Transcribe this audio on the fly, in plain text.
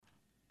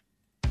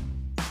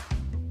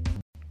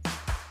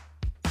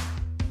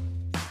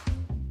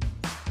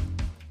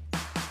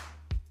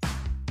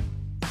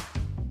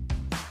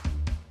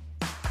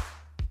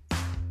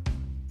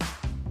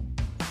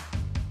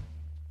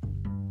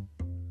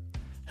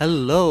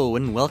Hello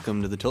and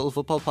welcome to the Total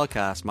Football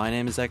Podcast. My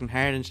name is Declan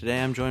Hard and today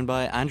I'm joined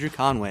by Andrew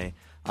Conway.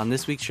 On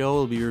this week's show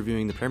we'll be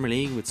reviewing the Premier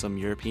League with some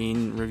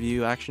European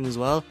review action as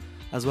well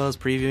as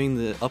previewing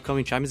the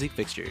upcoming Champions League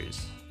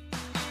fixtures.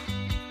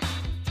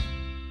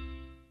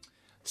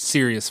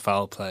 Serious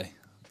foul play.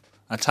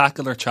 A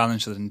tackle or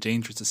challenge that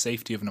endangers the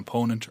safety of an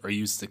opponent or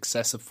uses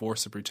excessive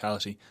force or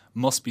brutality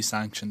must be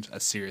sanctioned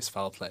as serious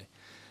foul play.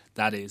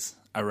 That is,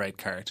 a red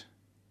card.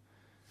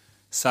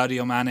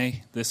 Sadio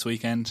Mane this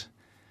weekend,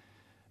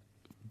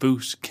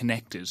 boot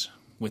connected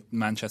with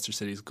Manchester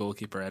City's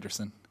goalkeeper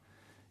Ederson.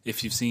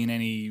 If you've seen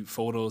any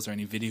photos or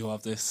any video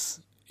of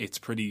this, it's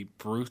pretty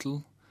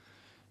brutal.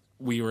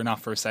 We were not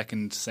for a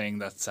second saying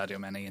that Sadio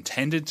Mane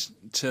intended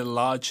to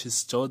lodge his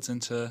studs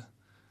into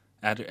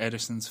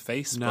Ederson's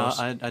face. No,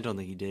 I don't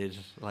think he did.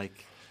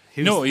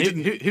 He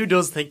didn't. Who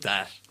does think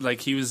that?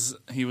 He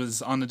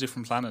was on a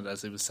different planet,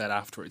 as it was said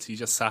afterwards. He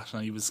just sat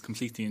and he was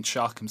completely in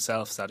shock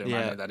himself, Sadio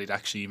Mane, that he'd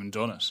actually even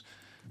done it.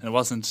 And it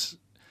wasn't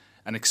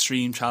an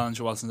extreme challenge.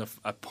 It wasn't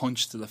a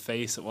punch to the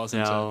face. It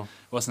wasn't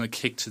a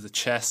kick to the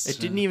chest. It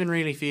didn't even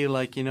really feel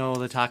like,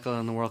 the tackle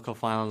in the World Cup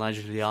final,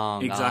 Nigel de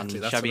Jong exactly,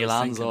 and Xabi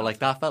Alonso.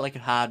 That felt like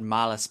it had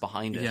malice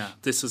behind it. Yeah,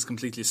 this was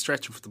completely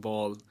stretching for the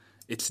ball.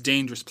 It's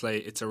dangerous play.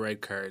 It's a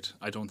red card.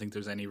 I don't think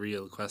there's any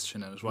real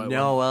question in it.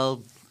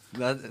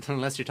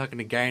 Unless you're talking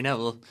to Gary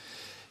Neville.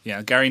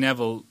 Yeah, Gary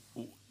Neville,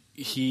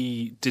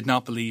 he did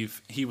not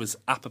believe, he was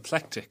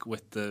apoplectic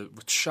with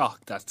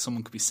shock that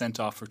someone could be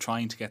sent off for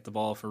trying to get the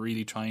ball, for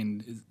really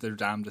trying their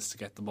damnedest to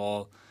get the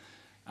ball.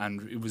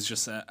 And it was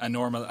just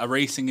a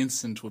racing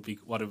incident would be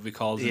what it would be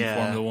called in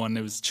Formula 1.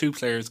 It was two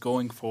players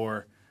going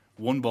for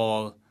one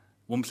ball,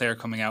 one player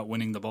coming out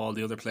winning the ball,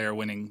 the other player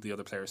winning the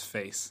other player's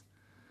face.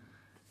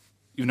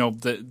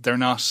 They're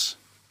not.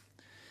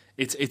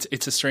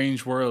 It's a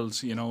strange world.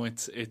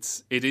 It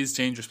is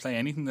dangerous play.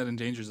 Anything that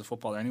endangers a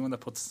footballer, anyone that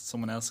puts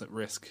someone else at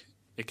risk,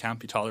 it can't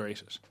be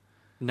tolerated.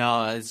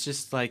 No, it's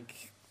just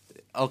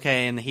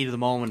okay, in the heat of the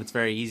moment, it's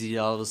very easy to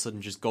all of a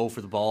sudden just go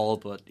for the ball,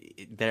 but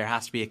there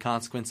has to be a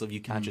consequence of you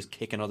can't just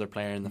kick another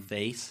player in the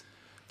face.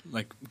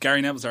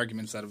 Gary Neville's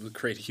arguments that it would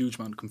create a huge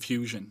amount of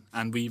confusion,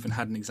 and we even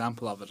had an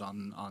example of it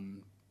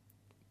on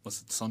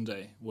was it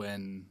Sunday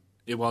when.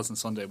 It was on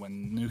Sunday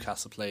when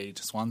Newcastle played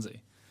Swansea,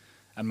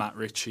 and Matt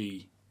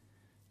Ritchie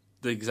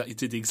did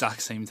the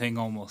exact same thing,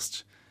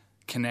 almost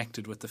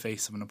connected with the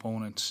face of an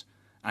opponent,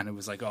 and it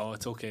was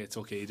it's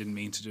okay, he didn't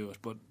mean to do it,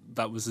 but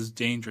that was as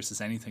dangerous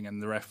as anything,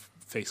 and the ref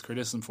faced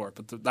criticism for it.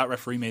 But that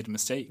referee made a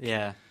mistake.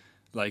 Yeah,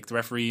 the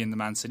referee in the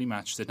Man City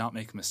match did not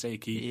make a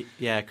mistake.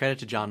 Credit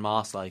to John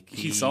Moss.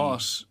 He saw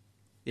it.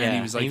 Yeah, and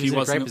he was in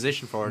a great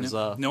position for it as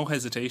well. No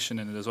hesitation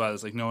in it as well.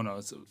 It's no,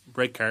 it's a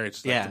red card.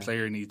 The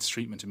player needs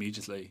treatment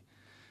immediately.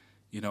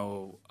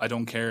 I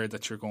don't care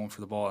that you're going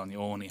for the ball and you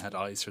only had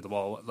eyes for the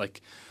ball.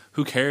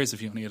 Who cares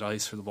if you only had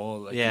eyes for the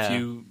ball?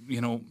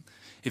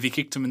 If you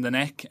kicked him in the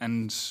neck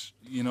and,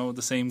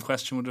 the same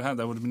question would have had,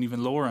 that would have been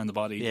even lower on the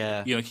body.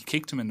 Yeah. He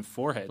kicked him in the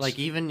forehead.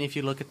 Even if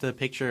you look at the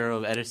picture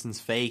of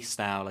Ederson's face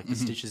now, the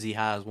stitches he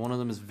has, one of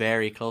them is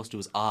very close to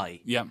his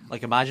eye. Yeah.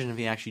 Imagine if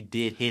he actually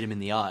did hit him in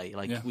the eye.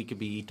 We could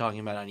be talking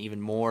about an even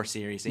more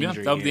serious injury.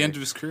 Yeah, that would be the end of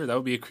his career. That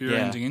would be a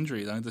career-ending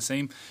injury. The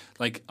same,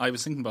 I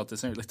was thinking about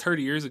this,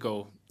 30 years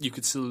ago, you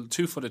could still,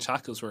 two-footed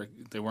tackles where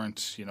they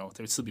weren't, they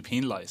would still be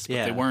penalised,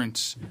 but they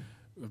weren't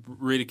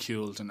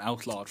ridiculed and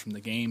outlawed from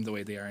the game the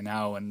way they are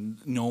now, and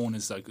known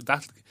as that.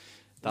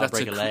 That's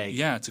break a leg.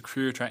 Yeah, it's a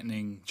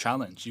career-threatening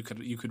challenge. You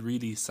could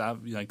really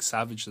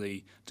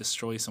savagely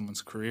destroy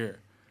someone's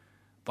career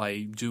by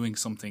doing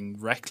something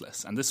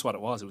reckless, and this is what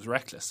it was. It was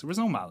reckless. There was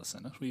no malice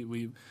in it.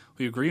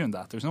 We agree on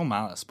that. There's no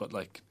malice, but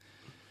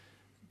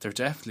there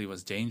definitely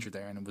was danger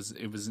there, and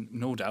it was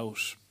no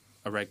doubt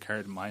a red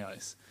card in my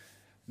eyes.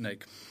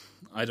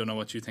 I don't know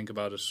what you think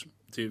about it.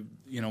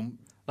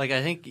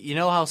 I think,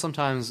 how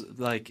sometimes,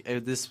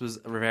 this was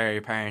very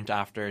apparent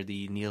after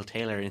the Neil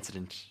Taylor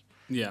incident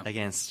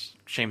against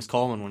Seamus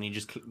Coleman when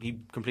he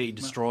completely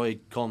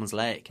destroyed Coleman's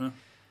leg.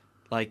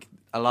 Yeah.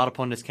 A lot of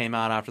pundits came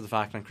out after the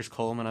fact, and Chris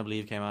Coleman, I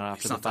believe, came out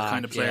after the fact. Not that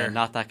kind of player. Yeah,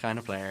 not that kind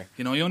of player.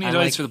 He only had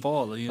eyes for the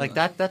ball.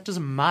 That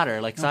doesn't matter.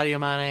 Sadio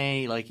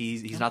Mane,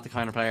 he's not the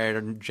kind of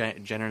player to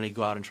generally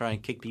go out and try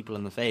and kick people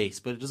in the face,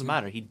 but it doesn't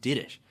matter. He did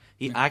it.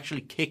 He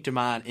actually kicked a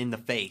man in the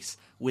face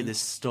with his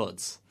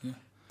studs. Yeah.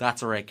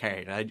 That's a red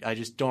card. I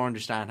just don't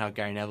understand how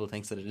Gary Neville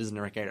thinks that it isn't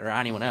a red card, or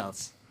anyone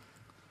else.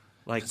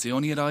 Because he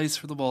only had eyes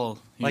for the ball.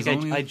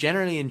 I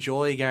generally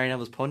enjoy Gary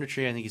Neville's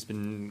punditry. I think he's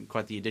been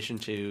quite the addition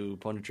to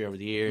punditry over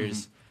the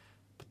years.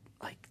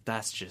 But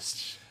that's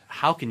just,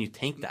 how can you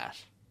think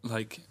that?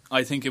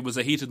 I think it was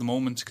a heat of the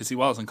moment because he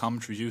was on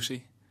commentary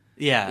duty.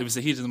 Yeah, it was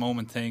a heat of the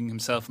moment thing.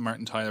 Himself and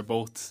Martin Tyler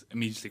both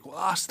immediately,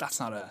 what? That's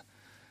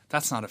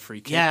not a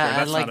free kick.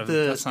 Yeah,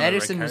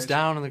 Ederson was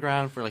down on the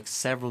ground for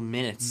several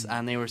minutes,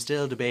 and they were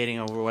still debating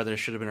over whether it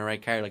should have been a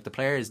red card. The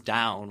player is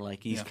down,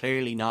 he's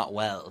clearly not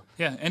well.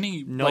 Yeah,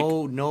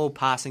 no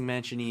passing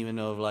mention even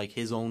of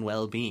his own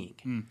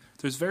well-being.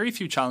 There's very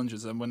few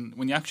challenges, and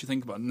when you actually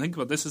think about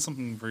this is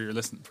something for the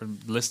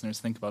listeners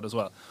to think about as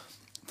well.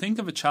 think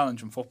of a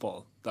challenge in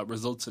football that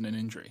results in an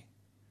injury.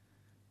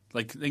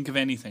 Like, think of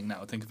anything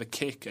now. Think of a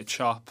kick, a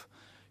chop,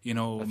 A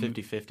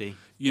 50-50.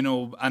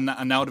 And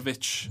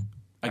Arnautovic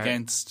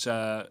against...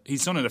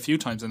 he's done it a few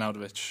times,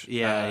 Arnautovic.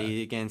 Yeah,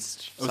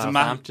 against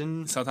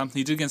Southampton. Southampton.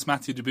 He did against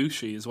Matthew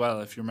Debussy as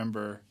well, if you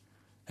remember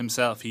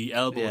himself. He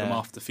elbowed him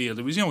off the field.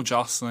 It was,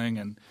 jostling,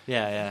 and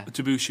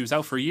Debussy was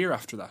out for a year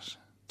after that.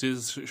 Did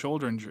his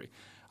shoulder injury.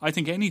 I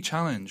think any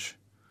challenge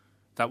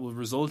that will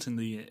result in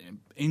the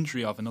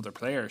injury of another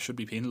player should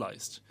be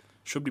penalised,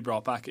 should be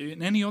brought back.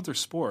 In any other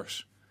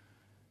sport,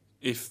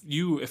 if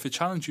a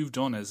challenge you've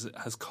done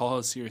has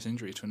caused serious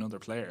injury to another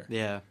player,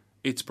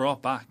 it's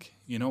brought back.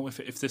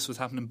 If this was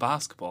happening in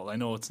basketball, I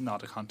know it's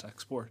not a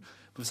contact sport,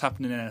 but if it's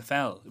happening in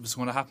NFL, it was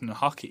going to happen in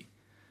hockey.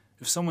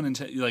 If someone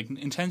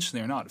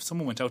intentionally or not, if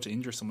someone went out to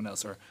injure someone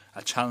else, or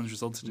a challenge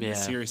resulted in a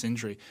serious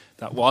injury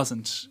that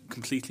wasn't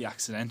completely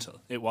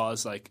accidental, it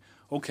was like,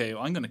 okay,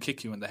 I'm going to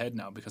kick you in the head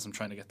now because I'm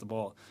trying to get the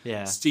ball.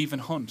 Yeah. Stephen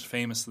Hunt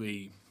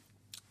famously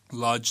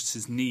lodged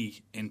his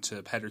knee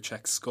into Petr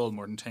Cech's skull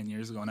more than 10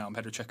 years ago now, and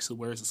Petr Cech still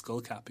wears a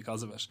skull cap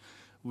because of it.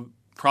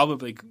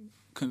 Probably,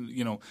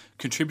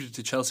 contributed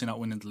to Chelsea not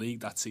winning the league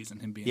that season,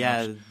 him being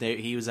out.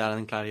 He was out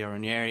in Claudio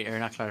Ranieri, or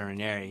not Claudio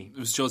Ranieri. It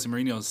was Jose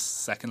Mourinho's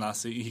second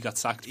last season. He got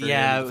sacked for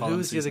who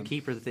was the other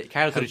keeper?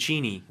 Carlo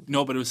Cudicini.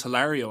 No, but it was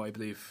Hilario, I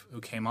believe, who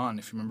came on,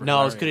 if you remember. No,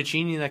 Hilario. it was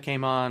Cudicini that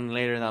came on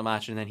later in that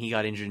match, and then he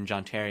got injured, and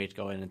John Terry to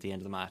go in at the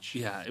end of the match.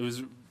 Yeah, it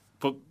was...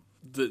 But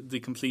the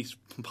complete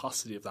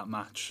pomposity of that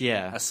match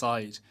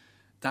aside,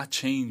 that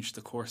changed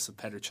the course of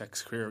Petr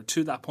Cech's career.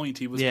 To that point,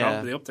 he was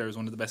probably up there as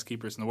one of the best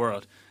keepers in the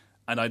world,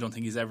 and I don't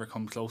think he's ever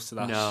come close to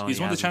that. No, he's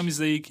won the Champions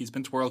League, he's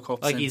been to World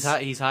Cups. He's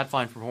had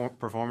fine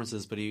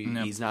performances, but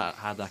he's not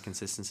had that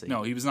consistency.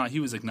 No, he was not. He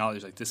was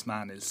acknowledged like, this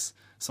man is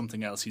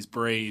something else. He's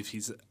brave,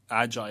 he's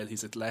agile,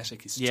 he's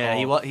athletic, he's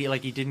tall.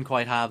 He didn't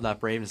quite have that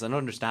braveness, and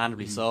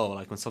understandably so.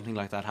 Like, when something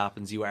like that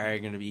happens, you are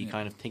going to be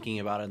kind of thinking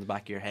about it in the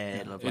back of your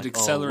head. Yeah. Of It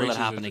accelerated will it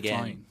happen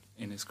again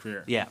in his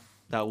career. Yeah,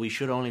 that we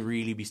should only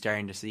really be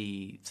starting to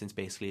see since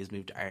basically his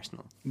move to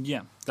Arsenal.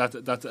 Yeah,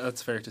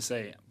 that's fair to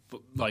say.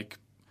 But like,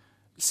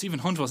 Stephen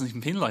Hunt wasn't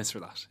even penalised for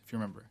that, if you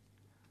remember.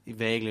 You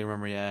vaguely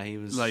remember, he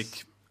was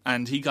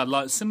and he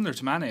got similar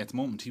to Mane at the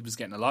moment. He was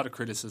getting a lot of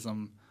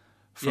criticism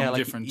from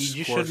different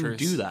you quarters. shouldn't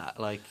do that.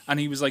 And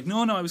he was like,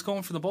 no, I was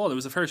going for the ball. It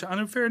was a fair shot.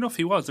 And fair enough,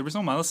 he was. There was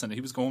no malice in it.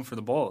 He was going for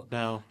the ball.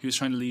 No, he was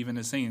trying to leave in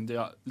his knee, and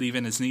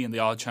the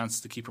odd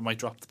chance the keeper might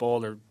drop the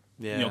ball or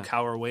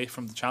cower away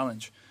from the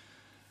challenge.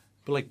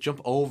 But jump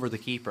over the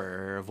keeper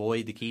or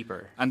avoid the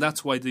keeper. And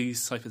that's why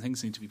these type of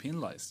things need to be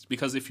penalised.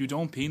 Because if you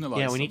don't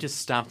penalise we need to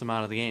stamp them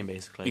out of the game,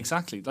 basically.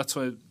 Exactly. That's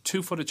why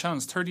 2-footed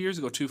challenges, 30 years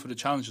ago, 2-footed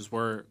challenges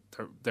were,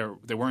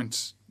 they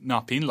weren't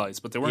not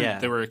penalised, but they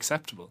weren't. They were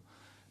acceptable.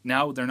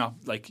 Now they're not.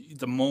 Like,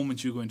 the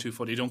moment you go in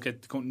 2-foot, you don't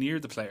get to go near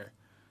the player,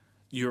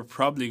 you're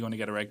probably going to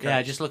get a red card.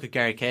 Yeah, just look at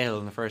Gary Cahill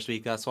in the first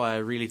week. That's why I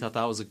really thought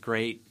that was a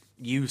great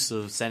use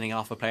of sending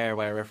off a player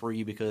by a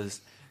referee, because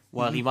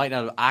while he might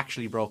not have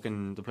actually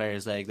broken the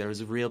player's leg, there was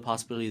a real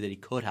possibility that he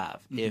could have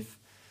if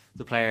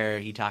the player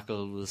he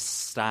tackled was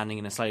standing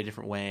in a slightly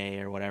different way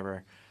or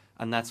whatever.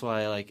 And that's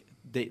why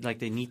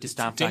they need to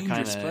stamp that kind of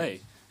dangerous play.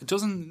 It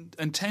doesn't.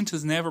 Intent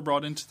is never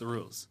brought into the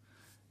rules.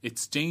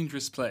 It's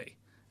dangerous play.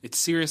 It's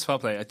serious foul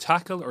play. A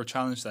tackle or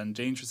challenge that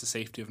endangers the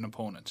safety of an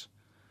opponent.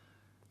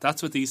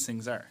 That's what theyese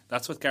things are.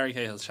 That's what Gary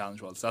Cahill's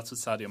challenge was. That's what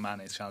Sadio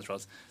Mane's challenge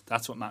was.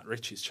 That's what Matt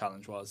Ritchie's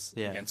challenge was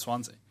against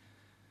Swansea.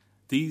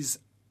 These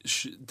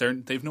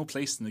they've no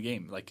place in the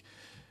game. Like,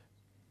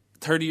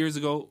 30 years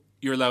ago,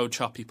 you're allowed to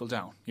chop people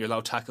down. You're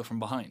allowed to tackle from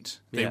behind.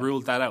 They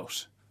ruled that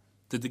out.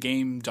 Did the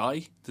game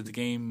die? The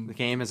game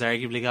has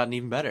arguably gotten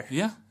even better.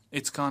 Yeah,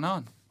 it's gone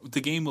on.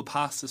 The game will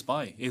pass this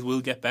by. It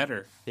will get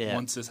better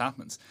once this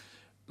happens.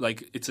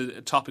 Like, it's a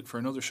topic for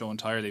another show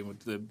entirely.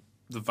 With the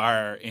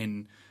VAR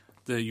in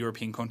the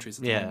European countries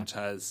at the moment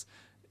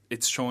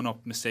it's showing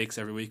up mistakes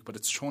every week, but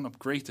it's showing up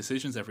great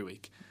decisions every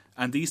week.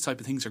 And these type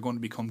of things are going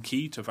to become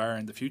key to VAR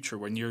in the future,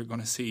 when you're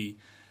going to see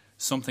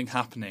something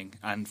happening,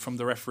 and from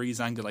the referee's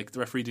angle, like the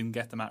referee didn't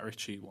get the Matt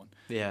Ritchie one.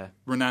 Yeah,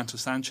 Renato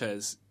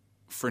Sanchez,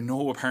 for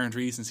no apparent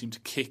reason, seemed to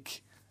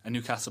kick a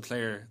Newcastle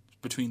player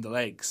between the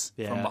legs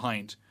from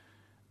behind,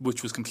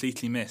 which was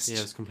completely missed. Yeah,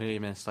 it was completely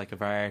missed. Like, a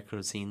VAR could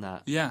have seen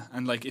that. Yeah,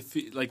 and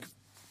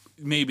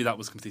maybe that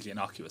was completely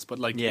innocuous, but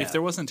if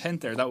there was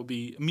intent there, that would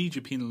be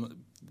immediately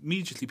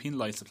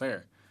penalise the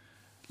player.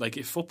 Like,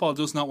 if football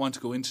does not want to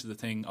go into the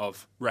thing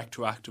of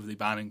retroactively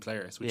banning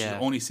players, which it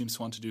only seems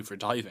to want to do for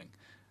diving,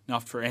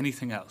 not for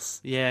anything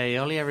else. Yeah, you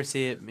only ever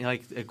see it,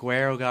 like,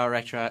 Aguero got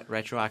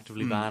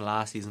retroactively banned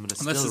last season, but it's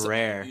still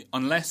rare.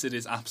 Unless it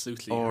is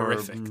absolutely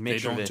horrific. Mitrovic they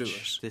don't do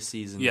it this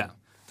season. Yeah,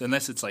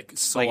 unless it's so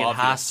like, obvious.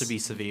 it has to be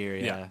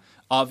severe,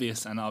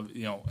 obvious and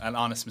an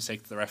honest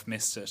mistake that the ref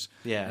missed it,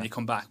 and you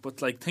come back. But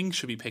things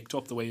should be picked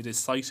up the way it is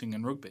citing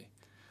in rugby.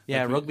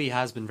 Yeah, rugby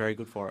has been very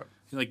good for it.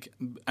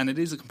 And it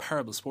is a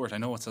comparable sport. I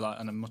know it's a lot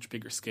on a much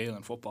bigger scale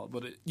in football,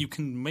 but you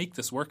can make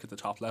this work at the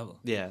top level.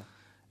 Yeah,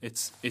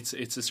 it's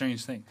a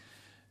strange thing.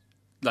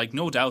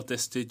 No doubt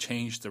this did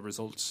change the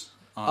results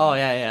Oh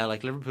yeah.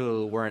 Like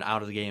Liverpool weren't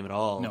out of the game at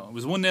all. No, it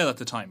was 1-0 at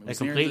the time. It It was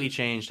completely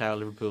changed how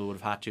Liverpool would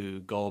have had to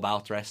go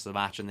about the rest of the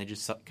match, and they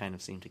just kind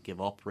of seemed to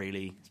give up,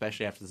 really,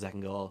 especially after the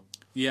second goal.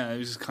 Yeah, it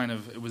was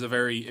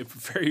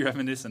very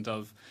reminiscent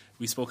of.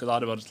 We spoke a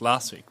lot about it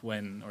last week or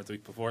the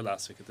week before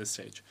last week at this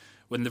stage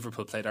when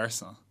Liverpool played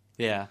Arsenal.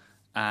 Yeah.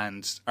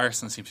 And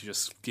Arsenal seemed to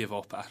just give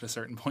up at a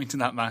certain point in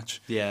that match.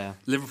 Yeah.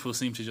 Liverpool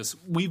seemed to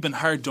we've been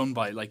hard done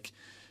by, like,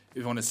 if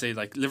you want to say,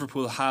 like,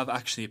 Liverpool have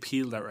actually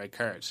appealed that red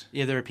card.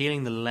 Yeah, they're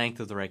appealing the length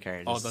of the red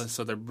card.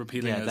 So they're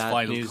repealing it as that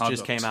violent news conduct.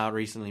 just came out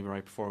recently,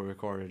 right before we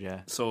recorded,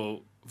 yeah.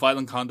 So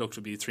violent conduct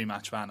would be a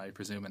 3-match ban, I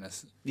presume,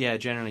 Yeah,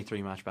 generally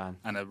 3-match ban.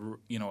 and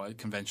a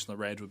conventional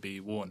red would be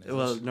 1.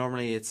 Well,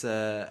 normally it's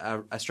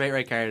a straight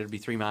red card would be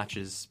 3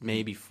 matches,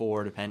 maybe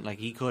 4, depend. Like,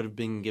 he could have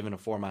been given a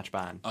 4-match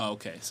ban. Oh,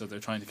 okay, so they're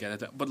trying to get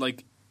it down. But,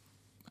 like,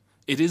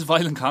 it is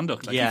violent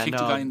conduct. Like, you kicked a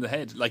guy in the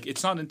head. Like,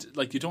 it's not,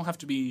 like, you don't have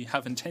to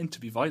have intent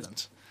to be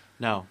violent.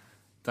 No.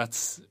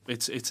 It's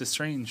a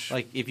strange,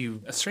 like,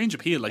 a strange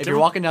appeal. Like, if you're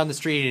walking down the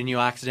street and you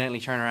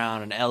accidentally turn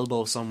around and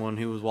elbow someone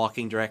who was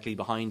walking directly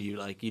behind you,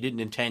 like, you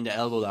didn't intend to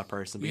elbow that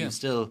person, but you've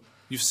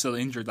still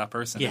injured that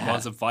person. Yeah. It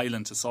was a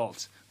violent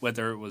assault,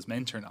 whether it was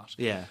meant or not.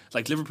 Yeah.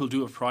 Like, Liverpool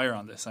do a prior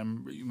on this. I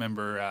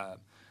remember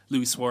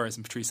Luis Suarez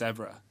and Patrice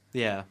Evra.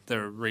 Yeah.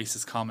 Their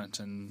racist comment,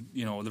 and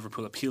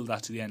Liverpool appealed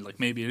that to the end. Like,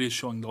 maybe it is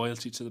showing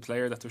loyalty to the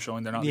player that they're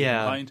showing they're not leaving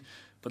behind.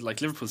 But,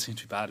 like, Liverpool seem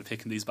to be bad at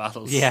picking these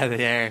battles. Yeah,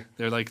 they are.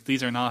 They're like,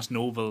 these are not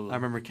noble. I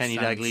remember Kenny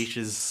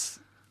Dalglish's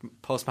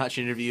post-match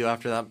interview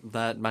after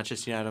that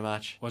Manchester United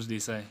match. What did he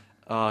say?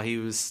 He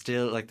was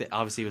still, like,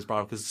 obviously he was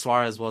brought up because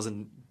Suarez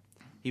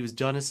he was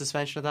done his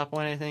suspension at that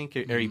point, I think,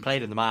 or he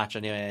played in the match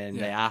anyway, and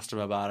they asked him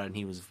about it, and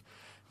he was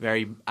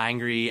very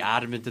angry,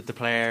 adamant that the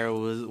player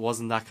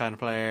wasn't that kind of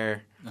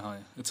player. Oh, yeah.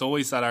 It's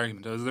always that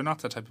argument. They're not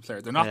that type of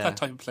player. They're not that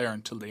type of player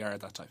until they are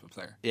that type of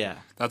player. Yeah.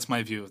 That's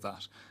my view of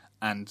that.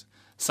 And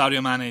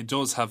Sadio Mane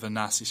does have a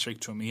nasty streak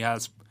to him. He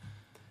has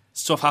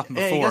stuff happened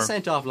before. Yeah, he got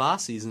sent off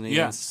last season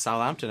against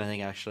Southampton, I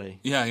think, actually.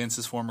 Yeah, against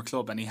his former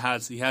club, and he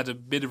had a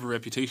bit of a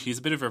reputation. He's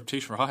a bit of a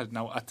reputation for a hothead.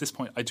 Now, at this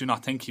point, I do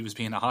not think he was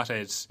being a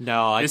hothead.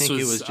 No, I think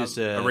it was just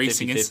a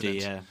racing 50-50,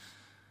 incident. yeah.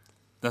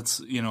 That's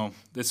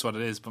this is what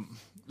it is. But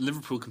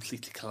Liverpool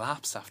completely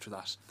collapsed after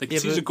that. They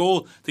conceded a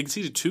goal. They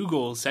conceded 2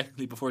 goals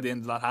technically before the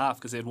end of that half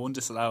because they had 1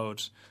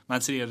 disallowed.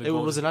 Man City had a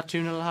goal. Was it not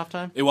 2-0 at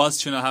halftime? It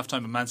was 2-0 at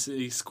halftime, but Man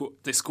City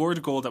scored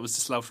a goal that was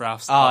disallowed for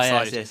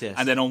offside. Yes.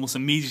 And then almost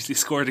immediately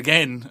scored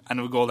again, and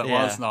a goal that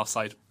was an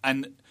offside.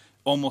 And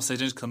almost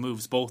identical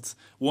moves. Both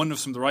one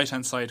was from the right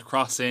hand side,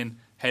 cross in,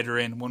 header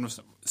in. One was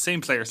the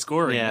same player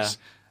scoring it,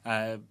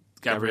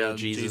 Gabriel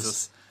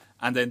Jesus.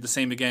 And then the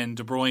same again,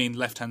 De Bruyne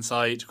left hand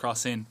side,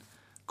 cross in,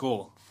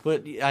 goal.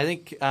 But I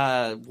think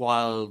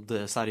while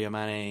the Sadio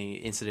Mane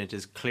incident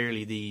is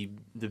clearly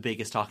the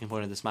biggest talking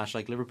point of this match,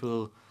 like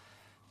Liverpool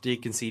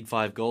did concede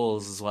 5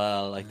 goals as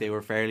well. Like they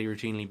were fairly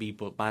routinely beat,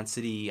 but Man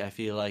City, I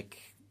feel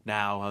like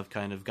now have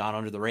kind of gone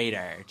under the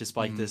radar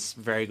despite this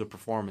very good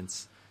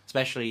performance,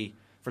 especially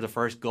for the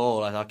first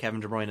goal. I thought Kevin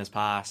De Bruyne's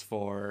pass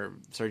for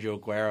Sergio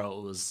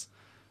Aguero was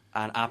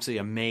an absolutely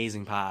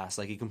amazing pass.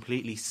 Like he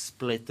completely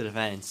split the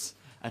defence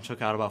and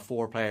took out about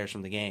 4 players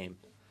from the game.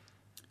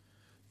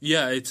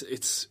 Yeah,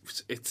 it's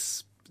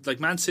like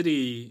Man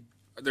City.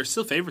 They're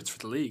still favourites for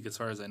the league, as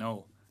far as I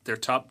know. They're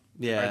top.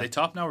 Yeah, are they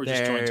top now or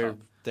just joint top?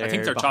 I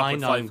think they're top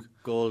with 5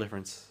 goal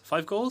difference.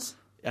 5 goals.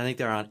 I think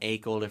they're on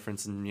 8 goal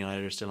difference, and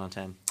United are still on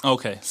 10.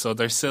 Okay, so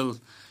they're still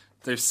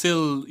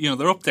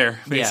they're up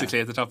there basically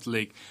at the top of the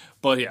league.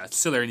 But yeah, it's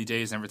still early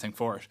days and everything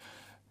for it.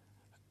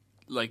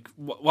 Like,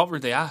 what were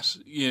they at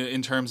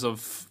in terms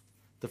of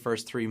the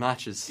first 3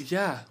 matches?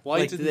 Yeah,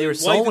 they were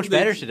so much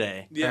better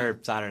today or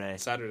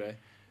Saturday.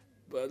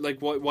 But like,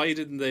 why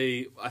didn't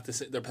they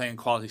they're playing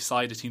quality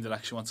side, a team that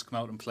actually wants to come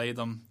out and play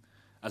them,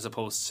 as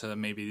opposed to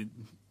maybe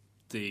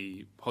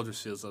the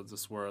Huddersfields of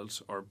this world,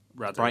 or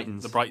rather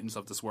the Brightons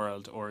of this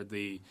world, or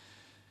the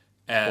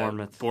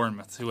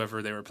Bournemouth,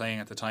 whoever they were playing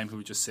at the time, who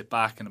would just sit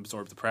back and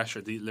absorb the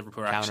pressure. The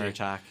Liverpool are actually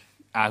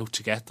out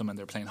to get them, and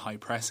they're playing high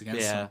press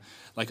against them.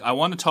 Like, I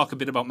want to talk a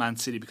bit about Man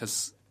City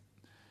because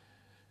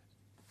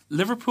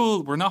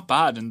Liverpool were not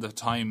bad in the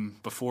time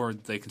before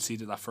they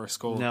conceded that first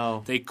goal.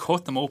 No. They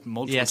cut them open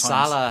multiple times.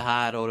 Salah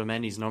had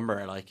Otamendi's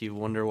number. Like, you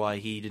wonder why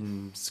he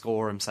didn't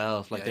score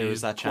himself. Like, there was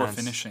that chance.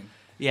 Poor finishing.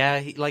 Yeah,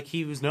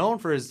 he was known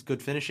for his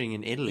good finishing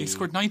in Italy. He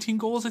scored 19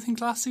 goals, I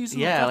think, last season.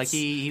 Yeah,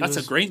 that's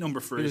a great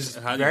number for his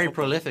He was very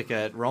prolific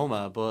at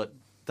Roma, but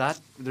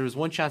there was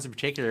one chance in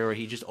particular where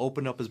he just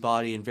opened up his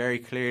body and very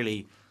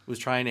clearly was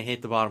trying to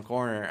hit the bottom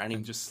corner. And he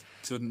just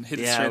couldn't hit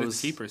it straight at the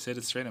keeper. Hit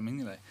it straight at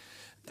Mignolet.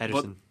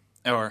 Ederson.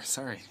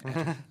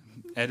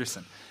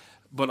 Ederson.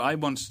 But I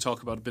want to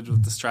talk about a bit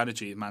of the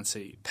strategy of Man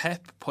City.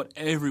 Pep put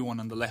everyone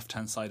on the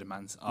left-hand side of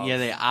Man City. Yeah,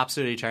 they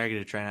absolutely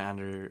targeted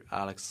Trent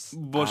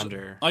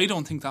Alexander. But I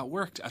don't think that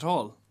worked at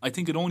all. I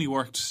think it only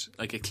worked,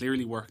 like it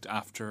clearly worked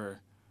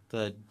after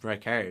The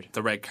red card.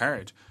 The red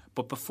card.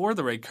 But before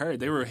the red card,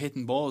 they were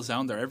hitting balls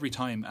down there every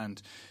time,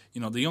 and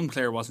the young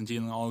player wasn't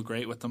dealing all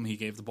great with them. He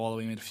gave the ball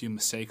away, made a few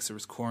mistakes. There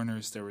was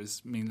corners.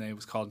 Mignolet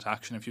was called to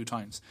action a few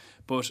times.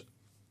 But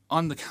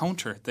on the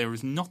counter, there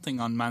was nothing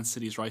on Man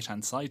City's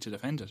right-hand side to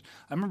defend it.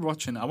 I remember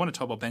watching, I want to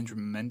talk about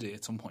Benjamin Mendy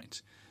at some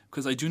point,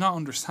 because I do not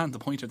understand the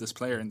point of this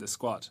player in this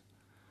squad.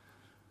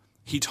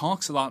 He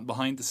talks a lot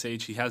behind the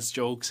stage. He has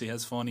jokes. He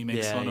has fun. He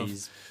makes fun of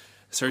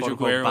Sergio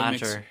Aguero.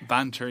 Banter. Makes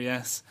banter,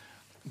 yes.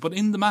 But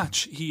in the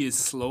match, he is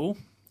slow.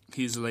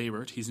 He's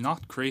laboured. He's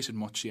not created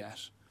much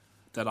yet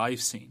that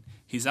I've seen.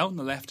 He's out on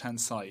the left-hand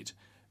side,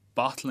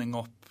 bottling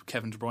up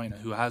Kevin De Bruyne,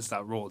 who has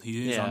that role.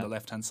 He is on the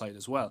left-hand side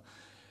as well.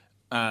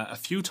 A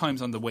few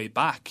times on the way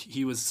back,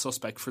 he was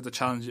suspect for the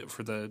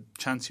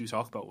chance you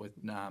talk about with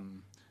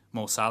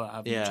Mo Salah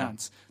having a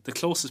chance. The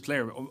closest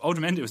player,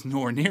 Otamendi was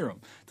nowhere near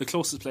him. The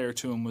closest player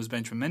to him was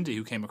Benjamin Mendy,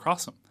 who came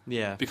across him.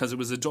 Yeah, because it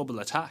was a double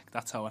attack.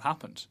 That's how it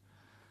happened.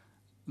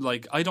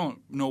 Like, I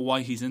don't know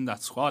why he's in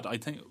that squad. I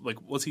think,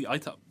 was he?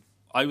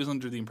 I was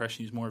under the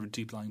impression he's more of a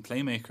deep line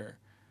playmaker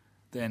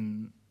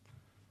than.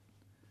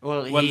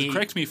 Well,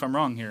 correct me if I'm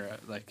wrong here.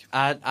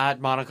 At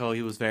Monaco,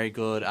 he was very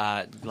good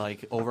at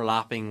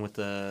overlapping with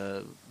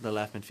the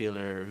left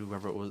midfielder,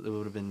 whoever it was. It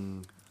would have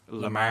been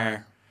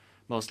Lamar,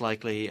 most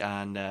likely,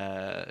 and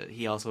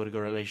he also had a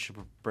good relationship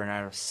with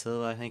Bernardo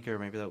Silva, I think, or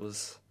maybe that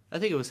was. I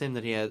think it was him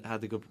that he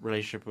had the good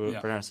relationship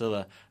with Bernardo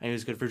Silva, and he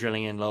was good for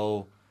drilling in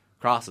low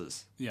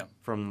crosses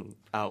from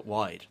out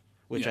wide.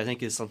 Which I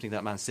think is something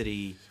that Man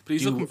City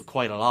do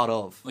quite a lot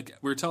of. Like,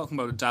 we're talking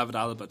about a David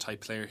Alaba type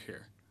player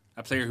here.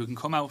 A player who can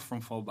come out from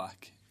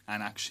fullback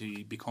and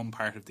actually become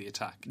part of the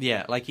attack.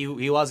 Yeah,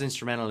 he was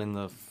instrumental in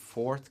the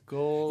fourth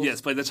goal. Yes,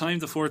 by the time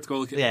the fourth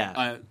goal...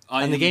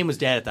 and the game was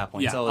dead at that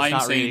point, so it's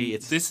not really...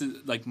 This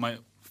is like my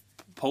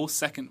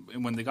post-second...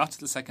 When they got to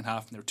the second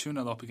half and they were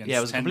 2-0 up against 10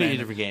 it was a completely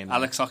different game.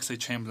 Alex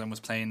Oxlade-Chamberlain was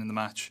playing in the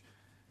match.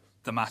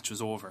 The match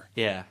was over.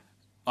 Yeah.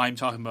 I'm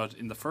talking about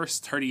in the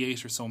first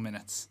 38 or so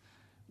minutes...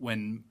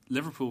 when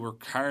Liverpool were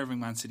carving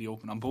Man City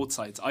open on both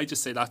sides. I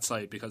just say that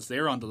side because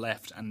they're on the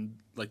left, and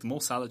the Mo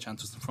Salah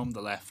chance was from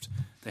the left.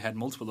 They had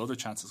multiple other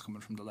chances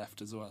coming from the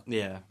left as well.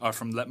 Yeah. Or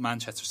from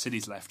Manchester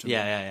City's left.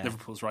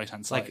 Liverpool's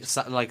right-hand side.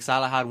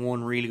 Salah had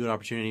one really good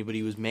opportunity, but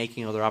he was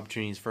making other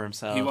opportunities for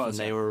himself. He was.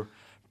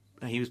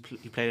 And he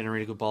played in a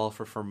really good ball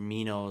for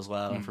Firmino as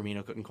well, and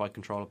Firmino couldn't quite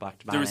control it back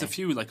to Mane. There was a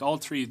few, all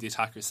three of the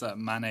attackers,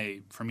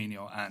 Mane,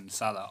 Firmino and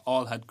Salah,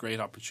 all had great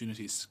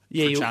opportunities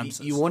for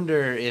chances. You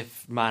wonder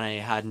if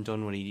Mane hadn't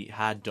done what he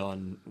had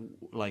done,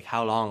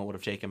 how long it would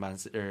have taken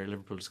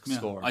Liverpool to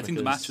score. I think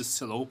the match was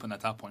still open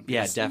at that point.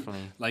 Yeah,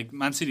 definitely.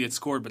 Man City had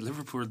scored, but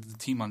Liverpool were the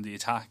team on the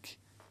attack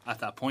at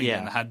that point,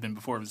 and it had been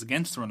before. It was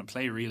against the run of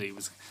play, really. It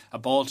was a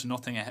ball to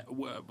nothing.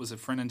 Was it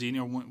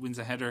Fernandinho wins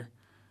a header?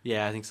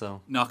 Yeah, I think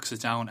so. Knocks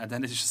it down, and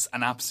then it's just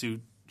an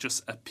absolute,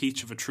 just a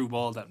peach of a true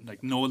ball that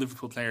no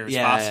Liverpool player is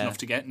fast enough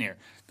to get near.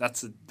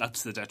 That's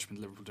the detriment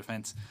of Liverpool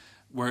defence.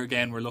 We're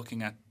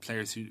looking at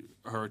players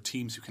or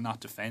teams who cannot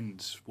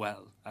defend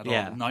well at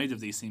all. Neither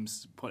of these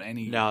teams put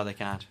any. No, they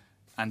can't.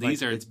 And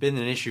it's been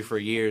an issue for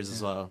years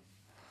as well.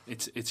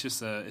 It's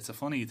just it's a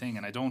funny thing,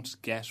 and I don't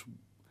get.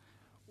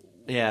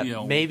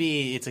 Yeah,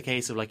 maybe it's a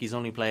case of he's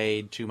only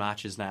played 2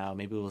 matches now.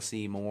 Maybe we'll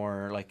see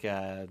more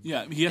he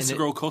has to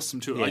grow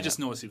accustomed to it. I just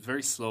noticed he was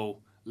very slow,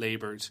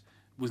 laboured,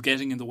 was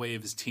getting in the way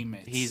of his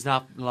teammates. He's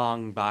not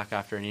long back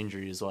after an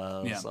injury as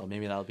well, so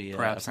maybe that'll be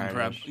perhaps.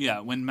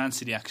 When Man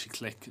City actually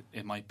click,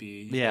 it might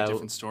be a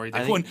different story.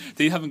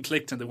 They haven't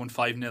clicked and they won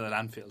 5-0 at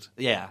Anfield.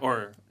 Yeah,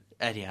 or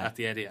Etihad. At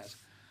the Etihad.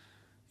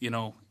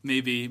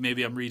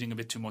 Maybe I'm reading a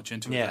bit too much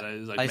into it.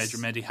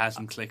 Mendy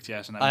hasn't clicked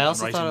yet, and I'm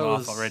writing him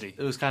off already.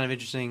 It was kind of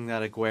interesting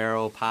that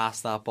Aguero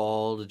passed that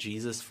ball to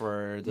Jesus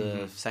for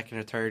the second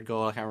or third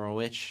goal. I can't remember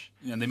which.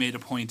 Yeah, and they made a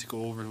point to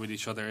go over with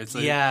each other. It's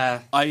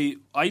I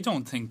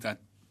don't think that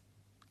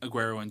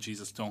Aguero and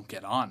Jesus don't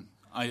get on.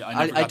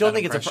 I don't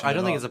think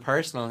it's a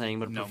personal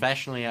thing, but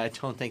professionally, I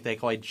don't think they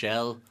quite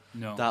gel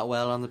that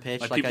well on the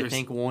pitch. I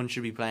think one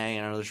should be playing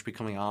and another should be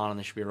coming on, and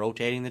they should be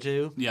rotating the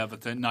two. Yeah,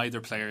 but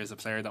neither player is a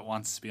player that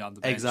wants to be on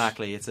the bench.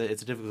 Exactly, it's a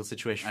difficult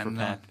situation for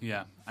Pep.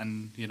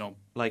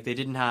 They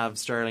didn't have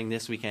Sterling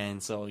this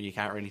weekend, so you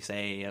can't really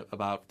say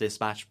about this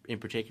match in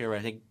particular. I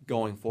think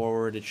going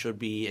forward, it should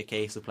be a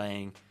case of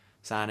playing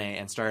Sane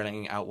and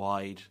Sterling out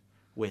wide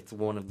with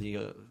one of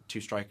the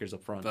 2 strikers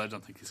up front. But I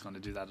don't think he's going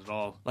to do that at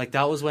all.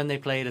 That was when they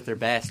played at their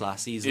best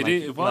last season.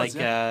 It was,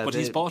 but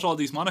he's bought all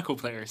these Monaco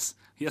players.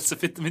 He has to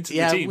fit them into the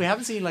team. Yeah, we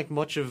haven't seen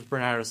much of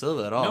Bernardo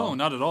Silva at all. No,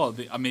 not at all.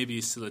 Maybe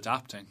he's still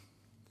adapting.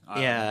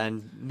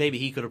 And maybe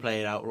he could have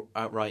played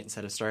outright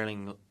instead of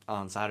Sterling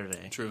on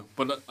Saturday. True,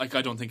 but I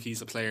don't think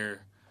he's a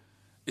player.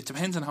 It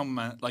depends on how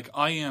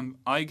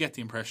I get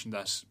the impression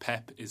that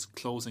Pep is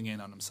closing in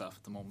on himself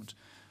at the moment.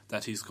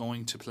 That he's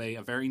going to play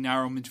a very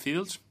narrow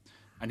midfield,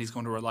 and he's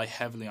going to rely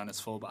heavily on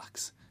his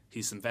fullbacks.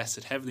 He's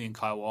invested heavily in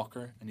Kyle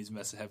Walker, and he's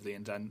invested heavily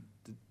in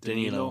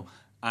Danilo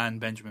and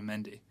Benjamin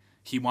Mendy.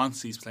 He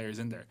wants these players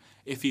in there.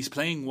 If he's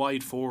playing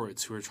wide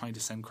forwards who are trying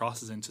to send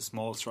crosses into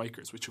small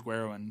strikers, which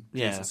Aguero and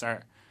Jesus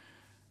are,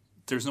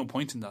 there's no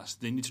point in that.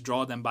 They need to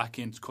draw them back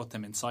in to cut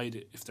them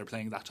inside if they're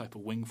playing that type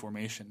of wing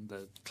formation,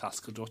 the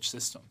classical Dutch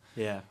system.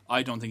 Yeah.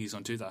 I don't think he's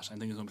going to do that. I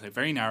think he's going to play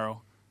very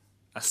narrow,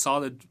 a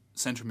solid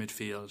centre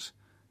midfield,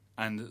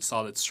 and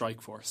solid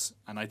strike force.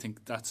 And I think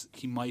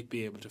he might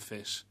be able to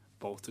fit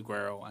both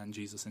Aguero and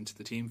Jesus into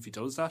the team if he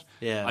does that.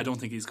 Yeah. I don't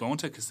think he's going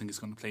to, because I think he's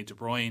going to play De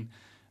Bruyne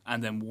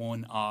and then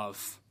one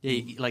of... Yeah,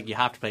 you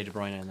have to play De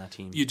Bruyne in that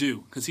team. You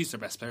do, because he's their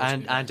best player.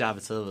 And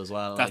David Silva as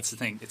well. That's the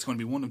thing. It's going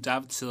to be one of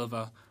David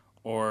Silva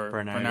or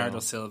Bernardo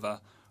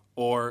Silva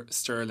or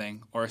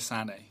Sterling or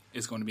Sané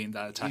is going to be in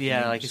that attacking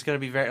unit. It's going to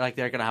be very...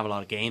 they're going to have a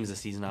lot of games this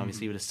season,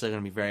 obviously, but it's still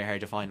going to be very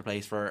hard to find a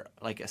place for...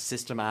 a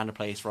system and a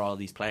place for all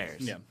these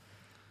players. Yeah.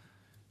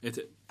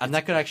 And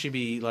that could actually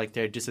be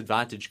their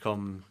disadvantage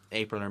come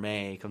April or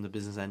May, come the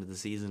business end of the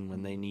season,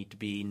 when they need to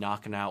be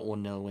knocking out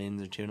 1-0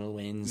 wins or 2-0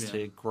 wins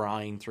to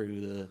grind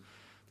through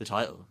the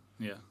title.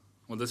 Yeah.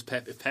 Well, if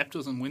Pep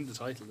doesn't win the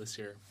title this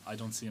year, I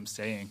don't see him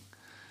staying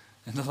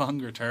in the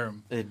longer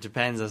term. It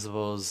depends, I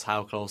suppose,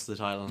 how close to the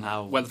title and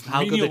how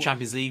Mourinho, good the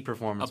Champions League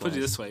performance was. I'll put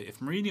it this way: if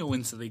Mourinho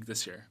wins the league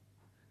this year,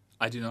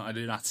 I do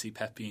not see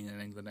Pep being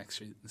in England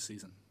next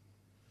season.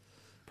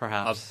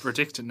 Perhaps. I'll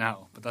predict it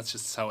now, but that's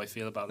just how I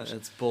feel about it.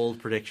 It's a bold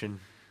prediction.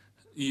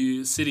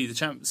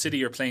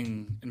 City are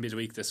playing in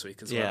midweek this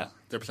week as well. Yeah.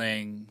 They're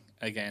playing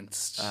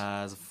against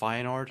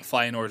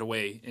Feyenoord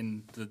away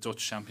in the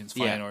Dutch champions.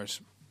 Feyenoord.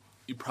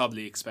 You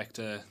probably expect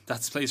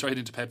that plays right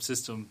into Pep's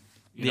system.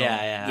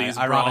 These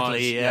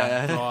ironically,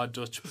 broad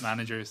Dutch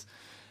managers.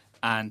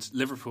 And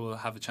Liverpool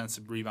have a chance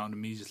to rebound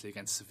immediately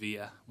against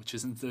Sevilla, which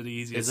isn't the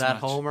easiest. Is that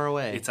match. Home or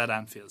away? It's at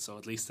Anfield, so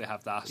at least they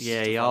have that.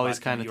 Yeah, you always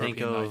kind of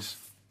think of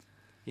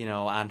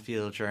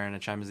Anfield during a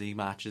Champions League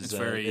match is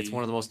it's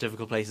one of the most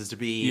difficult places to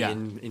be. Yeah,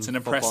 in it's an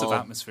football. impressive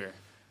atmosphere.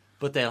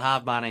 But they'll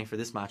have Mane for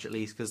this match at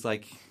least, because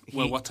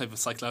what type of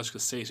psychological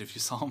state? If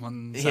you saw him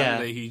on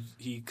Saturday,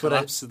 he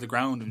collapsed to the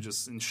ground and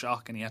just in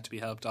shock, and he had to be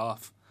helped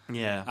off.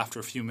 Yeah, after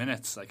a few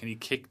minutes, and he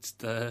kicked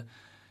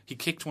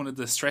one of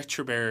the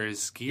stretcher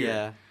bearers' gear.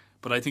 Yeah.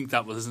 But I think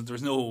there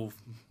was no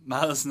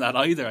malice in that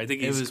either. I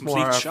think it was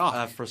complete more shock.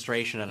 A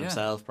frustration at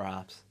himself,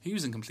 perhaps. He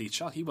was in complete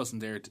shock. He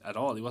wasn't there at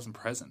all. He wasn't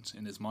present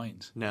in his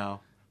mind.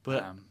 No.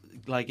 But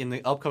in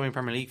the upcoming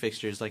Premier League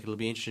fixtures, it'll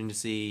be interesting to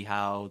see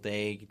how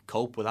they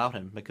cope without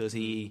him, because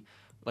he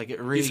it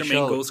really he's their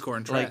main goal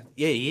scoring threat.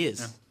 He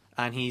is,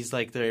 and he's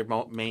their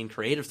main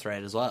creative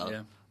threat as well.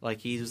 Yeah.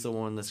 He's the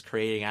one that's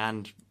creating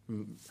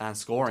and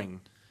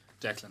scoring.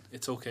 Declan,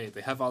 it's okay. They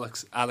have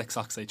Alex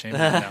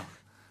Oxlade-Chamberlain now.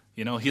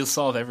 He'll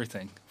solve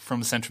everything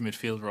from a central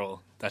midfield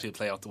role that he'll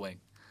play out the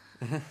wing.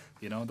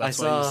 That's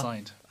why he was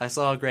signed. I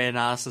saw a great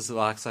analysis of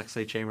Alex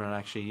Oxlade-Chamberlain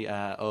actually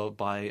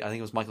by I think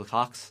it was Michael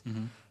Cox,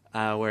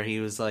 where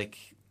he was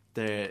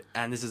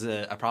and this is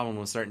a problem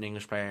with certain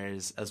English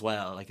players as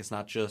well. It's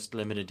not just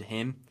limited to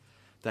him,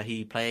 that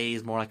he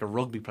plays more like a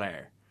rugby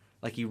player.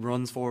 He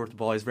runs forward with the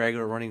ball. He's very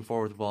good at running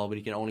forward with the ball, but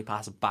he can only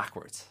pass it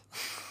backwards.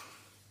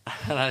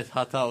 And I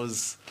thought that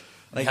was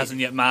he hasn't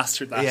yet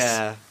mastered that.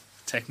 Yeah.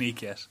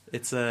 Technique yet.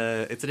 It's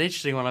an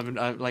interesting one.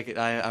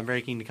 I'm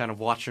very keen to kind of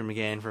watch him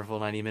again for a full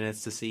 90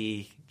 minutes to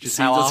see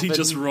how does often he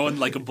just run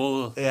like a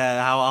bull.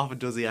 Yeah, how often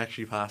does he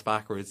actually pass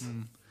backwards?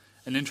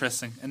 An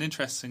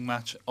interesting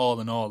match all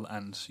in all,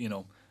 and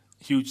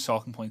huge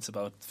talking points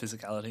about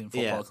physicality and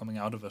football coming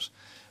out of it.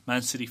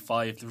 Man City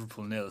 5,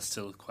 Liverpool 0 is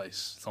still quite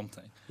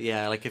something.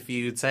 Yeah, if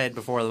you'd said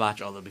before the match,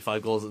 there'll be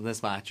 5 goals in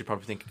this match, you'd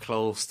probably think a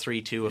close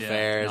 3-2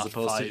 affair as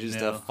opposed to just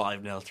a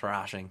 5-0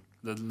 thrashing.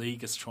 The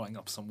league is throwing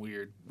up some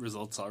weird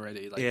results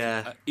already.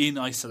 In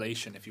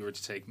isolation, if you were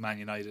to take Man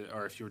United,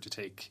 or if you were to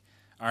take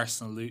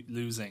Arsenal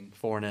losing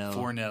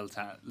 4-0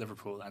 to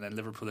Liverpool, and then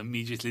Liverpool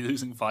immediately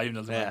losing 5-0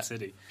 to Man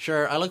City.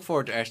 Sure, I look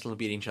forward to Arsenal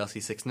beating Chelsea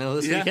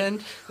 6-0 this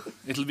weekend.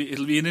 It'll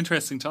be an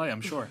interesting tie,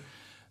 I'm sure.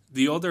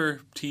 The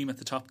other team at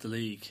the top of the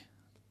league,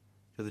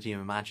 the team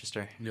in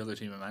Manchester, the other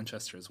team in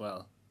Manchester as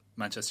well,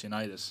 Manchester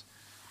United.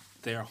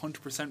 They are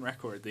 100%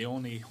 record. The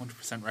only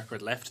 100%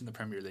 record left in the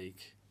Premier League.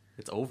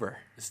 It's over.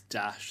 It's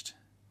dashed.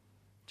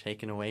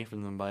 Taken away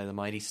from them by the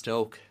mighty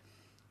Stoke,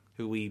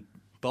 who we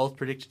both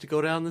predicted to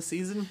go down this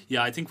season.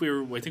 Yeah, I think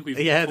we've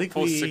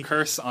posted a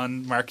curse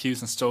on Mark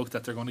Hughes and Stoke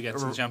that they're going to get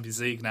to the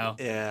Champions League now.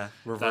 Yeah,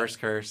 reverse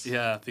curse.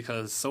 Yeah,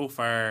 because so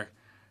far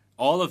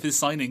all of his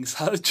signings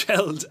have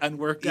gelled and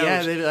worked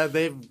out. Yeah,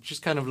 they've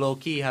just kind of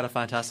low-key had a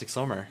fantastic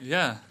summer.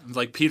 Yeah,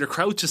 Peter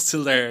Crouch is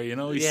still there,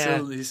 he's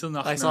still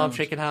knocking I saw around. him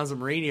shaking hands with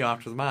Mourinho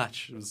after the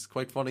match. It was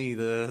quite funny,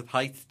 the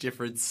height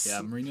difference.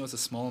 Yeah, Mourinho's a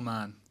small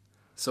man.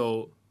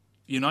 So,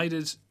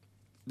 United,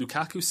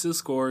 Lukaku still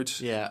scored.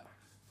 Yeah.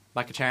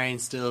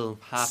 Mkhitaryan still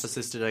half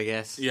assisted, I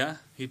guess. Yeah,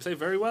 he played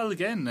very well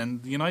again,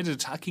 and the United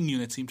attacking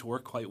unit seemed to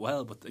work quite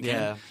well. But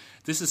again,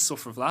 this is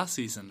stuff of last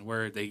season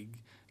where they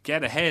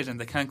get ahead and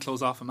they can't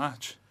close off a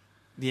match.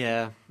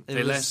 Yeah,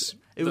 it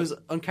was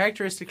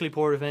uncharacteristically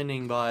poor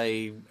defending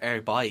by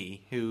Eric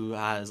Bailly, who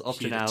has up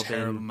to now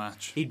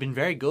he'd been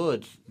very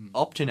good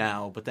up to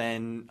now, but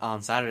then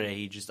on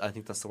Saturday I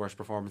think that's the worst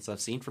performance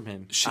I've seen from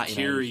him.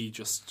 Shaqiri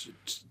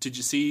did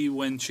you see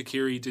when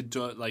Shaqiri did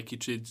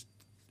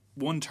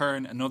one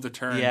turn, another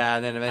turn. Yeah,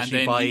 and then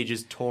eventually Bailly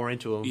just tore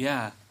into him.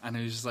 Yeah, and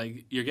it was just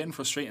like, you're getting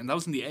frustrated. And that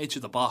was on the edge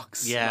of the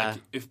box. Yeah.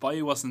 Like, if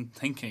Bailly wasn't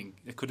thinking,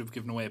 it could have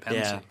given away a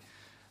penalty. Yeah.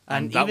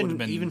 And that even, would have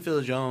been... even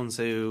Phil Jones,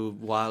 who,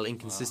 while he's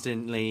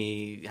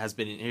consistently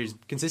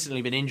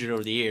been injured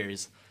over the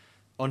years,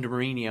 under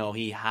Mourinho,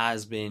 he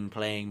has been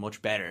playing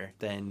much better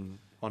than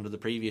under the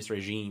previous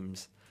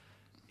regimes.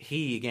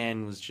 He,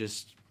 again, was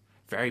just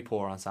very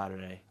poor on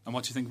Saturday. And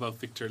what do you think about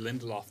Victor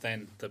Lindelof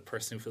then, the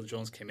person who Phil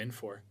Jones came in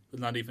for?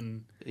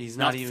 He's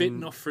not fit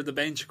enough for the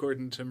bench,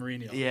 according to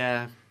Mourinho.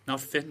 Yeah. Not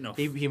fit enough.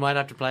 He might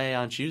have to play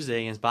on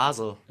Tuesday against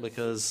Basel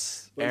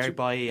because Eric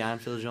Bailly and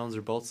Phil Jones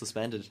are both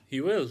suspended. He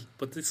will,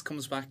 but this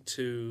comes back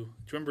to...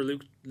 Do you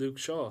remember Luke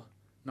Shaw?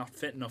 Not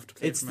fit enough to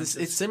play for Man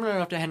City. It's similar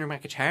enough to Henry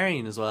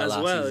Mkhitaryan as well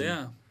last season.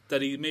 Yeah.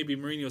 That maybe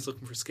Mourinho's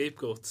looking for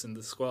scapegoats in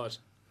the squad.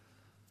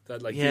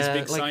 That these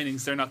big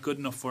signings, they're not good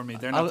enough for me.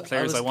 They're not the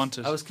players I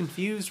wanted. I was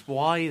confused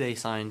why they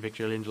signed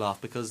Victor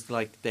Lindelof because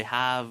they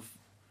have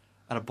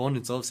an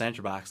abundance of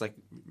centre backs. Like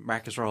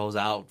Marcus Rojo's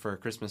out for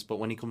Christmas, but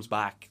when he comes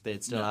back,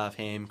 they'd still have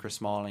him, Chris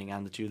Smalling,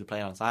 and the two that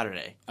play on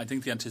Saturday. I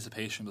think the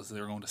anticipation was they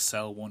were going to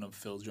sell one of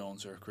Phil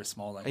Jones or Chris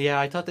Smalling. Yeah,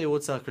 I thought they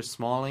would sell Chris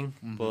Smalling,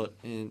 but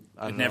it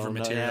never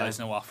materialised.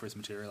 No offers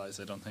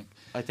materialised, I don't think.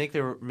 I think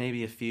there were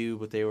maybe a few,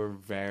 but they were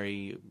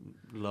very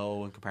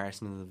low in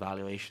comparison to the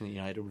valuation that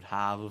United would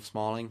have of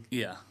Smalling.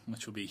 Yeah,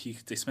 which would be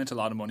they spent a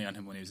lot of money on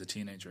him when he was a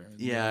teenager.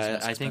 Yeah,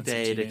 I think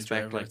they'd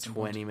expect like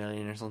 20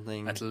 million or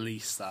something. At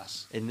least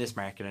that. In this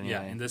market anyway.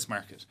 Yeah, in this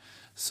market.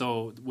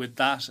 So with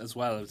that as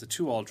well, it was a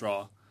 2-2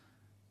 draw.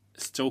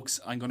 Stokes,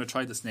 I'm going to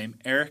try this name,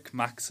 Eric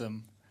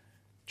Maxim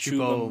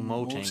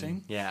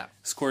Choupo-Moting. Yeah.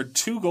 Scored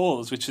 2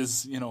 goals, which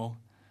is,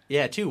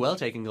 Yeah, 2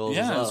 well-taken goals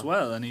as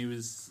well. And he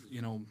was,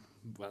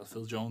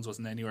 Phil Jones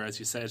wasn't anywhere, as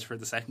you said, for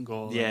the second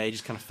goal. Yeah, he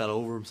just kind of fell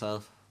over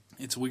himself.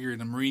 It's weird.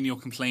 And Mourinho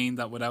complained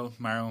that without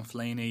Marouane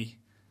Fellaini,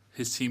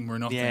 his team were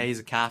nothing. Yeah, he's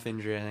a calf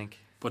injury, I think.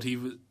 But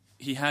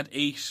he had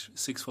 8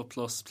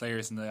 6-foot-plus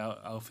players in the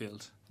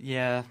outfield.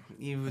 Yeah,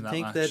 you would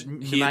think that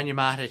Nemanja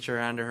Matic or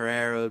Ander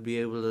Herrera would be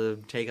able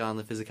to take on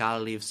the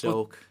physicality of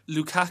Stoke.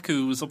 Well,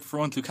 Lukaku was up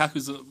front.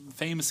 Lukaku's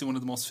famously one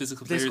of the most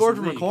physical players. They scored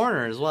in the from a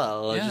corner as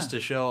well, yeah. just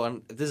to show.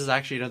 And this is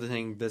actually another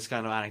thing that's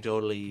kind of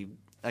anecdotally,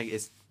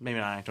 it's maybe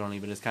not anecdotally,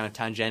 but it's kind of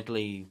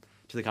tangentially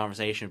to the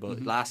conversation.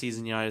 But last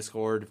season, United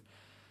scored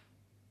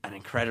an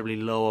incredibly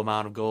low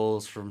amount of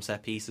goals from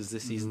set pieces.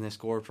 This season, they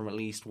scored from at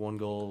least 1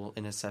 goal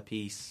in a set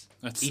piece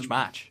each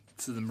match.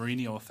 It's the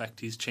Mourinho effect.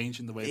 He's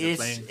changing the way they're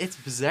playing. It's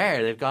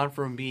bizarre. They've gone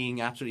from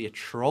being absolutely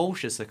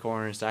atrocious at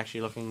corners to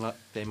actually looking like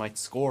they might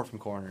score from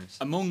corners.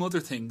 Among other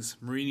things,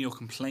 Mourinho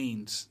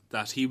complained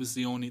that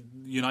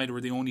United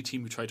were the only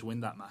team who tried to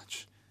win that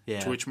match. Yeah.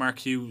 To which Mark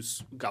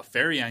Hughes got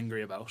very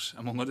angry about.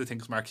 Among other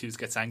things, Mark Hughes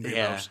gets angry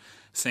about,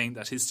 saying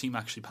that his team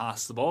actually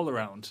passed the ball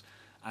around.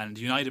 And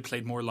United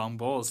played more long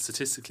balls,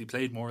 statistically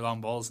played more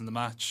long balls in the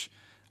match,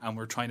 and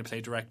were trying to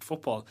play direct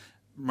football.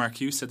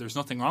 Mark Hughes said there's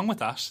nothing wrong with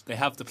that. They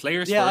have the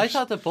players for it. I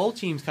thought that both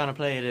teams kind of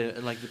played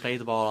it, like they played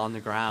the ball on the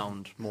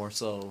ground more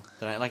so.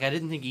 I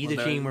didn't think either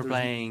team were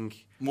playing...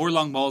 More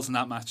long balls in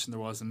that match than there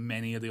was in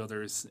many of the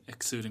others,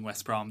 excluding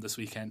West Brom this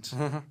weekend.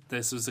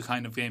 This was the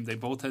kind of game. They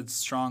both had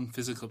strong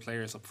physical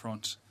players up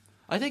front.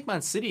 I think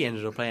Man City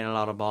ended up playing a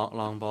lot of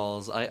long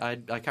balls. I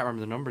can't remember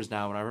the numbers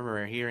now, but I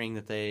remember hearing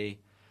that they...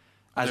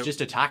 As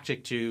just a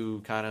tactic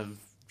to kind of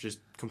just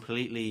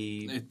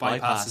completely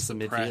bypass the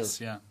midfield.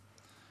 Press, yeah.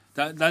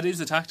 That is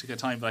a tactic at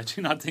times, but I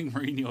do not think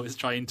Mourinho is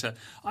trying to...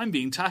 I'm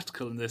being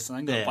tactical in this, and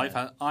I'm going to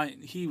bypass...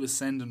 He was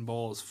sending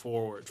balls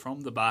forward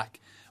from the back,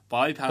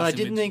 bypassing... But I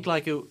didn't think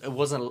it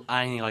wasn't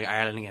anything like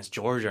Ireland against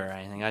Georgia or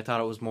anything. I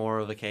thought it was more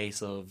of a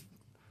case of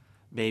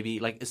maybe...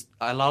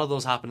 a lot of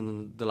those happened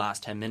in the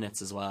last 10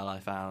 minutes as well, I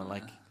found.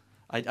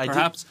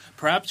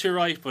 Perhaps you're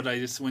right, but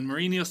when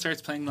Mourinho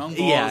starts playing long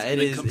balls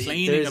and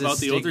complaining about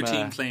the other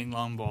team playing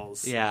long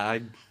balls, I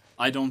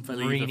don't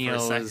believe it for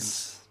a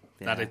second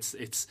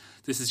that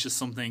this is just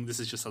something. This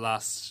is just a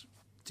last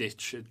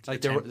ditch.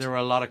 There were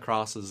a lot of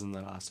crosses in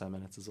the last 10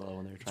 minutes as well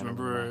when they were trying to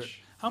win the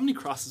match. How many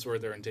crosses were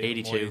there in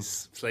David 82.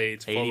 Moyes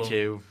played? 82. Do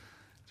you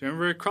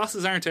remember?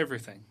 Crosses aren't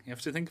everything. You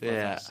have to think about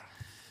that.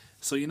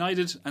 So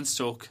United and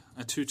Stoke,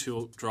 a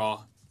 2-2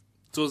 draw.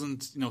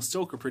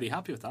 Stoke are pretty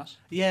happy with that.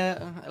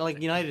 Yeah,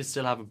 United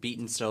still haven't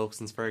beaten Stoke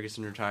since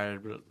Ferguson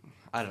retired, but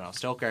I don't know.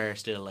 Stoke are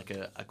still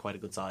quite a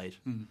good side.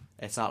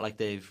 It's not like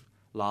they've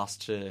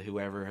lost to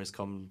whoever has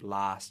come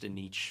last in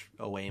each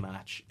away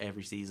match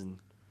every season.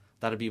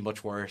 That'd be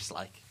much worse.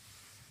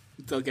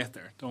 They'll get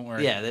there. Don't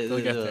worry. Yeah,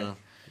 they'll get there.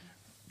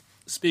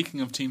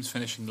 Speaking of teams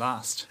finishing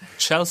last,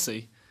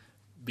 Chelsea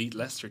beat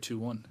Leicester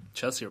 2-1.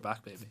 Chelsea are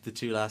back, baby. The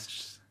two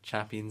last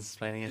champions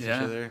playing against each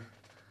other.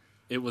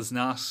 It was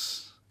not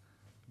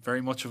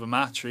very much of a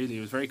match, really.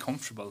 It was very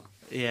comfortable.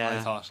 Yeah,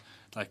 I thought.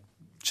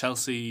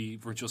 Chelsea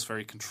were just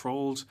very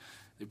controlled.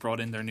 They brought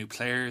in their new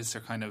players.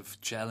 They're kind of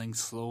gelling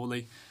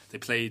slowly. They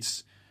played...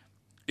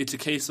 It's a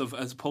case of,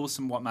 as opposed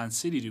to what Man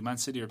City do, Man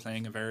City are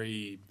playing a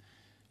very...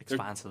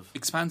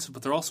 Expansive,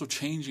 but they're also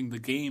changing the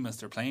game as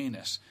they're playing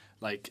it.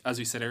 As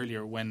we said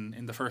earlier, when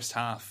in the first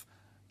half,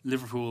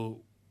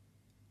 Liverpool,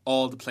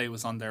 all the play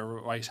was on their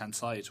right-hand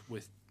side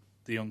with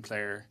the young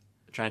player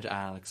Trent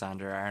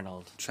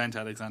Alexander-Arnold.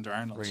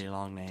 Really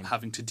long name.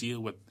 Having to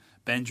deal with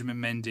Benjamin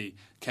Mendy,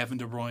 Kevin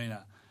De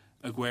Bruyne,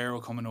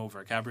 Aguero coming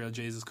over, Gabriel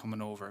Jesus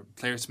coming over,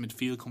 players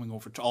midfield coming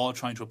over, all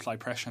trying to apply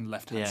pressure on the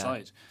left-hand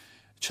side.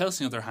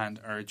 Chelsea, on the other hand,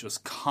 are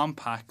just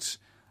compact,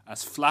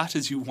 as flat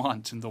as you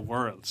want in the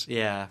world.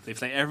 Yeah. They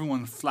play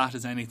everyone flat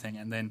as anything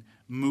and then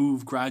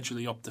move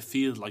gradually up the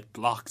field like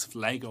blocks of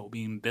Lego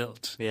being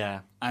built.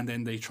 Yeah. And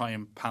then they try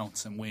and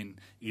pounce and win,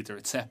 either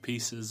at set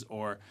pieces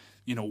or,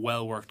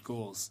 well-worked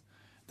goals.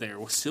 They're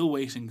still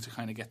waiting to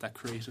kind of get that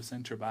creative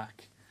centre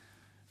back.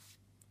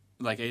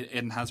 Like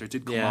Eden Hazard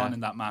did come on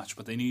in that match,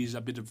 but they need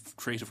a bit of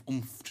creative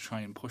oomph to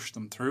try and push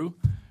them through,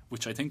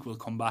 which I think will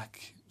come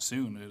back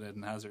soon with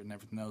Eden Hazard and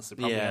everything else. They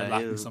probably are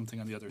lacking something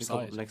on the other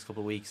side. Next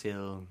couple of weeks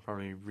he'll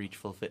probably reach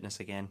full fitness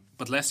again.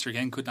 But Leicester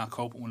again could not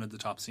cope with one of the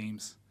top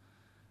teams.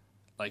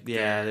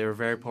 They were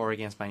very poor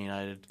against Man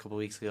United a couple of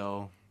weeks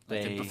ago.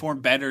 They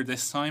performed better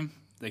this time.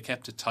 They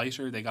kept it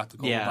tighter. They got the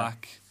goal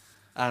back.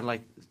 And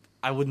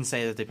I wouldn't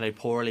say that they played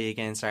poorly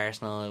against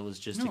Arsenal. It was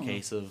just a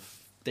case of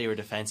they were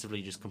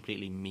defensively just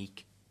completely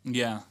meek.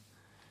 Yeah.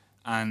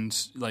 And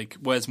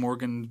Wes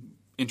Morgan,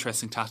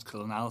 interesting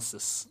tactical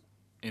analysis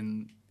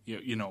in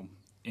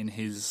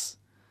his,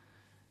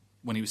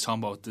 when he was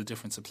talking about the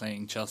difference of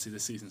playing Chelsea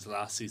this season to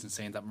last season,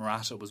 saying that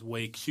Morata was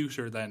way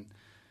cuter than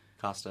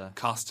Costa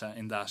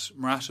in that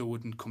Morata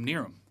wouldn't come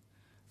near him.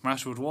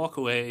 Morata would walk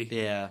away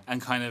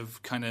and kind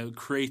of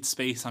create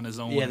space on his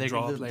own and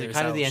draw players out. They're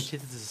kind of the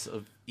antithesis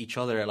of each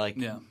other.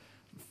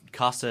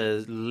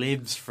 Costa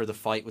lives for the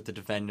fight with the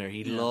defender.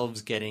 He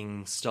loves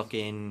getting stuck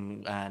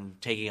in and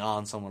taking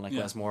on someone like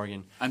Wes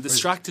Morgan. And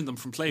distracting them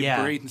from play,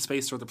 creating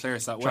space for the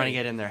players that way. Trying to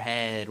get in their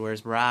head,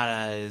 whereas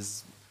Morata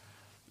is...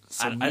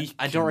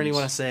 I don't really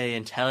want to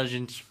say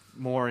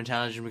more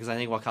intelligent, because I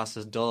think what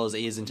Costa does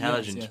is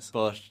intelligent,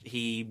 but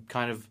he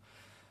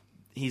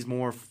has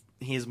more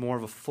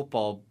of a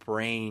football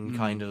brain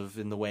kind of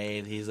in the way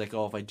that he's like,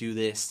 if I do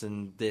this,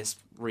 then this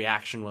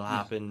reaction will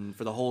happen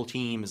for the whole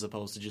team as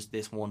opposed to just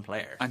this one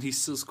player. And he's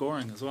still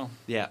scoring as well.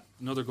 Yeah.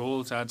 Another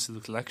goal to add to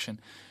the collection.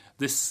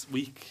 This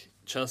week,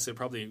 Chelsea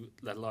probably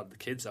let a lot of the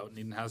kids out, and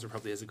Eden Hazard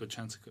probably has a good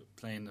chance of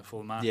playing the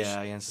full match.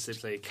 Yeah, against they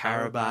play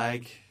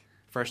Qarabag.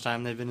 First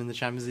time they've been in the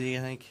Champions League,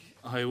 I think.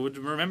 I would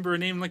remember a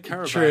name like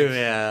Qarabag. True,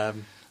 yeah.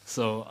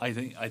 So I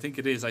think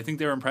it is. I think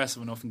they're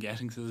impressive enough in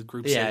getting to the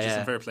group stages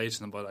and fair play to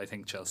them, but I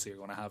think Chelsea are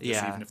going to have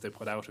this even if they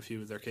put out a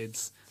few of their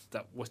kids,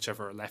 that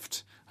whichever are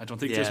left. I don't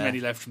think there's many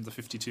left from the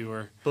 52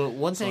 or but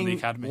one the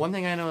academy. One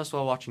thing I noticed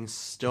while watching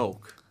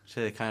Stoke,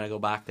 to kind of go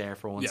back there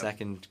for 1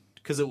 second,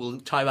 because it will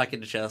tie back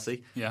into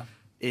Chelsea,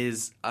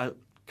 is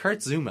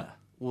Kurt Zuma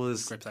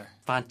was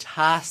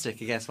fantastic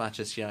against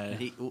Manchester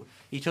United.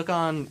 He took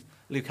on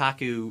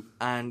Lukaku,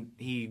 and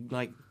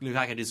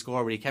Lukaku did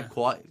score, but he kept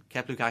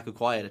Lukaku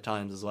quiet at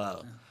times as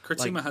well.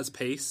 Kurt Zuma has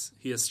pace,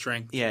 he has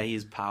strength. Yeah, he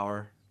has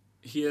power.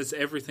 He has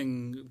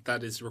everything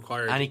that is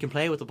required. And he can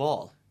play with the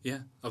ball. Yeah,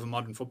 of a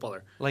modern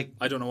footballer.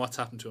 I don't know what's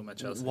happened to him at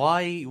Chelsea.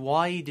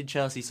 Why did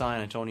Chelsea sign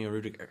Antonio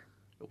Rudiger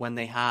when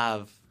they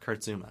have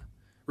Kurt Zuma?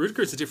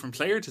 Rudiger's a different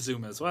player to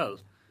Zuma as well.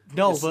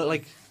 No,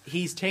 but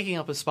he's taking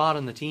up a spot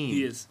on the team.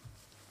 He is.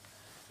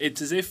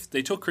 It's as if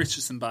they took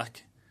Christensen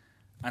back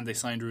and they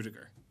signed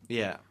Rudiger.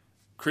 Yeah.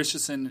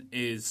 Christensen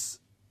is...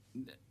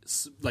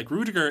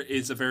 Rudiger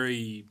is a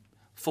very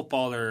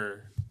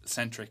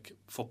footballer-centric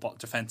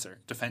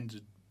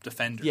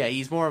defender. Yeah,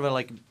 he's more of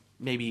a,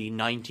 maybe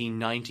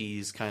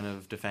 1990s kind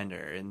of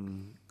defender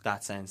in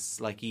that sense.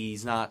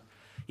 He's not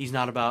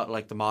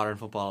about, the modern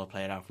football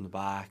play it out from the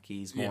back.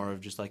 He's more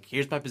of just,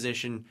 here's my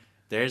position,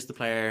 there's the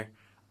player,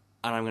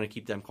 and I'm going to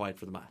keep them quiet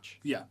for the match.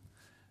 Yeah.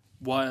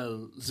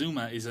 While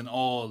Zuma is an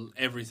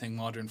everything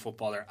modern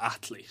footballer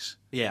athlete.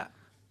 Yeah.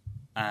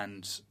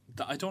 And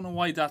I don't know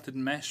why that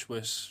didn't mesh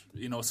with,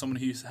 someone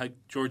who had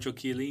Giorgio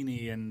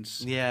Chiellini and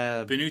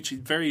Bonucci,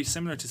 very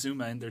similar to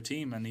Zuma in their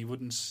team, and he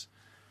wouldn't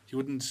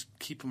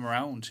keep him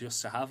around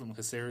just to have him,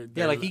 because they're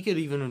he could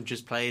even have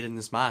just played in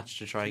this match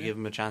to try to give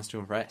him a chance to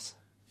impress.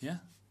 Yeah.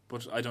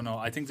 But I don't know.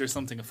 I think there's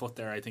something afoot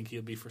there. I think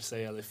he'll be for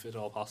sale if at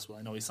all possible.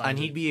 I know he signed. And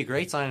he'd be a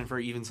great signing for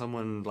even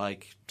someone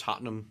like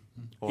Tottenham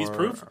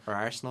or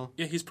Arsenal.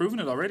 Yeah, he's proven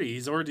it already.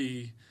 He's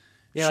already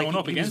shown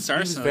up against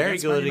Arsenal. He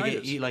was very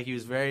good. He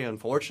was very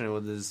unfortunate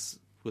with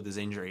his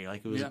injury.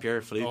 It was a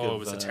pure fluke. Oh, it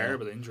was a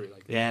terrible injury.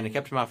 And it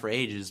kept him out for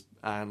ages.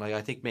 And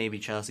I think maybe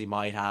Chelsea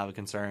might have a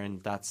concern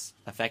that's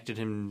affected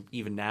him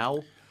even now.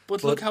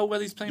 But look how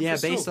well he's playing. Yeah,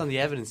 based on the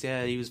evidence,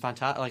 he was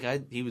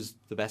fantastic. He was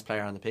the best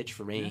player on the pitch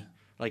for me. Yeah.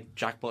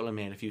 Jack Butland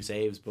made a few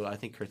saves, but I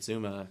think Kurt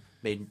Zuma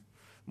made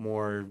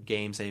more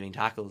game-saving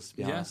tackles, to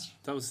be honest. Yeah,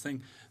 that was the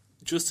thing.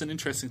 Just an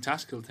interesting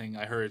tactical thing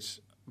I heard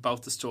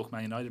about the Stoke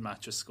Man United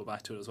match, just to go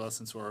back to it as well,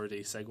 since we're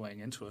already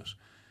segueing into it,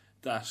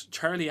 that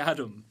Charlie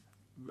Adam...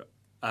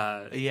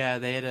 they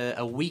had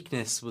a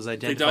weakness was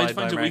identified by They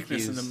found a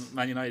weakness in the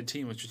Man United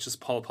team, which was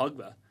just Paul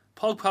Pogba.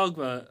 Paul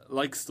Pogba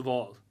likes the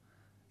ball.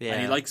 Yeah.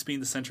 And he likes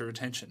being the centre of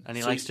attention. And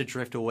he likes to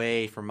drift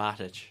away from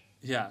Matic.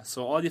 Yeah,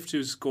 so all you have to do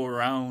is go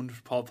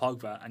around Paul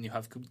Pogba and you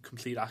have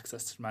complete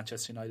access to the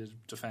Manchester United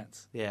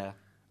defence. Yeah.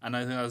 And I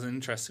think that was an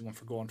interesting one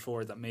for going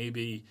forward, that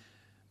maybe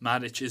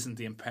Matic isn't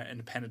the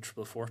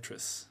impenetrable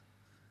fortress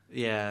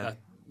Yeah. that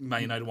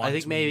Man United want. I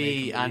think to maybe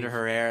make him Ander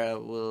believe. Herrera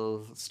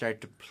will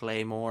start to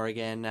play more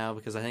again now,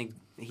 because I think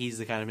he's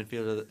the kind of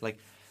midfielder that, like,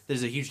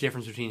 there's a huge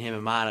difference between him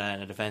and Mata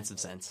in a defensive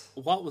sense.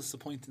 What was the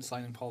point in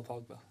signing Paul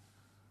Pogba?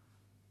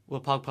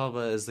 Well,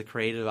 Pogba is the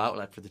creative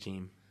outlet for the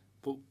team.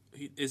 But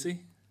is he?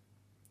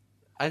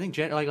 I think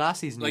like last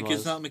season, Like, he was.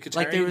 it's not Mkhitaryan,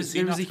 Like there was is he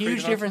a not the huge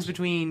creative difference outlet?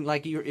 between,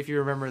 like, if you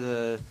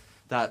remember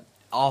that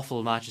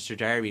awful Manchester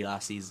derby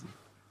last season,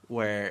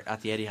 where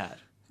at the Etihad.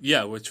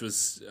 Yeah, which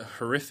was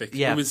horrific.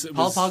 Yeah, it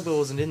Paul was, Pogba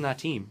wasn't in that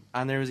team,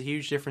 and there was a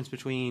huge difference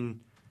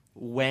between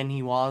when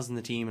he was in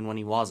the team and when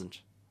he wasn't.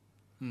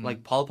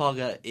 Like, Paul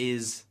Pogba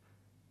is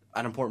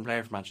an important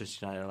player for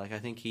Manchester United. Like, I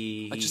think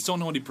I just don't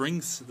know what he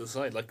brings to the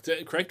side. Like,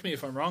 correct me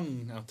if I'm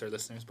wrong out there,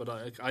 listeners, but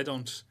I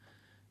don't.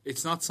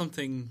 It's not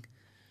something.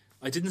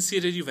 I didn't see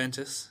it at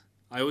Juventus.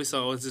 I always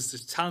thought, it's just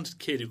a talented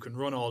kid who can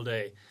run all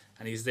day,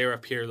 and he's there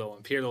at Pirlo,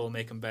 and Pirlo will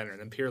make him better. And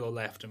then Pirlo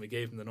left, and we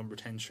gave him the number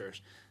 10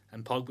 shirt.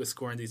 And Pogba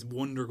scoring these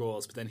wonder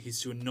goals, but then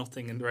he's doing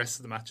nothing in the rest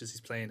of the matches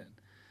he's playing in.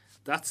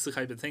 That's the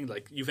type of thing.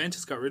 Like,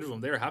 Juventus got rid of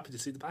him. They were happy to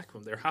see the back of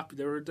him. They were happy.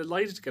 They were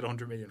delighted to get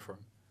 100 million for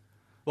him.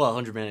 Well,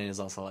 100 million is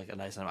also like a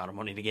nice amount of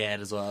money to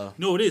get as well.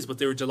 No, it is, but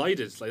they were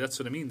delighted. Like, that's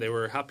what I mean. They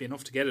were happy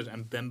enough to get it,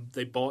 and then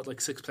they bought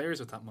like 6 players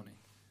with that money.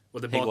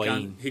 Well, they bought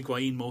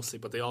Higuain mostly,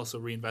 but they also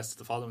reinvested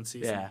the following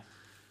season, Yeah,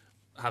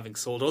 having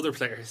sold other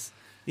players.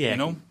 yeah. You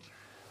know,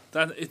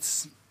 that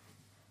it's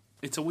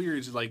a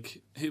weird,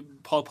 like,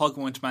 Paul Pogba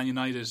went to Man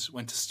United,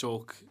 went to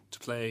Stoke to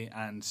play,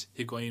 and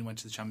Higuain went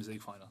to the Champions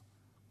League final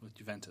with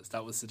Juventus.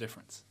 That was the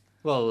difference.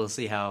 Well, we'll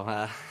see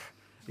how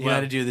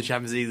United do the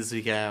Champions League this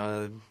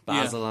weekend.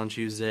 Basel on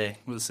Tuesday.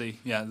 We'll see.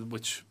 Yeah,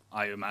 which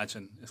I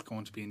imagine is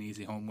going to be an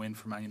easy home win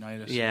for Man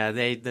United. Yeah,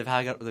 they've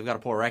got a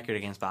poor record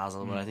against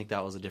Basel, but I think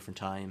that was a different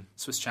time.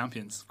 Swiss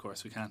champions, of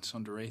course. We can't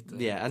underrate the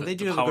Yeah, and the- they the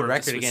do have a power good of the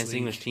record Swiss against league.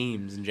 English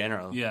teams in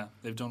general. Yeah,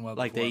 they've done well.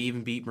 Like before. they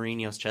even beat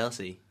Mourinho's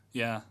Chelsea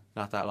Yeah.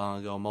 not that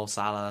long ago. Mo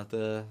Salah,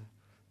 the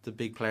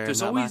big player.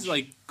 There's in that always match.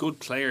 like good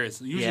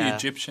players, usually Yeah.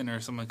 Egyptian or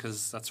someone,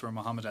 because that's where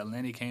Mohamed El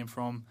Neni came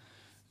from.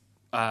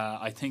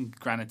 I think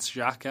Granit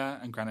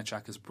Xhaka and Granit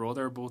Xhaka's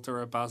brother both are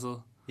at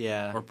Basel.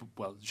 yeah. Or,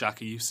 well,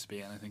 Xhaka used to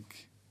be, and I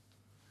think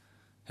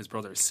his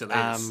brother still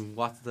is.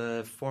 What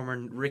the former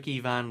Ricky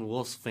Van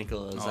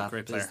Wolfswinkel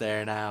Great player. is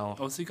there now.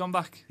 Oh, has he gone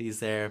back? He's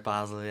there at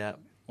Basel. Yeah.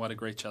 What a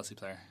great Chelsea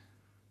player.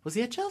 Was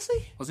he at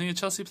Chelsea? Wasn't he a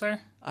Chelsea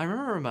player? I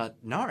remember him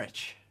at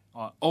Norwich.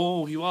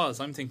 Oh, he was.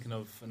 I'm thinking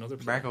of another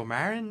player. Marco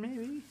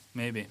Marin,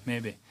 maybe.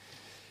 Maybe.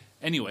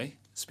 Anyway,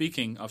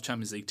 speaking of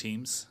Champions League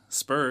teams,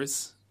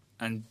 Spurs,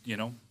 and, you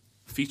know,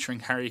 featuring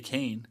Harry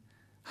Kane,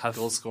 have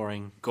Goal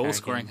scoring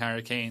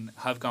Harry Kane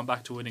have gone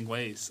back to winning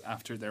ways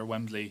after their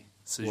Wembley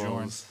sojourn.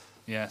 Wolves.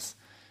 Yes.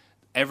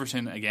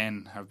 Everton,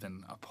 again, have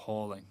been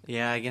appalling.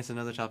 Yeah, against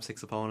another top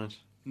 6 opponent.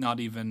 Not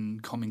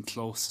even coming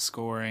close to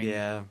scoring.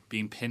 Yeah.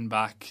 Being pinned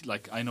back.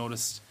 Like, I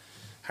noticed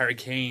Harry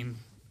Kane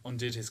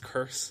undid his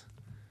curse.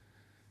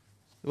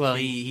 Well,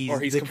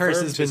 he's the confirmed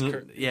curse has his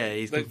been.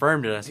 He's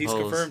confirmed it. I suppose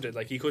He's confirmed it.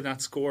 Like, he could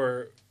not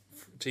score.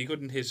 He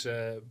couldn't hit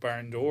a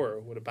barn door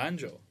with a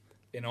banjo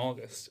in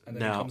August, and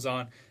then he comes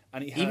on,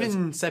 and he has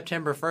Even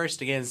September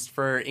 1st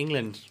for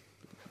England,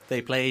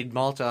 they played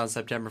Malta on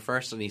September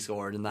 1st, and he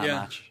scored in that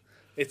match.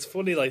 It's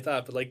funny like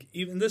that, but like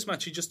even this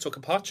match, he just took a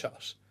pot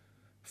shot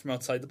from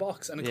outside the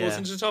box, and it goes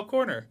into the top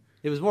corner.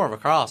 It was more of a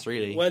cross,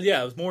 really. Well,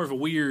 yeah, it was more of a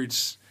weird.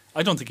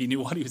 I don't think he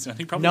knew what he was doing.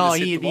 He probably no, just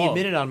hit he the ball.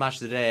 admitted on Match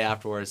of the Day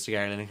afterwards to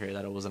Gary Lineker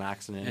that it was an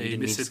accident. Yeah, he didn't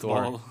mean missed to the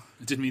score. ball.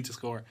 He didn't mean to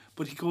score,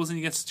 but he goes and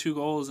he gets 2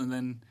 goals, and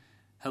then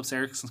helps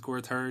Eriksen score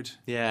a third.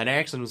 Yeah, and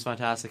Eriksen was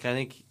fantastic. I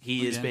think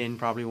he has been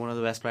probably one of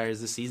the best players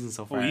this season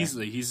so far. Oh,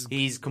 easily.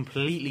 He's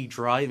completely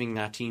driving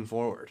that team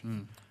forward.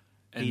 And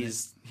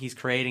He's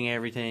creating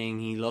everything.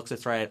 He looks a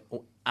threat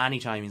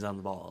anytime he's on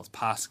the ball.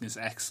 passing is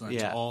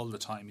excellent all the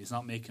time. He's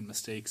not making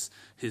mistakes.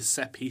 His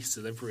set piece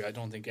delivery, I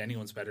don't think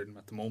anyone's better than him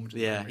at the moment.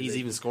 Yeah, he's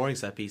even scoring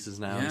set pieces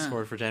now. He Yeah.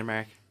 scored for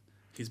Denmark.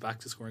 He's back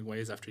to scoring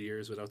ways after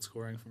years without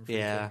scoring from a free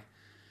Yeah. kick.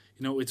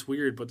 You know, it's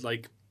weird, but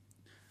like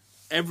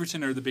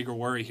Everton are the bigger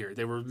worry here.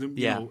 They were, you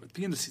know, at the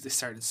beginning of the season, they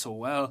started so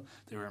well.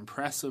 They were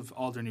impressive.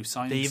 All their new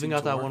signings. They even seemed got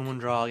to that work. 1-1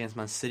 draw against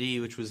Man City,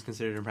 which was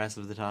considered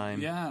impressive at the time.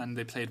 Yeah, and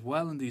they played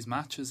well in these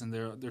matches, and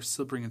they're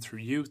still bringing through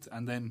youth.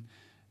 And then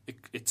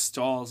it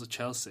stalls at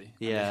Chelsea.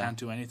 And they can't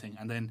do anything.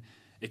 And then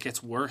it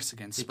gets worse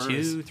against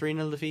Spurs.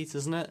 2-3-0 defeats,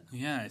 isn't it?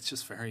 Yeah, it's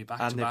just very back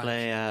And to they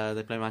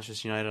back. play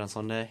Manchester United on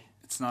Sunday.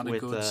 It's not with a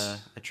good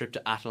a trip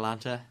to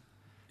Atalanta.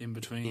 in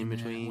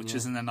between. Which yeah.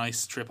 isn't a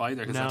nice trip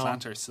either, because No.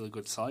 Atlanta are still a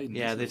good side.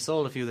 Yeah, they've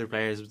sold a few of their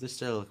players, but they're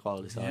still a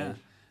quality side. Yeah,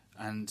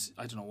 and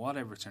I don't know what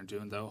Everton are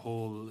doing. The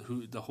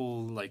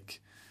whole like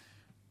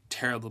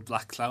terrible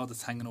black cloud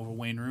that's hanging over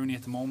Wayne Rooney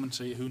at the moment.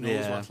 Who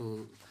knows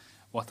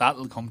what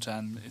that'll come to?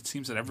 And it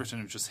seems that Everton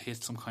have just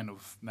hit some kind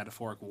of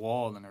metaphoric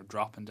wall and are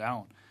dropping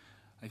down.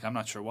 Like, I'm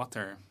not sure what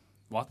they're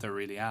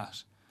really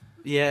at.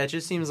 Yeah, it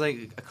just seems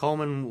like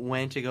Coleman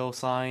went to go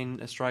sign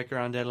a striker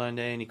on deadline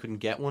day and he couldn't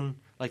get one.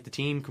 Like, the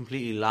team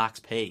completely lacks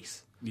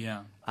pace.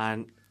 Yeah.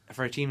 And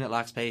for a team that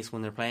lacks pace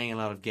when they're playing a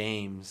lot of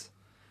games,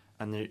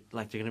 and they're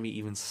going to be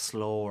even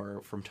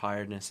slower from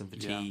tiredness and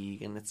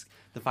fatigue, and it's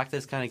the fact that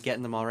it's kind of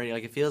getting them already.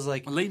 Like, it feels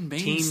like Leighton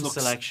Baines team looks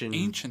selection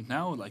ancient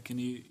now. Like, and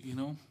you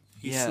know,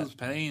 he's still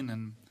playing,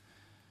 and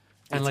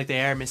like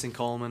they are missing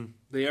Coleman.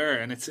 They are,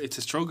 and it's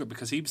a struggle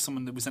because he was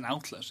someone that was an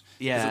outlet.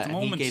 Yeah, at the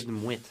moment, he gave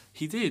them width.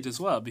 He did as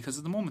well, because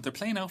at the moment they're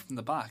playing out from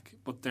the back,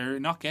 but they're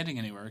not getting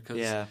anywhere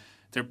because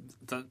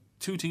the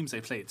two teams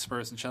they played,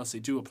 Spurs and Chelsea,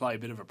 do apply a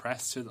bit of a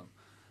press to them.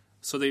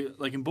 So they,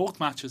 like in both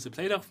matches, they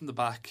played out from the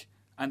back,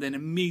 and then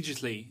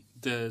immediately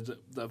the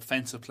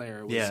offensive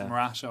player was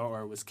Morata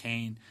or was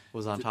Kane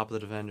was on top of the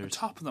defenders, on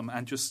top of them,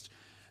 and just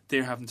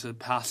they're having to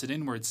pass it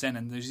inwards then,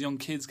 and there's young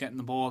kids getting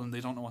the ball and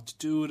they don't know what to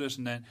do with it,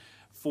 and then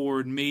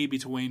forward maybe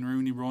to Wayne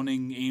Rooney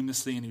running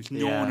aimlessly, and there's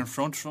no one in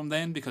front from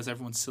them because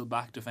everyone's still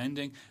back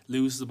defending,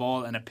 loses the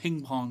ball and it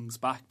ping pongs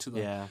back to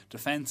the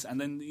defence,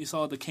 and then you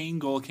saw the Kane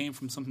goal came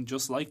from something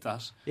just like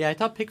that. Yeah, I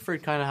thought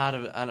Pickford kind of had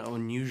an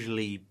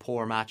unusually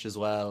poor match as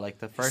well. Like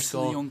the first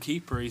goal, a young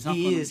keeper,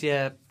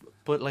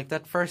 but like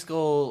that first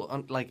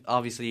goal, like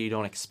obviously you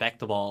don't expect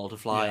the ball to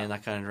fly in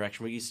that kind of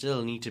direction, but you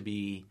still need to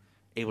be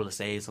able to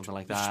say something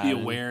like that. Just be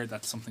aware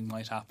that something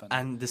might happen.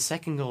 And the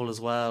second goal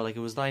as well, like it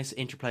was nice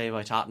interplay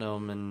by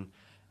Tottenham, and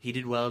he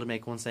did well to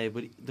make one save,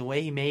 but the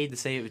way he made the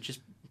save, it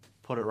just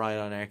put it right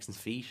on Eriksen's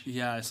feet.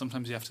 Yeah,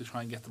 sometimes you have to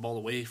try and get the ball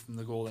away from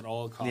the goal at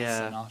all costs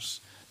and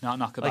not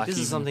knock it back. Like this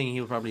is something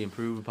he'll probably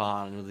improve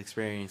upon with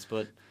experience,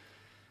 but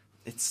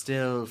it's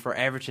still, for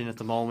Everton at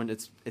the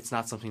moment, it's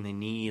not something they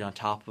need on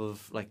top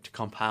of, like, to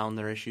compound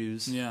their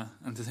issues. Yeah,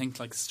 and to think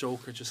like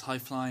Stoke are just high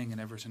flying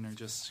and Everton are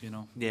just,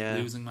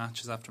 losing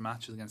matches after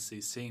matches against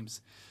these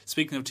teams.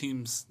 Speaking of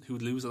teams who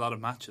lose a lot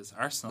of matches,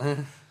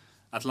 Arsenal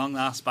at long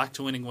last back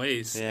to winning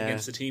ways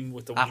against a team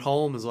with the at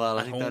home as well.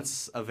 I think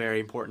that's a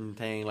very important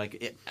thing.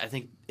 Like I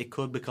think it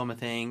could become a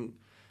thing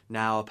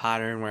now, a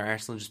pattern where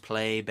Arsenal just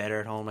play better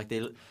at home.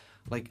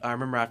 Like I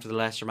remember after the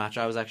Leicester match,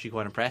 I was actually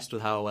quite impressed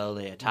with how well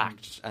they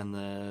attacked and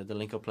the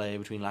link-up play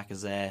between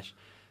Lacazette,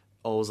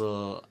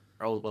 Ozil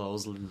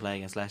didn't play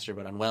against Leicester,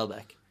 but on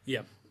Welbeck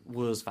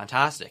was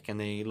fantastic, and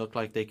they looked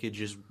like they could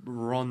just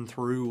run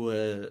through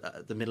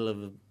the middle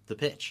of the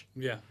pitch.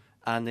 Yeah,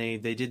 and they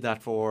did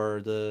that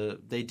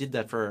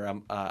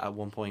at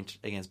one point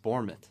against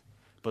Bournemouth.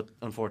 But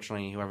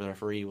unfortunately, whoever the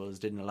referee was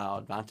didn't allow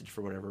advantage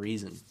for whatever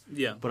reason.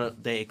 Yeah,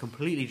 but they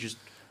completely just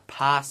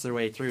passed their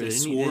way through. They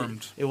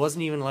swarmed. It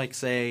wasn't even like,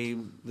 say,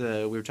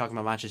 we were talking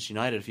about Manchester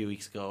United a few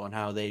weeks ago and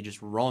how they just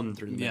run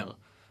through the middle.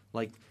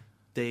 Like,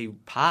 they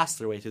passed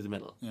their way through the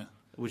middle,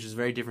 which is a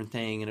very different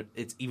thing, and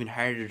it's even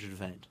harder to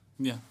defend.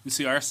 Yeah, you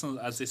see Arsenal,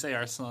 as they say,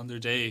 Arsenal on their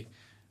day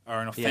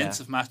are an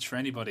offensive match for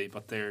anybody,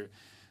 but they're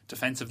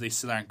defensively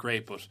still aren't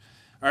great. But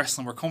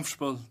Arsenal were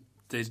comfortable.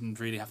 They didn't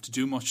really have to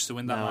do much to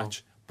win that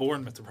match.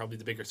 Bournemouth are probably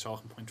the bigger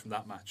talking point from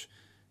that match.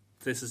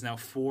 This is now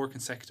 4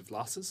 consecutive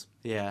losses.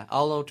 Yeah,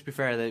 although to be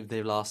fair,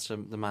 they've lost to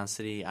the Man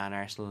City and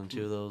Arsenal in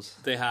 2 of those.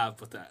 They have,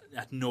 but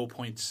at no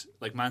point,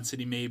 like Man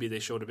City, maybe they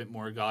showed a bit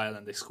more guile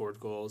and they scored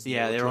goals.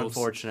 Yeah, they were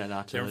unfortunate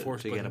not to, get a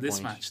point. But in this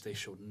match, they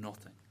showed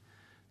nothing.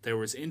 There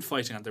was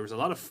infighting and there was a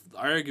lot of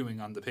arguing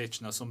on the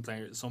pitch. Now, some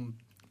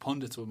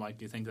pundits might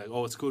think like,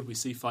 "Oh, it's good we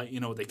see fight."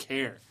 They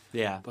care.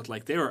 Yeah, but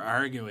like they were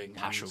arguing,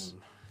 passion.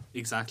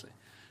 Exactly,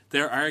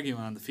 they're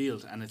arguing on the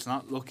field, and it's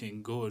not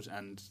looking good.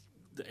 And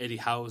Eddie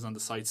Howe was on the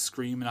side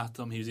screaming at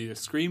them. He was either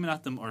screaming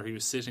at them or he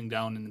was sitting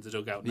down in the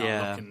dugout,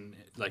 not looking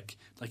like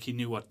he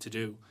knew what to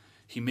do.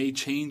 He made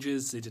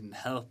changes; they didn't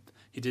help.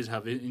 He did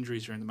have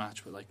injuries during the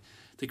match, but like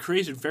they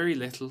created very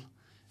little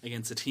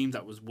against a team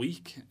that was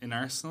weak in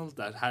Arsenal,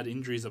 that had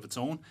injuries of its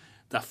own.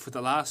 That for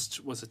the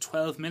last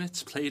 12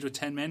 minutes played with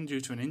 10 men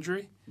due to an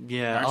injury.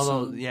 Yeah,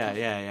 Arsenal,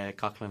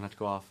 Coughlin had to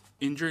go off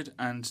injured,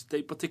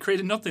 but they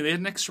created nothing. They had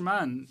an extra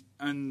man,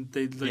 and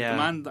the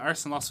man that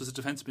Arsenal lost was a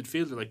defensive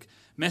midfielder. Like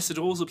Mesut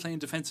Ozil playing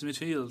defensive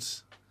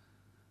midfield.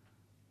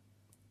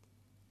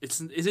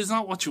 It is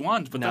not what you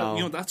want, but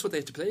that's what they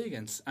had to play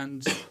against,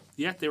 and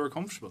yet they were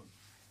comfortable.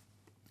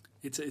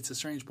 It's a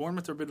strange.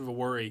 Bournemouth are a bit of a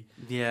worry.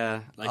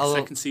 Yeah,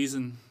 second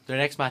season. Their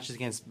next match is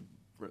against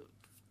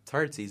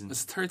third season.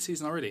 It's third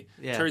season already.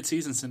 Yeah. Third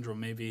season syndrome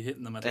may be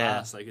hitting them at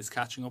last. Like it's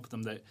catching up with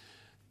them.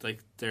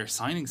 Their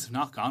signings have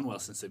not gone well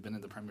since they've been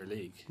in the Premier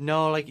League.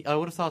 No, like I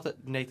would have thought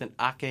that Nathan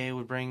Ake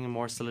would bring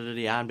more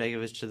solidity and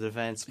Begovic to the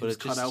defence, but he was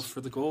cut out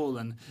for the goal.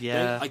 And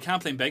I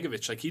can't blame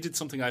Begovic. Like he did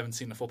something I haven't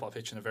seen in a football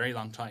pitch in a very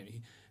long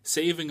time.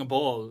 Saving a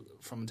ball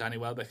from Danny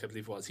Welbeck, I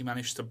believe it was. He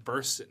managed to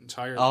burst it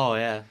entirely. Oh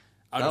yeah,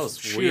 out of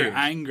sheer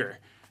anger.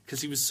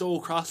 Because he was so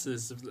cross to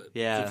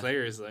the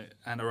players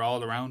and are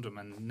all around him,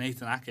 and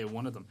Nathan Ake,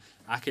 one of them.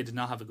 Ake did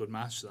not have a good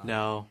match.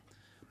 No.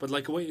 But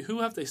who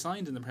have they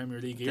signed in the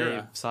Premier League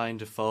era? They've signed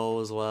Defoe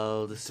as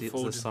well this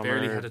summer.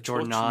 Barely had a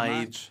Jordan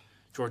Ibe.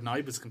 Jordan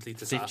Ibe was a complete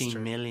disaster.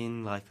 15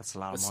 million, that's a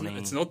lot of money.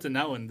 It's nothing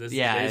now in this it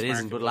isn't,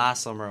 market, but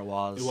last summer it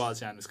was. It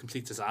was, and it was a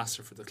complete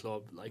disaster for the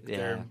club.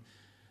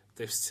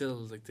 they've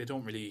still they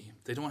don't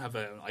have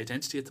an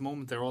identity at the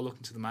moment. They're all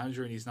looking to the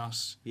manager, and he's not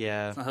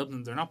helping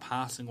them. They're not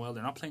passing well.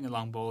 They're not playing a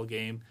long ball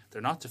game.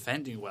 They're not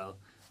defending well.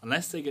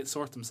 Unless they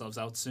sort themselves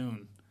out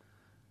soon,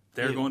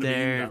 they're going to be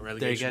in that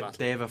relegation battle.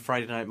 They have a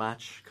Friday night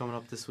match coming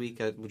up this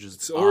week, which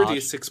is already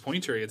a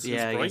 6-pointer. It's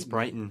against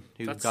Brighton,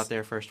 who got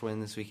their first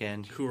win this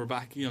weekend. Who are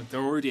back? They're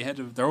already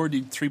They're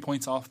already 3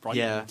 points off Brighton.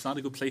 Yeah. It's not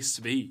a good place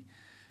to be.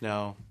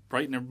 No,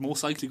 Brighton are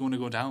most likely going to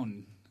go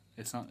down.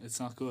 It's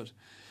not good.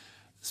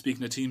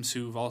 Speaking of teams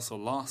who've also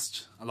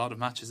lost a lot of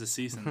matches this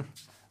season,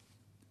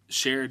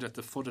 shared at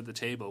the foot of the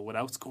table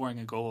without scoring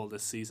a goal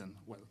this season.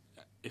 Well,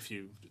 if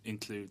you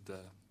include the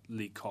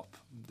League Cup,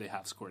 they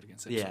have scored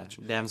against Ipswich.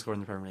 Yeah, they haven't scored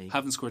in the Premier League.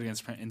 Haven't scored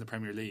in the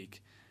Premier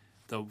League.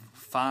 The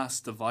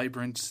fast, the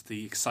vibrant,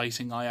 the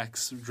exciting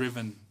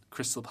Ajax-driven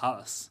Crystal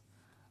Palace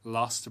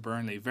lost to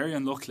Burnley. Very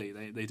unluckily.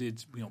 They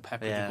did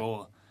pepper the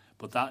goal.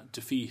 But that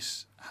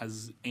defeat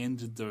has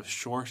ended the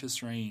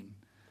shortest reign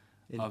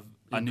of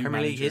a new Premier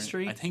manager. League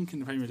history? I think in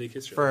the Premier League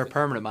history. For a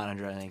permanent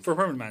manager, I think. For a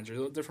permanent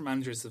manager. Different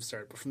managers have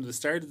started. But from the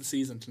start of the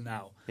season till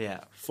now,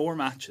 4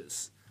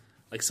 matches.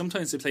 Like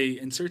sometimes they play,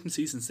 in certain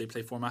seasons, they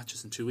play 4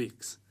 matches in 2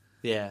 weeks.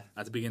 Yeah.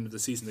 At the beginning of the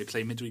season, they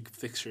play midweek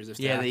fixtures.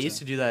 They used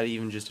to do that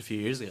even just a few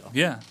years ago.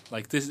 Yeah.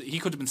 Like this, he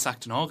could have been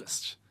sacked in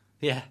August.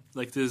 Yeah.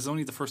 Like there's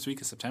only the first week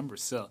of September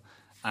still.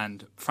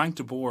 And Frank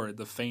de Boer,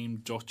 the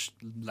famed Dutch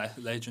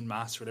legend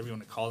master, whatever you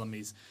want to call him,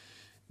 he's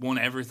won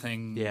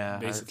everything,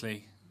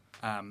 basically.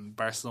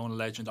 Barcelona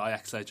legend,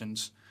 Ajax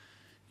legend,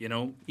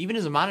 Even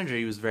as a manager,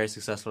 he was very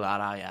successful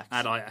at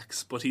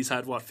Ajax. But he's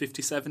had,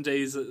 57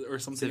 days or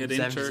something at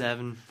Inter?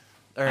 77,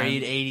 or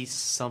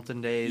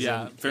 80-something days.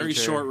 Yeah, very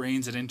short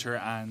reigns at Inter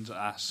and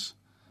at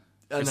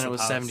And then it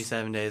was Palace.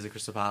 77 days at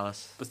Crystal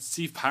Palace. But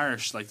Steve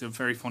Parish, the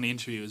very funny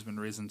interview has been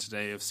risen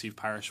today of Steve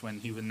Parish when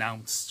he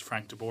announced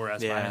Frank de Boer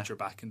as manager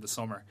back in the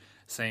summer,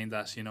 saying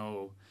that,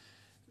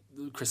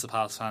 Crystal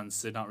Palace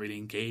fans, they're not really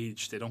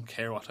engaged. They don't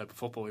care what type of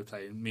football we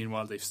play.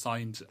 Meanwhile, they've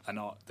signed an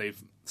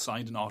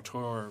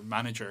auteur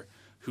manager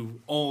who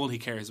all he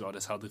cares about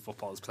is how the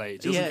football is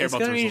played. He doesn't care it's about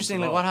going to the be results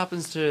interesting. at all. What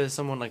happens to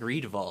someone like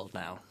Riedewald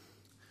now?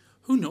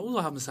 Who knows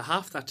what happens to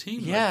half that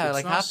team?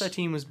 Yeah, half that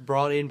team was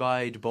brought in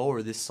by De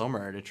Boer this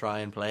summer to try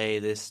and play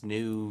this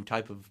new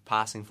type of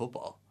passing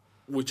football.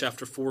 Which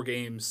after 4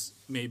 games,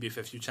 maybe if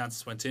a few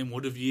chances went in,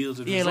 would have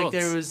yielded results.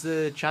 Yeah, there was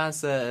the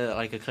chance that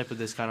a clip of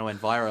this kind of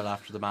went viral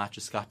after the match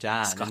of Scott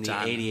Dann in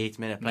the 88th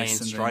minute playing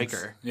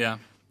striker. Yeah.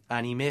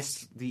 And he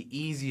missed the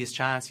easiest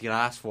chance he could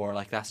ask for.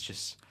 That's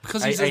just...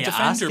 Because he's a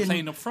defender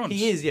playing up front.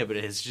 He is, but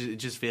it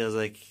just feels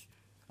like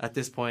at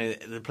this point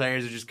the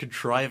players are just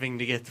contriving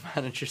to get the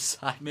manager's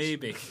side.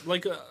 Maybe.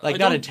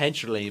 Not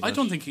intentionally. But I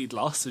don't think he'd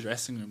lost the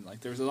dressing room.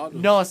 There was a lot of...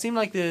 No, it seemed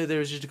like there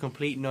was just a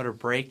complete and utter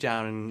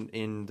breakdown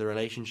in the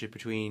relationship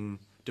between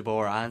De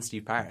Boer and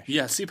Steve Parish.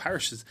 Yeah, Steve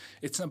Parish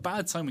it's a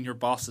bad sign when your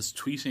boss is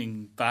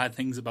tweeting bad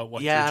things about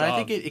what your job. Yeah, and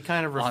I think it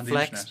kind of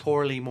reflects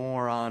poorly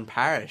more on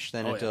Parish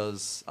than it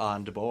does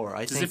on De Boer.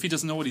 It's as if he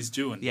doesn't know what he's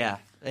doing. Yeah,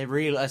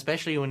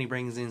 especially when he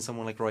brings in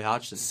someone like Roy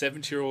Hodgson.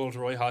 70-year-old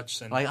Roy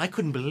Hodgson. I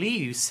couldn't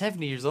believe he was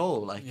 70 years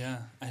old. Yeah,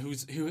 and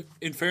who,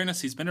 in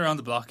fairness, he's been around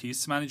the block. He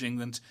used to manage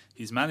England.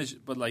 He's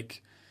managed, but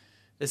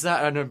is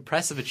that an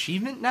impressive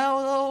achievement now,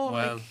 though?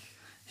 Well,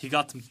 he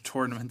got them to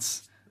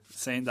tournaments.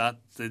 Saying that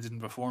they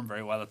didn't perform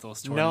very well at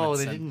those No,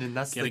 tournaments. they didn't, and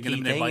that's the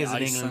key thing as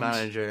an England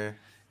manager.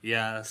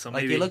 Yeah, so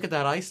maybe... you look at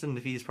that Iceland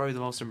defeat, it's probably the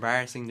most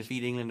embarrassing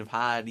defeat England have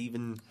had,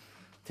 even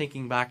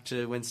thinking back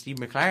to when Steve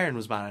McLaren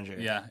was manager.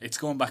 Yeah, it's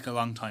going back a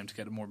long time to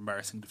get a more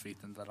embarrassing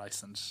defeat than that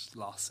Iceland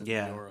loss in the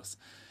Euros.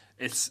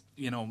 It's,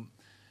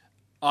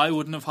 I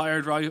wouldn't have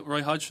hired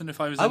Roy Hodgson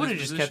if I was in his position. I would have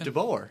just kept De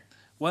Boer.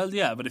 Well,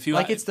 yeah, but if you...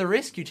 it's the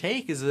risk you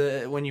take is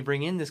when you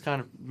bring in this kind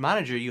of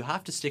manager, you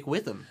have to stick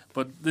with him.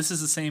 But this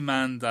is the same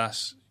man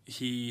that...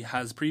 He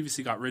has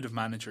previously got rid of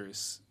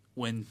managers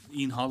when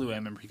Ian Holloway, I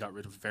remember he got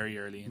rid of very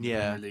early in the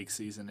Premier League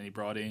season, and he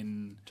brought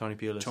in Tony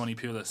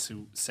Pulis,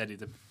 who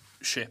steadied the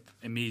ship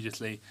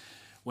immediately.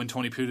 When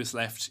Tony Pulis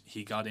left,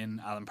 he got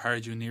in Alan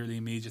Pardew nearly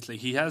immediately.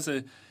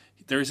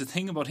 There is a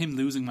thing about him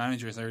losing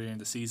managers earlier in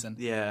the season,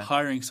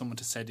 hiring someone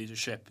to steady the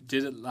ship.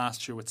 Did it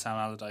last year with Sam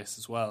Allardyce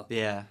as well.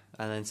 Yeah,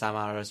 and then Sam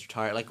Allardyce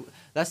retired.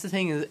 That's the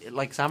thing is,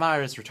 Sam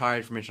Allardyce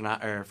retired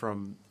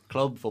from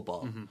club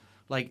football.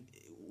 Mm-hmm.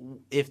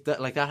 If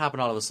that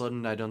happened all of a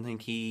sudden, I don't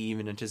think he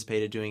even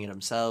anticipated doing it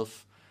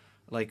himself.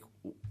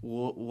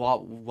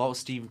 What was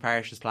Stephen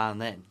Parish's plan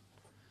then?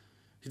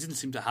 He didn't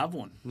seem to have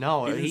one.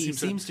 No, he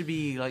seems to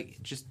be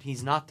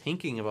he's not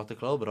thinking about the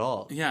club at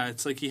all. Yeah,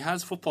 it's he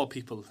has football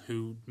people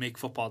who make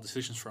football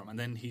decisions for him, and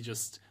then he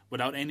just,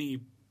 without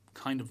any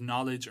kind of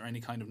knowledge or any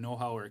kind of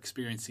know-how or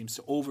experience, seems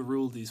to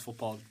overrule these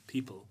football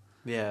people.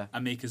 Yeah,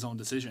 and make his own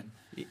decision.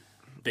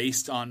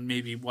 based on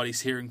maybe what he's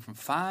hearing from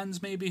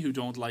fans, maybe who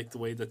don't like the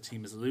way the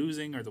team is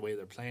losing or the way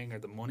they're playing or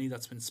the money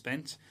that's been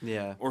spent.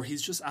 Yeah. Or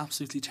he's just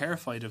absolutely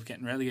terrified of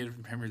getting relegated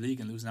from the Premier League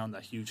and losing out on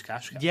that huge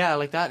cash cap. Yeah,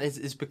 like that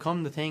is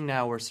become the thing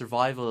now where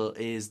survival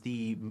is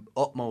the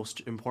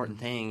utmost important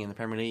thing in the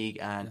Premier League,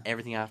 and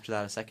everything after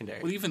that is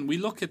secondary. Well, even we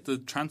look at the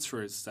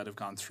transfers that have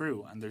gone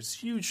through, and there's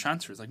huge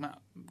transfers. Like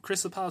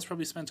Crystal Palace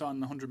probably spent on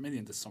 100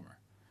 million this summer.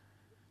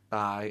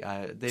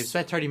 They've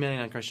spent 30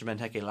 million on Christian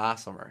Benteke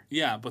last summer.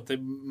 Yeah, but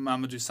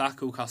Mamadou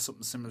Sakho cost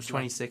something similar.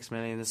 26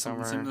 million this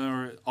summer.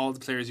 Similar, all the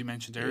players you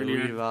mentioned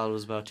earlier. Riedewald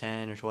was about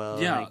 10 or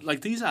 12. Yeah,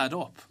 like these add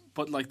up,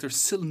 but like they're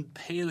still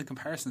pale in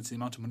comparison to the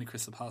amount of money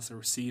Crystal Palace are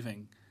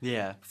receiving.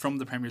 Yeah. From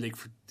the Premier League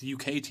for the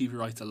UK TV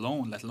rights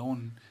alone, let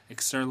alone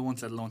external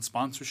ones, let alone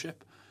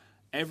sponsorship,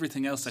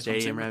 everything else that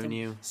stadium comes in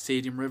revenue, with them,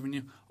 stadium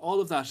revenue, all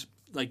of that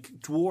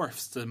like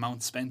dwarfs the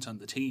amount spent on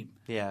the team.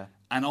 Yeah,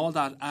 and all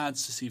that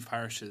adds to Steve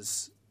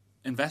Parish's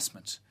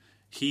investment.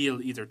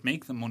 He'll either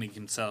make the money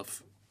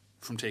himself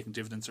from taking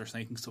dividends or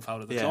taking stuff out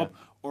of the club,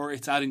 or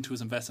it's adding to his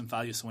investment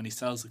value, so when he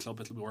sells the club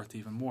it'll be worth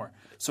even more.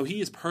 So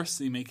he is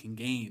personally making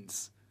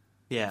gains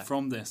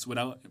from this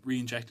without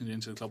re-injecting it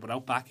into the club,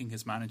 without backing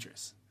his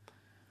managers.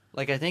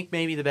 Like, I think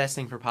maybe the best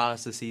thing for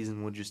Palace this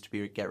season would just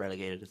be get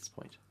relegated at this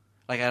point.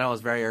 Like, I know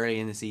it's very early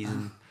in the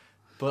season,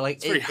 but like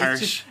it's very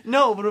harsh.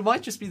 But it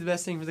might just be the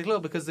best thing for the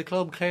club, because the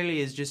club clearly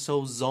is just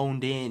so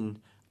zoned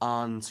in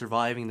on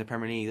surviving the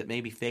Premier League that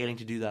maybe failing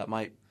to do that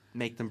might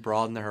make them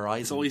broaden their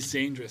horizon. It's always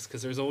dangerous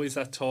because there's always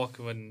that talk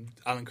when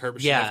Alan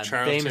Kirby left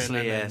Charlton famously,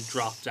 and then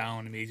dropped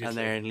down immediately. And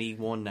they're in League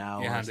One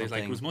now. Yeah, and they're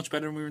like, it was much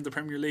better when we were in the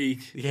Premier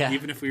League. Yeah.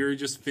 Even if we were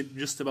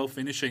just about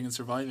finishing and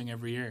surviving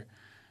every year.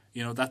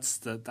 You know, that's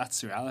the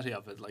reality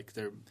of it. Like,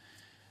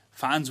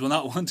 fans will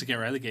not want to get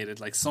relegated.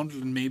 Like,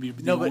 Sunderland maybe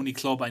the only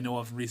club I know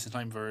of in recent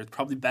time where it's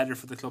probably better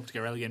for the club to get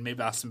relegated.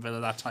 Maybe Aston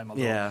Villa that time.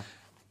 Although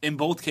in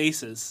both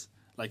cases,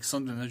 like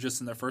Sunderland are just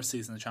in their first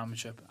season in the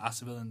Championship,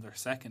 Aston Villa in their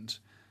second.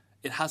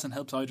 It hasn't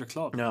helped either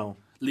club. No.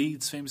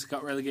 Leeds famously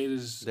got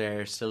relegated.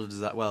 They're still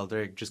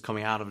they're just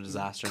coming out of a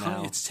disaster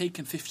now. It's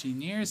taken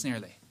 15 years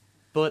nearly.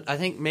 But I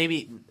think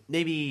maybe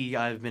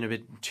I've been a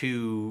bit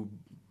too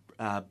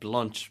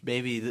blunt.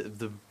 Maybe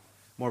the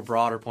more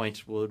broader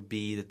point would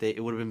be that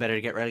it would have been better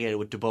to get relegated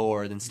with De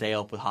Boer than stay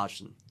up with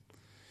Hodgson.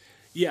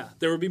 Yeah,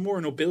 there would be more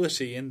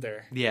nobility in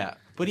there. Yeah,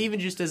 but even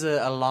just as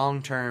a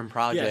long-term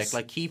project,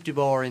 like keep De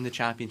Boer in the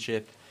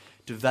Championship,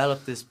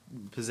 develop this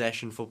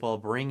possession football,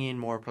 bring in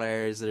more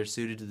players that are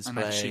suited to this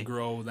play, actually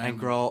grow,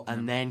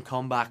 and then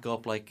come back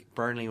up like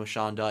Burnley with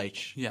Sean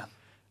Dyche. Yeah.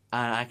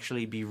 And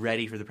actually be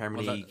ready for the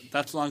Premier League.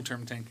 That's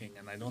long-term thinking,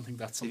 and I don't think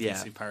that's something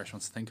Steve Parish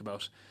wants to think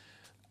about.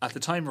 At the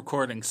time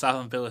recording,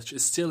 Slaven Bilic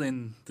is still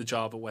in the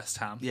job at West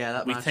Ham.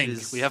 Yeah,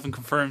 we haven't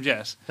confirmed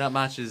yet. That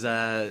match is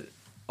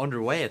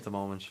underway at the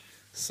moment.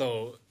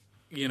 So,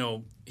 you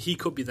know, he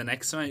could be the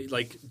next one.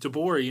 Like, De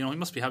Boer, you know, he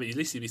must be happy. At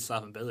least he'd be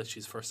Slaven Bilic.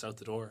 He's first out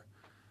the door.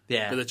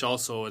 Yeah. Bilic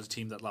also had a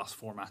team that lost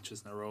 4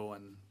 matches in a row,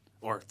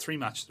 or 3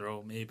 matches in a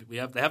row, maybe. They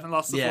haven't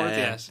lost the fourth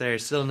yet. They're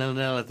still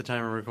 0-0 at the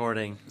time of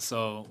recording.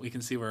 So we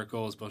can see where it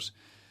goes. But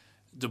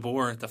De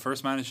Boer, the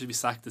first manager to be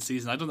sacked this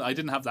season. I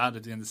didn't have that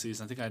at the end of the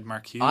season. I think I had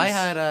Mark Hughes. I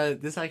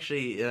had this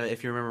actually.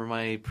 If you remember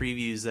my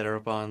previews that are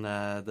up on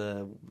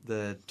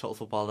the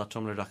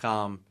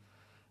totalfootball.tumblr.com,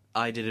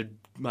 I did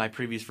my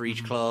previews for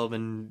each club,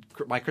 and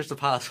my Crystal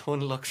Palace one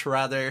looks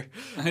rather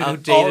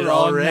outdated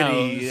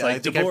already. It's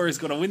like De Boer is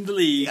going to win the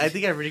league. I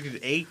think I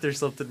predicted 8th or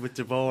something with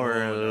De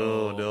Boer.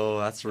 Oh no,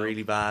 that's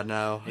really bad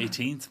now.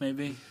 18th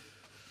maybe.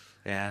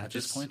 Yeah, at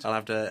this point, I'll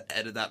have to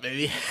edit that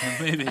maybe.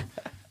 Maybe.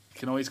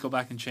 Can always go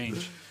back and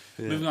change.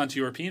 Yeah. Moving on to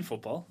European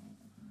football,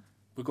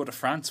 we'll go to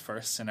France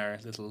first in our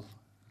little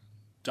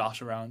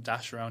dash around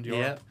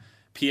Europe.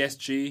 Yeah.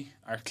 PSG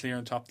are clear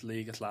on top of the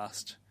league at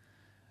last.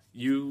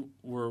 You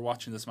were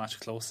watching this match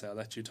closely. I'll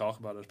let you talk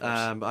about it.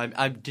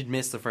 I did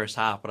miss the first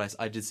half, but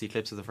I did see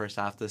clips of the first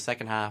half. The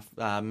second half,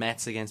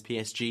 Metz against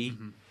PSG.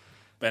 Mm-hmm.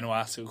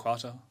 Benoit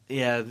Souquato.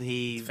 Yeah,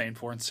 famed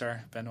porn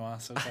star Benoit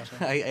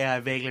Souquato. I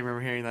vaguely remember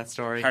hearing that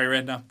story.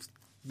 Harry Redknapp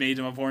made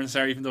him a porn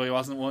star even though he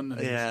wasn't one.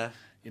 And,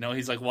 you know,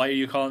 he's like, why are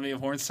you calling me a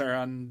porn star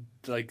on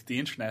like the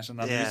internet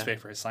and on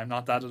newspapers? I'm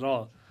not that at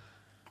all.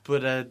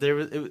 But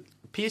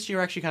PSG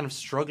were actually kind of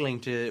struggling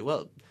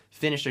to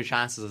finish their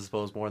chances, I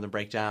suppose, more than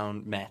break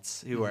down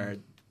Metz, who are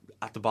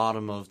at the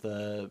bottom of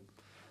the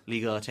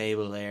Liga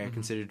table. They are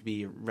considered to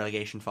be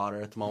relegation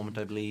fodder at the moment,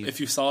 I believe.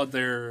 If you saw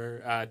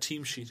their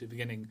team sheet at the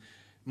beginning,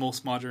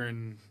 most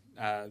modern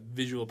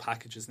visual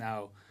packages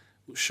now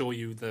show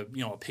you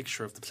a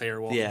picture of the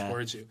player walking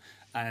towards you,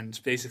 and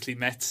basically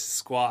Metz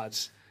squad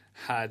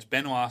had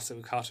Benoit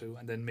Souquato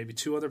and then maybe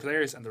 2 other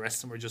players, and the rest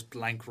of them were just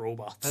blank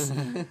robots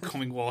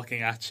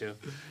walking at you.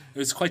 It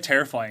was quite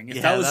terrifying.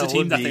 If that was the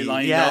team that they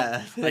lined up, I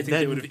think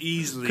they would have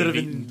easily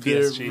beaten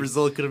PSG. The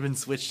result could have been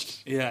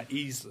switched. Yeah,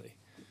 easily.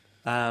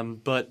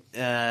 But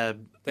they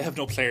have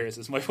no players,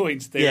 is my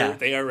point.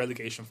 They are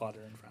relegation fodder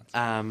in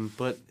France.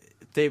 But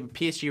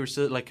PSG were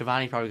still, like,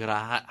 Cavani probably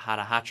had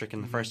a hat-trick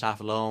in the first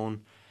half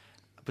alone.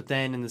 But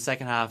then in the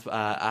second half,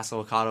 Asa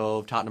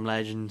Okado, Tottenham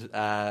legend,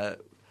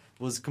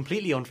 was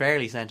completely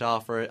unfairly sent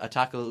off for a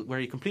tackle where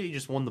he completely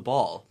just won the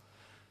ball.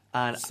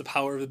 And It's the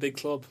power of a big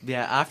club.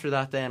 yeah, after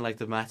that then, like,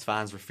 the Mets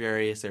fans were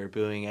furious. They were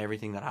booing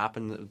everything that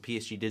happened that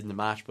PSG did in the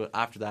match. But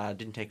after that, it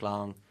didn't take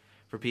long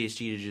for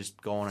PSG to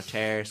just go on a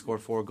tear, score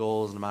 4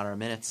 goals in a matter of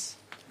minutes.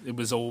 It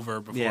was over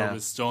before it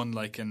was done.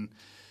 Like, and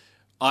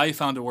I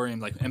found it worrying.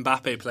 Like,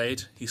 Mbappe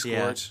played, he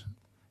scored.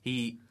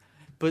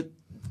 But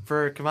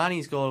for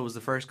Cavani's goal, it was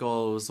the first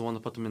goal. It was the one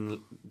that put them in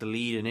the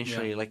lead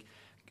initially. Yeah. Like,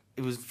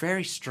 it was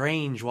very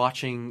strange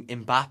watching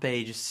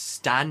Mbappe just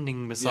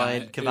standing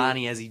beside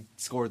Cavani as he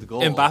scored the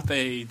goal.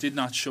 Mbappe did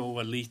not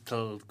show a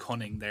lethal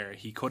cunning there.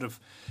 He could have,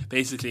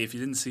 basically, if you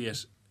didn't see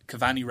it,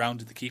 Cavani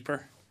rounded the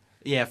keeper.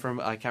 Yeah,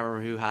 I can't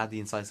remember who had the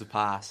incisive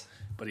pass.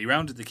 But he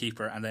rounded the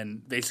keeper, and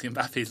then basically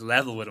Mbappe's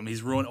level with him.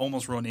 He's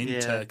almost run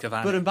into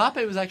Cavani. But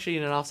Mbappe was actually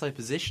in an offside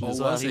position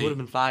as well. Was he would have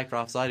been flagged for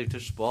offside if he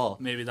touched the ball.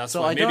 Maybe that's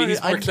so why. Maybe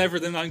he's more clever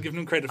than I'm giving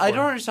him credit for. I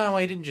don't understand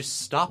why he didn't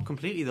just stop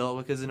completely, though,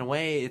 because in a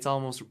way it's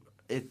almost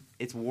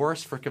it's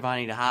worse for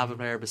Cavani to have a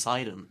player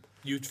beside him.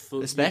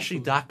 Especially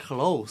that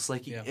close.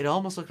 Like, it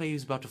almost looked like he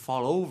was about to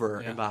fall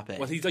over Mbappe.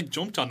 Well, he like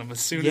jumped on him as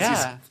soon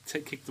as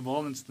he kicked the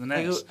ball into the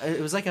net. Like, it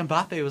was like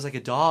Mbappe was like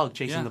a dog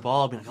chasing the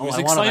ball, being like, he was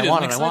excited,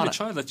 an excited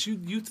child. That's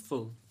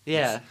youthful.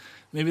 Yeah.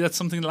 Maybe that's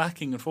something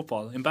lacking in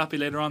football. Mbappe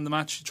later on in the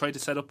match, he tried to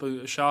set up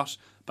a shot,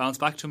 bounced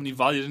back to him, and he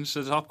volleyed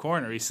into the top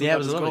corner. He still got it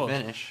was his a lovely goal.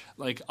 finish.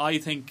 Like, I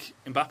think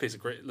Mbappe is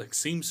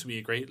seems to be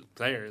a great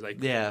player.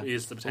 Like, he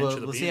has the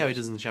potential. We'll see how he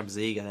does in the Champions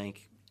League, I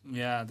think.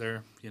 Yeah,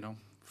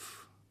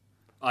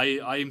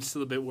 I'm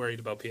still a bit worried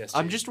about PSG.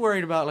 I'm just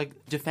worried about, like,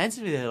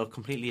 defensively they look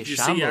completely a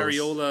shambles. You see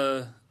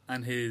Areola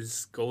and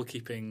his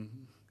goalkeeping.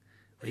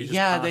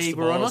 They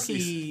were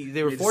unlucky.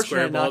 They were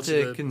fortunate not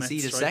to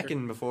concede a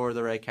second before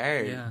the red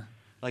card. Yeah.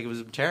 Like, it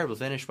was a terrible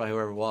finish by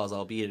whoever it was,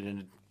 albeit in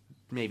a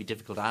maybe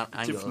difficult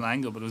angle. Different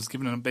angle, but it was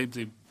given him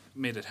basically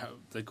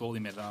the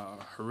goalie made a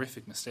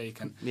horrific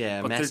mistake. And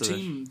but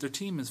their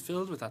team is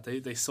filled with that.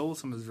 They sold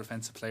some of the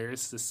defensive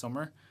players this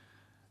summer.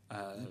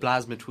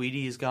 Blas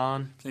Matuidi is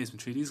gone.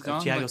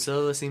 Thiago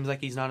Silva seems like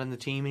he's not in the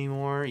team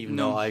anymore, even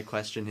though I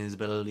question his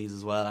abilities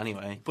as well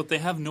anyway. But they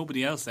have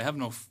nobody else. They have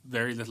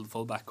very little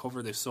fullback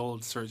cover. They've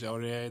sold Serge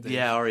Aurier.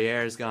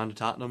 Aurier's gone to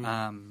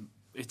Tottenham.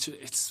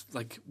 It's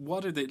like,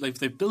 what are they like?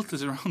 They've built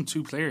it around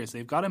 2 players.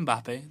 They've got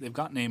Mbappe, they've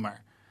got Neymar.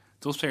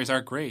 Those players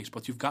are great,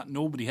 but you've got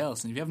nobody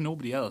else, and if you have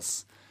nobody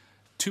else,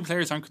 2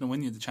 players aren't going to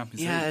win you the Champions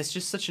League. Yeah, it's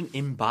just such an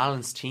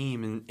imbalanced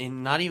team, and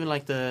in not even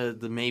like the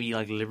maybe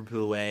like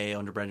Liverpool way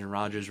under Brendan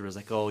Rodgers, where it's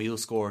like, oh, you'll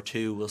score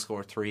 2, we'll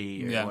score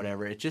 3, or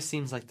whatever. It just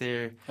seems like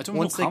I don't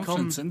know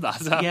confidence in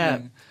that.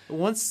 Yeah,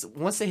 once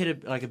they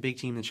hit a big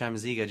team in the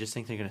Champions League, I just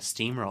think they're going to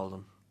steamroll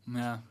them.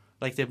 Yeah.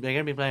 Like, they're going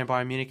to be playing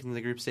Bayern Munich in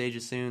the group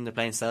stages soon. They're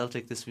playing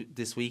Celtic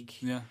this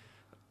week. Yeah.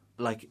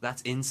 Like,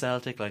 that's in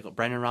Celtic. Like,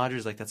 Brendan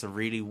Rodgers, like, that's a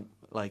really,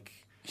 like...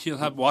 He'll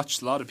have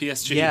watched a lot of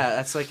PSG. Yeah,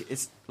 that's like,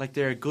 it's like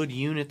they're a good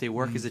unit. They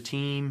work as a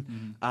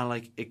team. And,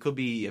 like, it could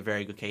be a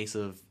very good case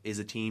of, is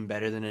a team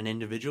better than an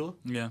individual?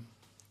 Yeah.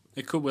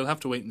 It could. We'll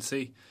have to wait and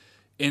see.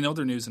 In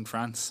other news in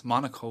France,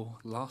 Monaco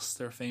lost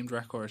their famed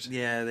record.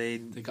 Yeah, they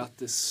got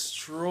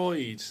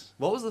destroyed.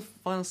 What was the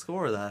final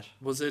score of that?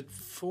 Was it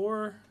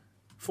 4-0,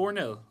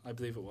 I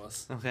believe it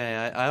was. Okay,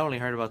 I only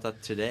heard about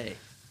that today.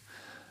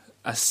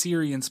 A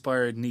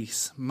Syria-inspired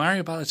Nice.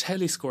 Mario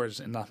Balotelli scored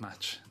in that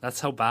match.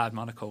 That's how bad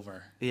Monaco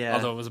were. Yeah.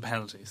 Although it was a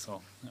penalty,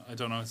 so I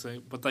don't know what to say.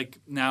 But, like,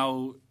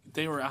 now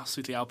they were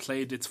absolutely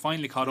outplayed. It's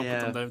finally caught up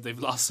with them. They've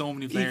lost so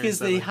many players. Because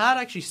they had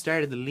actually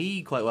started the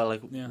league quite well.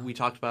 Like, we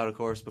talked about, of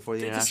course, before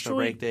the international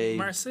break. They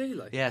Marseille,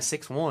 like. Yeah,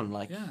 6-1.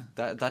 Like,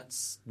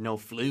 that's no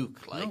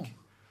fluke. Like. No.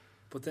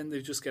 But then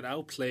they just get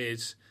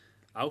outplayed,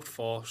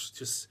 outfought,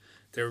 just...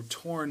 They're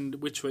torn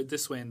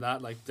this way and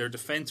that. Like, their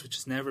defence, which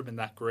has never been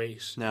that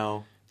great.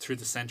 No. Through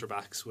the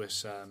centre-backs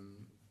with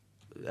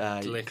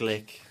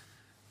Glick.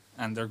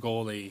 And their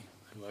goalie,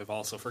 who I've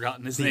also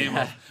forgotten his name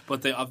of.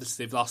 But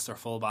they've lost their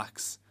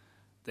full-backs.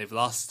 They've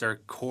lost their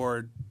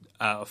core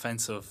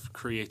offensive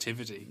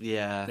creativity.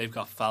 Yeah. They've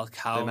got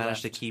Falcao. They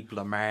managed to keep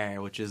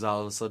Lamar, which is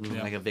all of a sudden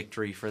like a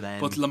victory for them.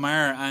 But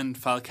Lamar and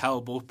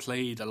Falcao both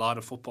played a lot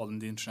of football in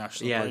the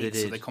international break. They did.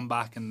 So they come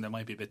back and they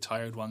might be a bit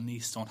tired, while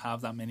Nice don't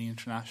have that many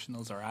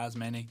internationals or as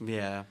many.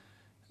 Yeah.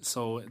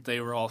 So they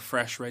were all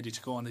fresh, ready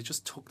to go, and they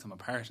just took them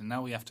apart. And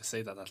now we have to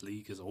say that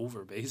league is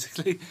over,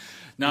 basically.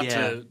 Not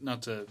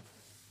to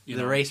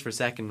the race for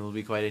second will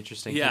be quite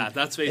interesting. Yeah,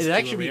 that's basically.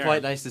 It'd actually be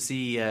quite nice to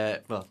see.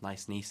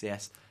 Nice Nice,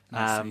 yes.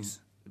 Nice.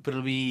 But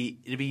it'd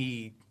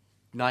be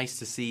nice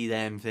to see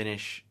them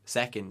finish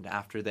second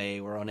after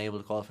they were unable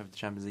to qualify for the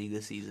Champions League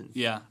this season.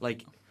 Yeah,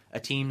 like a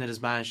team that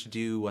has managed to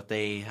do what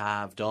they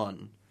have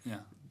done. Yeah.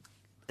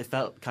 It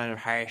felt kind of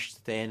harsh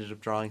that they ended up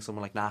drawing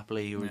someone like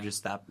Napoli, who were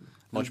just that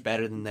much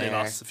better than They there.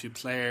 lost a few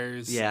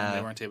players. Yeah. And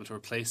they weren't able to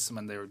replace them,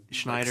 and they were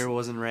Schneider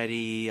wasn't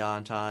ready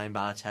on time.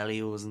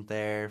 Balotelli wasn't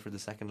there for the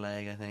second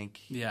leg, I think.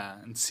 Yeah,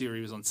 and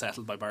Siri was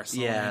unsettled by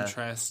Barcelona Yeah.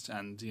 interest,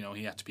 and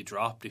he had to be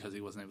dropped because he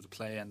wasn't able to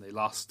play, and they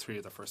lost 3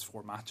 of their first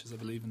 4 matches, I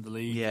believe, in the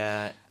league.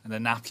 Yeah, And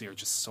then Napoli are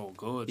just so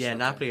good. yeah. Like,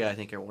 Napoli, I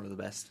think, are one of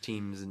the best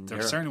teams in they're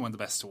Europe. certainly one of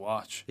the best to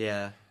watch.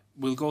 Yeah,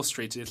 We'll go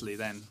straight to Italy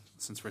then,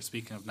 since we're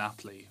speaking of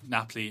Napoli.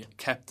 Napoli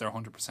kept their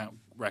 100%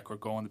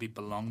 record going. They beat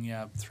Bologna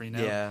 3-0.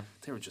 Yeah.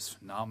 They were just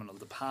phenomenal.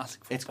 The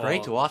passing football. it's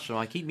great to watch them.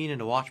 I keep meaning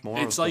to watch more.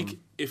 It's of like,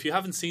 them. if you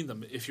haven't seen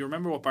them, if you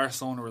remember what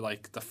Barcelona were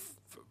like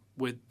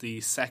with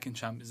the second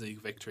Champions League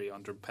victory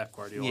under Pep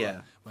Guardiola,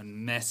 Yeah.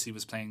 when Messi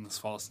was playing this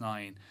false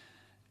 9,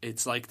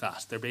 it's like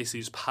that. They're basically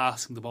just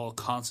passing the ball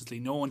constantly.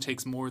 No one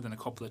takes more than a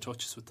couple of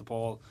touches with the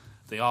ball.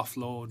 They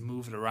offload,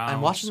 move it around.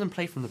 And watching them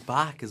play from the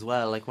back as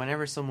well. Like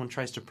whenever someone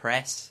tries to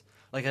press,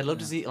 like I'd love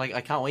to see. Like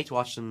I can't wait to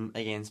watch them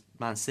against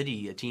Man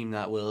City, a team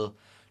that will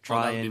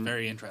that would be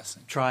very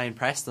interesting. try and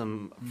press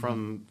them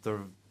from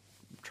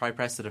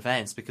press the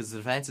defense, because the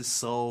defense is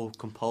so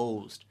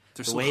composed.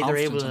 They're the so way they're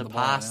able confident to on the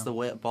ball, pass yeah.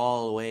 the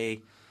ball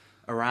away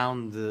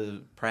around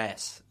the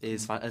press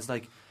is fun. It's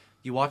like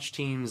you watch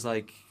teams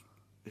like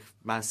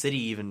Man City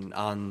even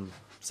on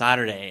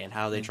Saturday and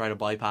how they try to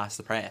bypass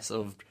the press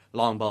of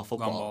long ball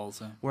football. Long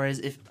balls, yeah. Whereas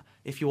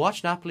if you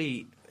watch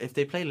Napoli, if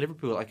they play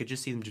Liverpool, I could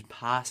just see them just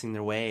passing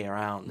their way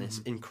around this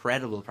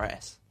incredible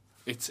press.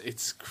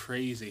 It's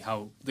crazy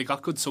how they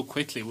got good so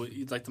quickly.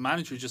 Like the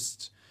manager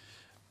just...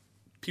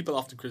 People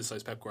often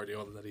criticise Pep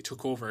Guardiola that he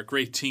took over a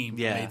great team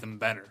Yeah. and made them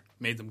better,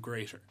 made them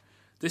greater.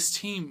 This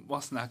team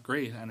wasn't that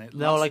great, and it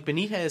No, lost. like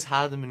Benitez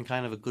had them in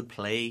kind of a good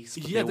place.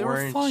 But Yeah, they were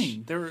weren't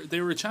fine.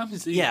 They were a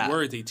Champions League Yeah.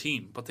 worthy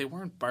team, but they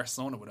weren't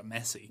Barcelona with a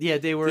Messi. Yeah,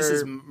 they were. This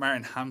is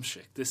Martin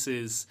Hamšík. This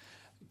is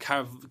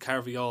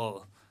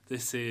Carvajal.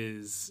 This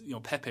is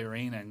Pepe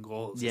Reina in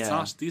goals. Yeah. It's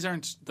not. These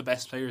aren't the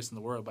best players in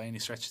the world by any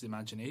stretch of the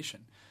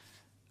imagination.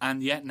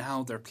 And yet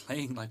now they're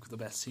playing like the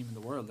best team in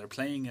the world. They're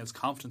playing as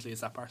confidently as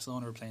that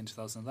Barcelona were playing in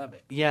 2011.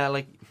 Yeah,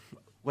 like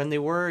when they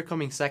were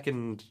coming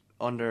second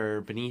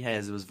under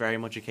Benitez, it was very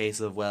much a case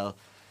of, well,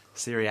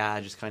 Serie A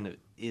just kind of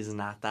isn't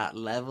at that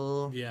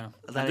level. Yeah,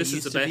 that this it is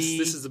used the to best. be.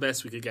 This is the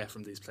best we could get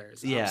from these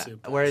players. Yeah,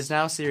 Absolute best. whereas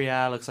now Serie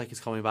A looks like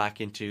it's coming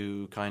back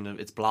into kind of,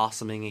 it's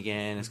blossoming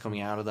again. It's coming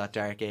out of that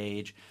dark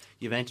age.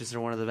 Juventus are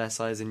one of the best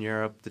sides in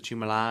Europe. The two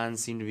Milans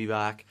seem to be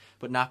back,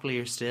 but Napoli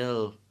are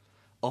still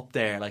up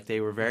there. Like they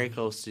were very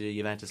close to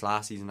Juventus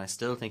last season. I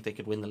still think they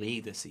could win the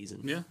league this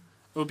season. Yeah.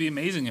 It would be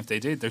amazing if they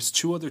did. There's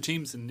 2 other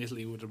teams in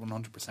Italy with a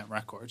 100%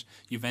 record.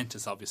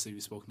 Juventus, obviously,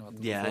 we've spoken about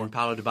them Yeah, before. and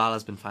Paulo Dybala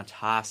has been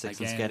fantastic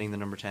since Again. getting the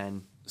number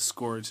 10.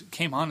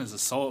 Came on as a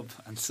sub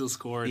and still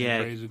scored Yeah.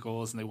 and created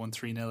goals, and they won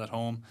 3-0 at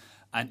home.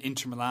 And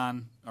Inter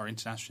Milan, or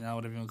Internazionale,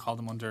 whatever you want to call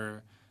them,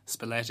 under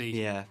Spalletti.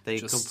 Yeah, they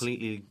just-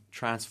 completely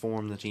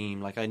transformed the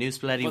team. Like I knew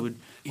Spalletti But would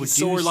he's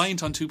do so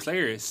reliant on 2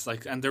 players,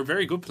 and they're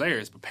very good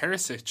players. But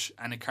Perisic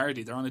and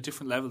Icardi, they're on a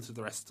different level to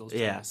the rest of those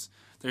Yeah. players.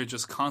 They're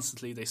just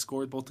constantly. They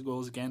scored both the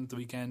goals again at the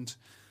weekend.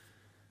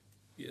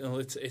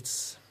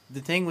 It's The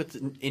thing with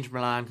Inter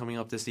Milan coming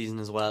up this season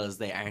as well is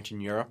they aren't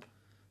in Europe,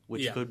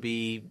 which Yeah. could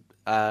be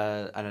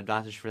an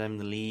advantage for them in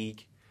the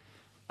league.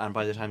 And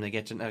by the time they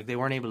get to, they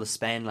weren't able to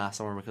spend last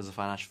summer because of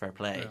financial fair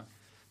play. Yeah.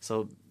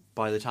 So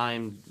by the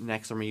time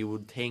next summer, you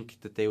would think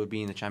that they would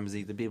be in the Champions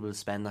League. They'd be able to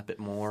spend that bit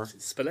more.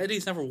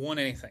 Spalletti's never won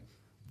anything.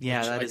 Yeah,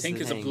 which that I is think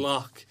the is thing. a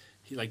block.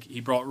 He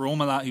brought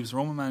Roma. He was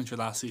Roma manager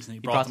last season. He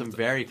brought them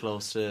very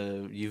close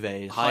to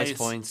Juve, highest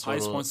points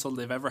total.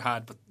 they've ever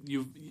had. But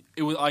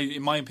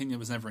in my opinion, it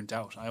was never in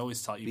doubt. I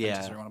always thought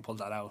Juventus were going to pull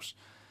that out,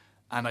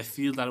 and I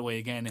feel that way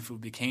again if it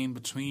became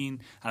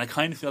between. And I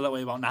kind of feel that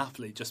way about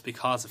Napoli just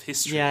because of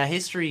history. Yeah,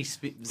 history.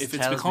 If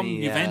it's become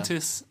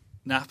Juventus,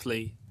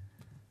 Napoli,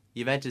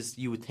 Juventus,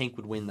 you would think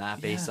would win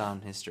that based on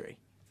history.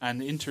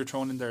 and Inter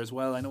thrown in there as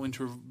well. I know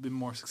Inter have been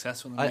more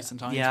successful in recent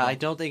times. Yeah, but I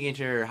don't think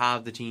Inter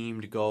have the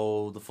team to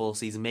go the full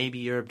season. Maybe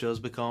Europe does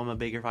become a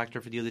bigger factor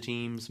for the other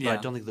teams, but I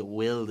Yeah. don't think they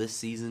will this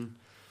season.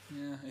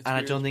 Yeah, it's And I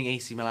weird. don't think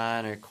AC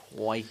Milan are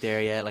quite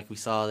there yet. Like we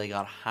saw, they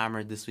got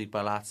hammered this week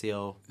by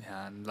Lazio.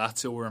 Yeah, and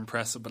Lazio were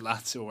impressive, but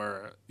Lazio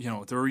were,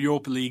 they were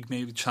Europa League,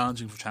 maybe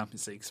challenging for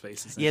Champions League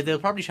spaces. Yeah, they'll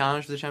probably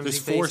challenge for the Champions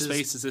There's League 4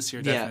 spaces this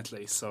year, Yeah.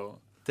 definitely. So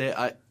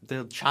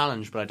They'll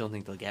challenge, but I don't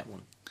think they'll get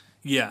one.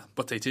 yeah,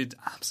 but they did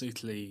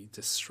absolutely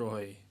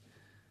destroy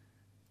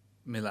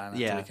Milan at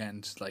Yeah. the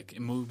weekend. Like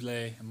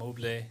Immobile,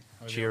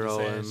 Chiro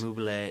and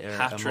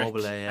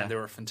Immobile, yeah. and they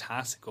were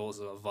fantastic goals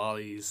of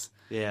volleys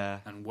Yeah.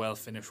 and well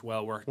finished,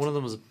 well worked. One of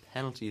them was a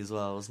penalty as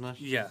well, wasn't it?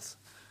 Yes.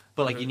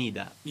 But like you need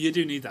that. You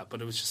do need that,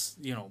 but it was just,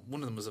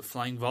 one of them was a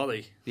flying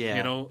volley.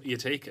 Yeah. You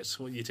take it.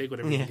 You take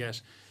whatever you can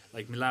get.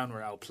 Like Milan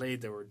were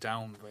outplayed. They were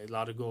down by a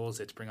lot of goals.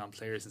 They had to bring on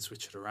players and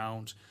switch it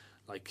around.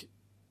 Like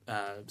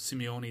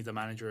Simeone, the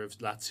manager of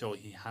Lazio,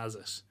 he has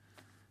it.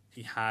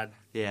 he had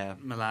Yeah.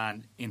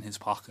 Milan in his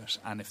pocket,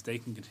 and if they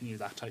can continue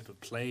that type of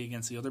play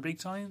against the other big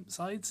time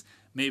sides,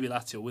 maybe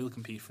Lazio will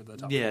compete for the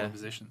top 4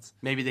 positions.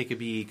 Maybe they could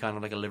be kind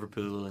of like a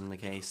Liverpool in the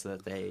case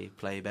that they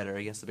play better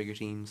against the bigger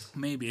teams.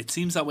 Maybe. It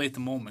seems that way at the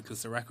moment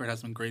because the record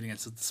has been great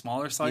against the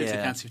smaller sides. They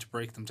Yeah. can't seem to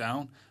break them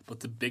down, but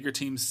the bigger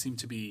teams seem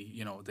to be,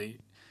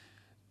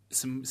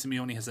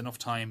 Simeone has enough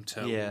time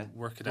to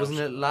work it Wasn't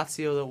out. it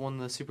Lazio that won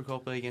the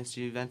Supercoppa against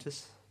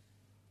Juventus?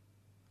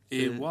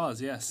 It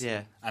was, yes.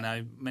 Yeah. And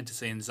I meant to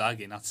say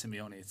Inzaghi, not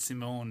Simeone. It's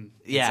Simone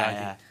Yeah, Inzaghi.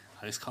 yeah.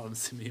 I just call him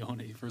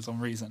Simeone for some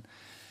reason.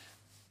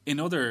 In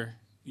other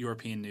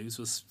European news,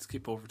 we'll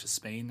skip over to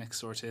Spain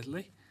next door to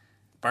Italy.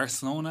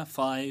 Barcelona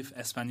 5,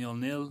 Espanyol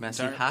 0.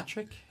 Messi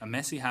hat-trick? A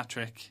Messi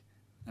hat-trick,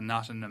 and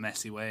not in a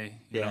messy way.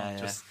 Yeah.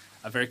 Just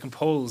a very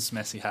composed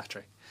Messi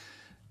hat-trick.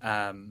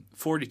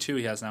 42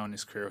 he has now in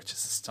his career, which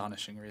is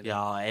astonishing, really.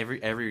 Yeah,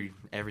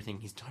 everything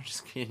he's done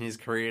in his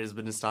career has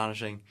been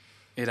astonishing.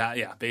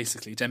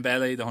 Basically.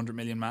 Dembele, the 100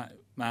 million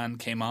man,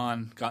 came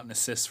on, got an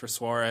assist for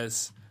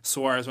Suarez.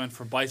 Suarez went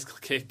for a bicycle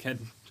kick,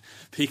 and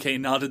Piqué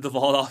nodded the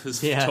ball off his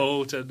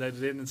toe to let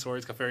it in, and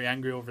Suarez got very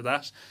angry over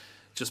that.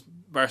 Just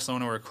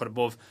Barcelona were quite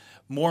above.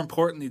 More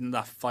importantly than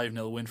that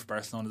 5-0 win for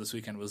Barcelona this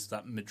weekend was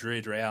that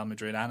Real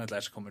Madrid and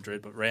Atletico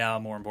Madrid, but Real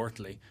more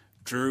importantly,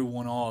 drew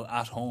 1-1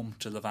 at home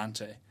to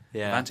Levante.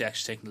 Yeah. Levante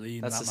actually taking the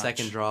lead. That's in that the match.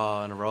 second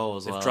draw in a row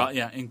as well.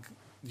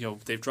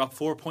 They've dropped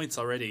 4 points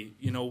already.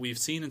 We've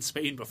seen in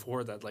Spain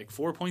before that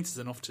 4 points is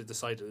enough to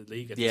decide the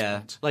league at this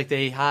point. Like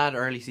they had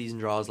early season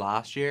draws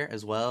last year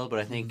as well, but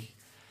I think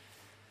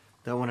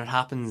that when it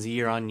happens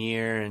year on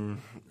year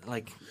and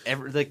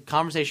the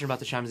conversation about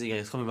the Champions League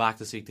is coming back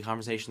this week. The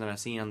conversation that I've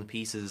seen on the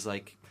pieces,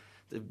 like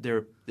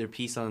their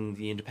piece on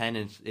the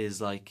Independent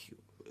is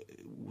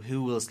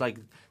who will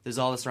there's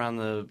all this around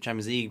the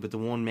Champions League, but the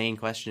one main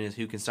question is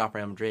who can stop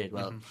Real Madrid.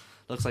 Well,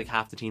 looks like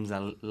half the teams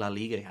in La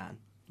Liga can.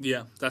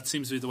 Yeah, that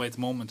seems to be the way at the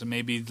moment, and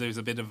maybe there's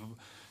a bit of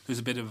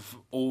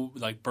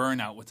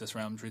burnout with this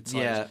Real Madrid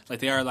side. Yeah.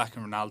 They are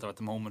lacking Ronaldo at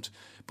the moment,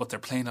 but they're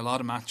playing a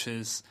lot of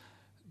matches.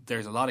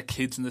 There's a lot of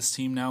kids in this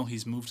team now.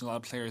 He's moved a lot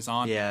of players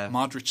on. Yeah.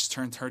 Modric's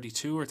turned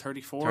 32 or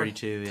 34.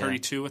 32, yeah.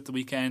 32 at the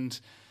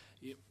weekend.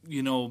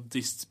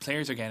 These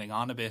players are getting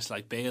on a bit.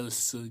 Like Bale is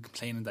still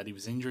complaining that he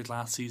was injured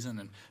last season,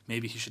 and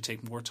maybe he should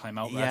take more time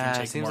out rather than Yeah,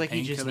 taking it seems more like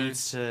he just painkillers.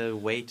 needs to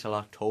wait till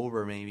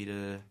October maybe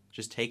to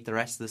just take the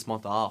rest of this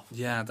month off.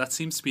 Yeah, that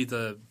seems to be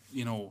the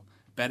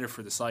better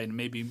for the side. And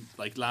maybe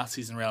last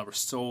season, Real were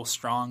so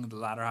strong in the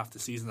latter half of the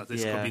season that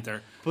this could be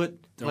their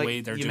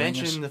way they're you doing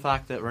mentioned it. the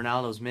fact that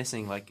Ronaldo's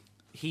missing.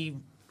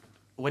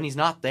 When he's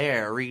not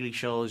there, it really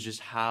shows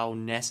just how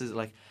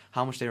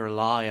how much they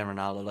rely on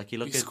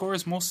Ronaldo. He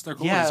scores most of their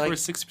goals. He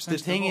scores 60%. The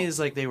thing is,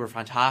 they were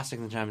fantastic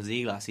in the Champions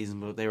League last season,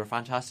 but they were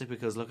fantastic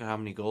because look at how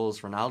many goals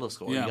Ronaldo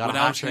scored. Yeah, he got a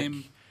without hat-trick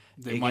him,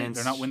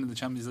 they're not winning the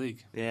Champions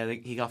League. Yeah,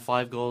 he got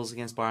 5 goals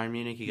against Bayern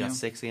Munich. He got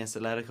 6 against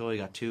Atletico. He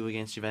got 2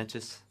 against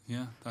Juventus.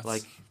 Yeah,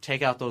 that's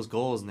take out those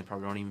goals and they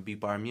probably don't even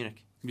beat Bayern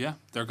Munich. Yeah,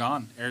 they're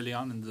gone early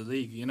on in the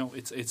league.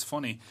 It's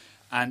funny,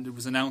 and it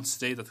was announced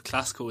today that the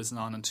Clasico isn't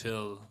on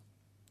until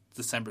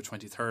December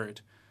 23rd.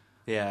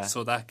 Yeah,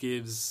 so that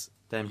gives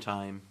them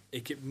time.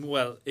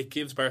 It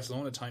gives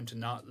Barcelona time to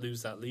not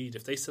lose that lead.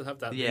 If they still have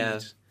that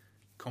lead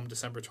come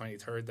December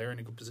 23rd, they're in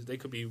a good position. They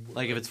could be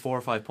if it's 4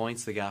 or 5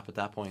 points the gap at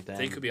that point, then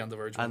they could be on the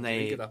verge of the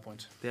league at that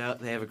point. They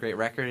have a great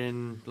record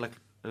in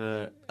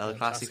El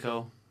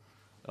Clasico.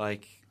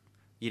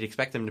 You'd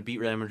expect them to beat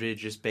Real Madrid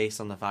just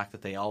based on the fact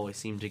that they always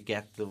seem to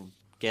get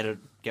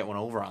one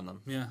over on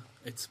them. Yeah,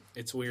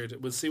 it's weird.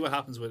 We'll see what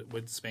happens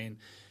with Spain.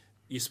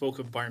 You spoke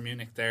of Bayern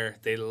Munich there.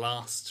 They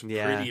lost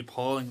pretty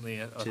appallingly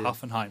at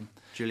Hoffenheim.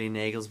 Julian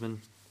Nagelsmann.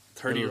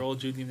 30-year-old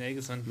Julian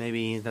Nagelsmann.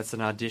 Maybe that's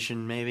an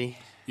audition, maybe.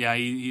 Yeah,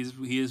 he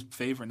is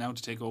favourite now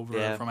to take over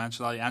from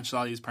Ancelotti.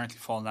 Ancelotti is apparently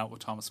fallen out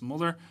with Thomas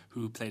Muller,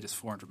 who played his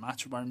 400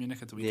 match for Bayern Munich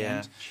at the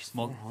weekend. Yeah,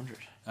 400.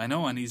 I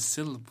know, and he's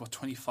still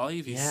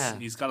 25.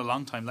 He's got a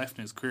long time left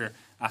in his career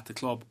at the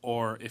club,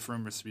 or if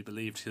rumours to be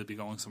believed, he'll be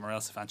going somewhere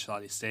else if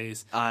Ancelotti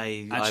stays.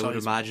 I would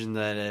imagine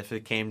that if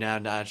it came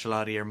down to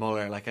Ancelotti or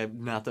Muller,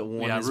 not that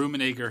one. Yeah,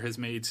 Rummenigge has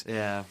made.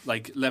 Yeah,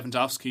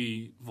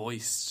 Lewandowski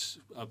voiced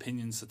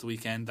opinions at the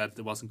weekend that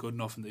it wasn't good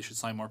enough and they should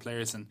sign more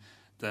players, and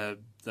the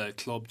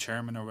club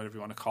chairman or whatever you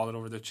want to call it,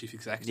 over the chief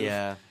executive.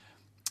 Yeah,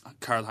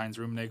 Karl-Heinz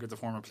Rummenigge, the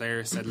former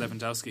player, said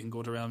Lewandowski can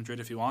go to Real Madrid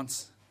if he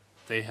wants.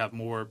 They have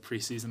more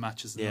pre-season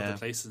matches than other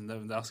places, and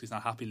Lewandowski's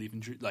not happy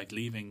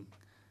leaving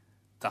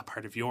that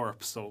part of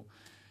Europe. So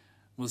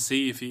we'll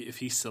see if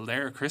he's still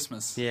there at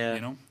Christmas.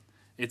 Yeah,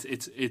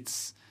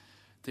 it's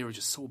they were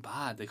just so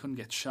bad. They couldn't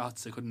get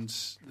shots. They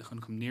couldn't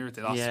come near it.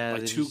 They lost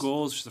by 2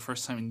 goals, which is the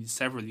first time in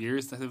several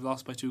years that they've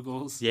lost by 2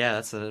 goals. Yeah,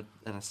 that's an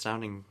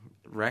astounding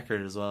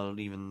record as well.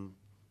 Even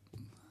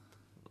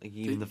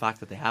the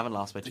fact that they haven't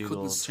lost by 2 goals. They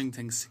couldn't string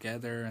things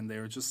together, and they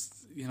were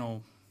just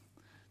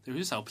they were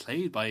just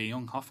outplayed by a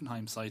young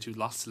Hoffenheim side who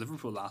lost to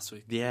Liverpool last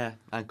week. Yeah,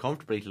 and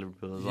comfortably to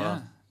Liverpool as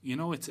well.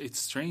 Yeah, it's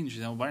strange.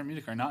 Bayern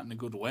Munich are not in a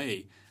good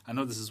way. I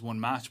know this is one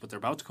match, but they're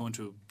about to go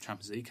into a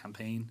Champions League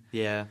campaign.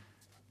 Yeah.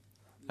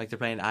 Like they're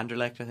playing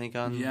Anderlecht, I think,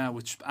 on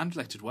which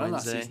Anderlecht did well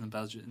Wednesday. last season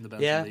in the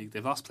Belgian league.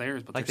 They've lost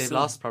players, but like they've they've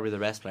lost probably the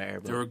best player.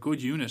 But they're a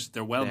good unit.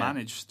 They're well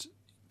managed.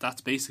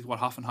 That's basically what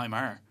Hoffenheim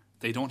are.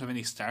 They don't have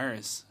any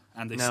stars,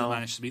 and they still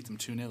managed to beat them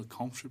 2-0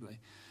 comfortably.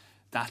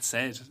 That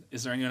said,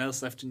 is there anyone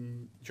else left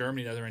in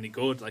Germany that are any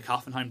good? Like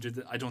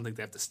Hoffenheim, I don't think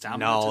they have the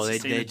stamina. No, to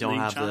they don't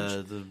have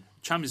the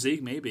Champions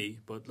League maybe,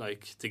 but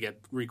like to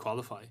get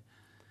requalify.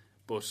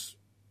 But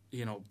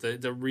you know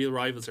the real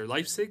rivals are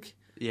Leipzig,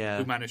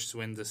 who managed to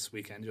win this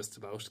weekend just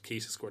about.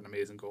 Keita scored an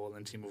amazing goal,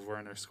 and Timo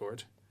Werner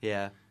scored.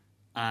 Yeah,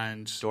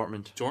 and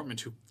Dortmund,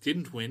 who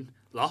didn't win,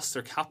 lost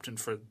their captain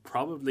for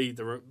probably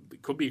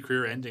it could be a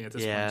career ending at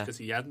this point because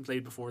he hadn't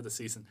played before the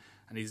season,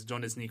 and he's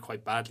done his knee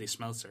quite badly,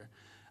 Schmelzer.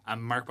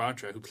 And Mark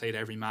Bartra, who played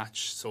every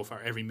match so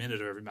far, every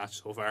minute of every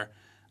match so far,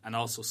 and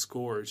also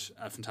scored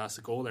a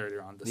fantastic goal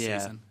earlier on this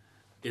season,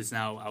 is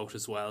now out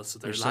as well. So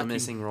they're still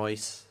missing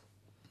Royce.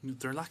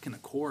 They're lacking a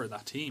core of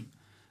that team,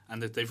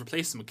 and they've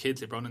replaced them with kids.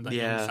 They brought in that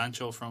young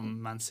Sancho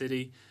from Man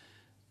City,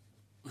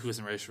 who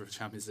isn't ready for the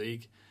Champions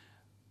League.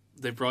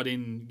 They've brought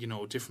in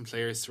different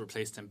players to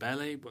replace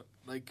Dembele, but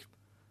like.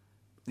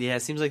 Yeah,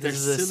 it seems like this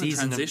is a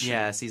season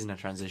of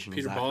transition.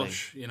 Peter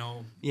Bosch,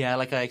 Yeah,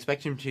 like I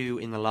expect him to,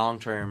 in the long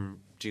term,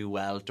 do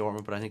well at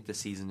Dortmund, but I think the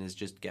season is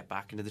just get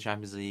back into the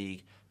Champions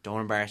League.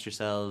 Don't embarrass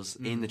yourselves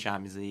in the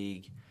Champions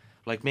League.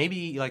 Like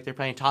maybe they're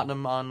playing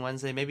Tottenham on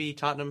Wednesday. Maybe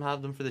Tottenham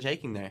have them for the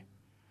taking there.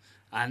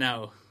 I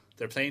know.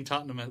 They're playing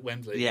Tottenham at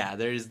Wembley. Yeah,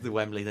 there's the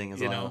Wembley thing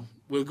as well.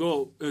 We'll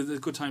go. It's a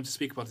good time to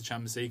speak about the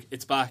Champions League.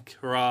 It's back.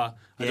 Hurrah.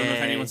 I don't know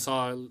if anyone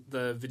saw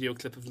the video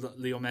clip of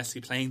Leo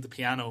Messi playing the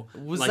piano.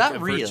 Was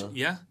that real?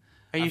 Yeah.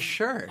 Are you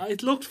sure?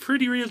 It looked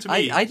pretty real to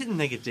me. I didn't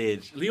think it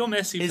did. Leo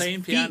Messi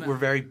playing piano. His feet were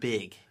very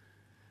big.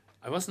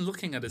 I wasn't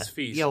looking at his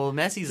feet. Yeah, well,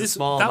 Messi's a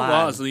small man.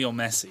 That was Leo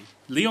Messi.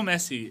 Leo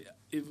Messi,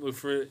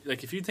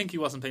 if you think he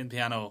wasn't playing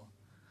piano,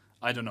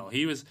 I don't know.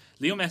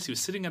 Leo Messi was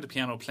sitting at the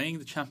piano playing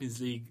the Champions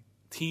League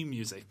team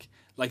music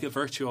like a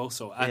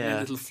virtuoso, adding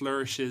little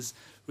flourishes.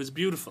 It was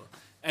beautiful.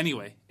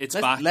 Anyway, it's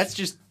back. Let's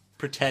just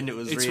pretend it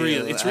was real. It's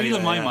real. It's real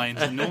in my mind,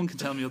 and no one can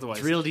tell me otherwise.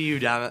 It's real to you,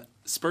 damn it.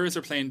 Spurs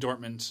are playing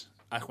Dortmund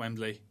at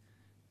Wembley.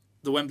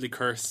 The Wembley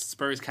curse.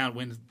 Spurs can't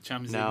win the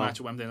Champions League match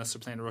at Wembley unless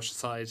they're playing a Russian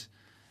side.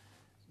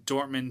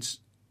 Dortmund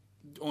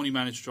only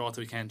managed to draw at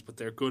the weekend, but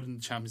they're good in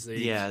the Champions League.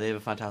 Yeah, they have a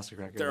fantastic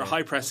record. They're a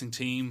high-pressing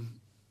team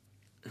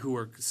who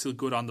are still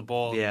good on the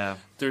ball. Yeah.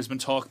 There's been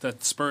talk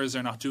that Spurs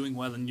are not doing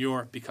well in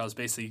Europe because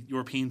basically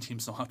European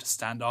teams don't have to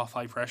stand off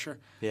high pressure.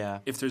 Yeah.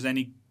 If there's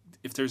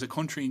a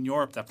country in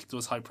Europe that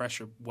does high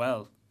pressure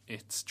well,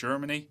 it's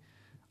Germany.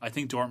 I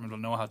think Dortmund will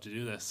know how to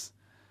do this.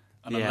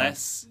 And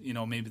unless,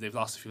 maybe they've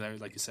lost a few players,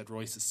 like you said,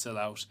 Royce is still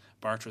out,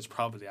 Bartra's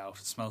probably out,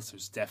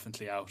 Smeltzer's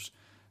definitely out.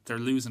 They're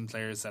losing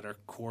players that are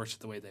core to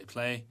the way they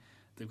play.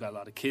 They've got a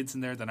lot of kids in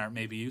there that aren't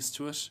maybe used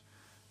to it.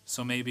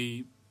 So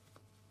maybe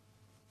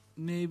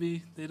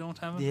they don't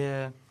have it.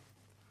 Yeah.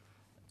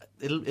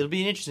 It'll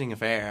be an interesting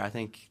affair. I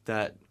think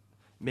that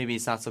maybe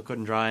it's not so cut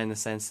and dry in the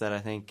sense that I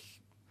think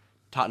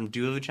Tottenham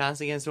do have a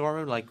chance against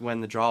Dortmund. Like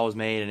when the draw was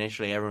made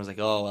initially, everyone was like,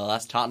 "Oh, well,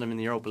 that's Tottenham in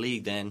the Europa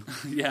League then."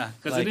 Yeah,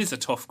 because it is a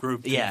tough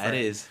group. Yeah, it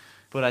is.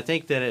 But I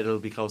think that it'll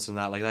be closer than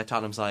that. Like that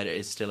Tottenham side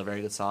is still a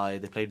very good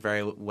side. They played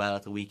very well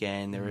at the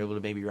weekend. They were able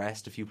to maybe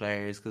rest a few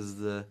players because of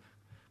the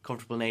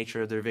comfortable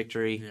nature of their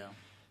victory. Yeah.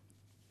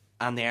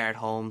 And they are at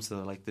home,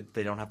 so like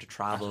they don't have to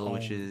travel,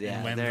 which is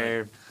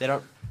they're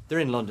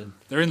in London.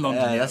 They're in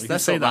London.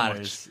 That's what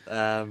matters.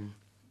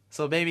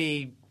 So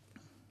maybe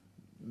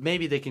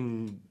they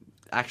can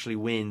actually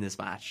win this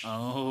match.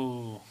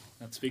 Oh,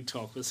 that's big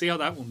talk. We'll see how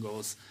that one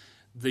goes.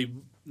 The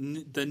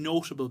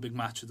notable big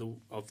match of the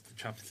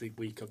Champions League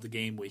week, of the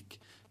game week,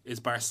 is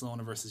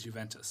Barcelona versus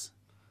Juventus.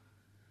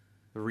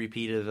 A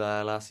repeat of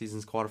last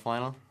season's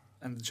quarterfinal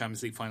and the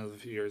Champions League final a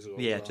few years ago.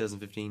 Yeah,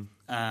 2015.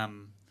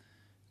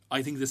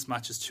 I think this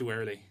match is too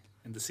early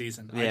in the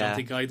season. I don't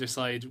think either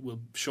side will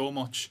show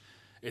much.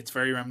 It's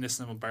very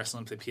reminiscent of when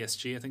Barcelona played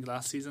PSG, I think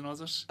last season,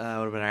 was it? Would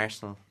have been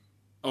Arsenal.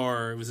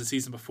 Or it was the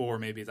season before,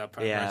 maybe, that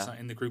Barcelona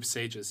in the group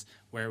stages,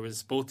 where it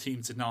was both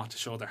teams did not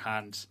show their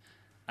hand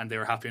and they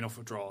were happy enough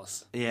with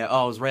draws. Yeah,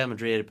 it was Real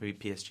Madrid at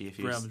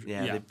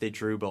PSG. They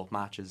drew both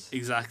matches.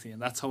 Exactly,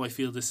 and that's how I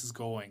feel this is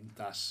going.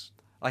 That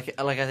Like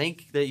I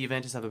think that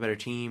Juventus have a better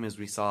team, as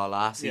we saw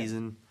last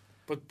season.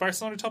 But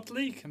Barcelona top the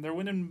league and they're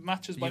winning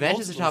matches by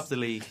Juventus multiples. are top the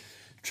league.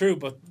 True,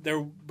 but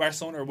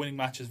Barcelona are winning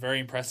matches very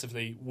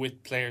impressively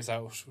with players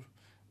out,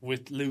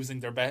 with losing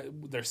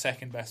their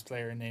second best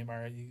player in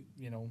Neymar,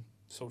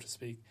 so to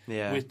speak.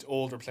 Yeah. With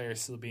older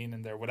players still being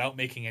in there without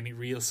making any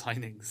real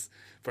signings.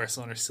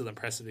 Barcelona are still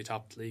impressively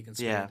top the league in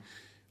Spain. Yeah.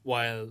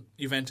 While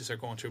Juventus are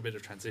going through a bit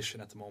of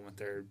transition at the moment.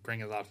 They're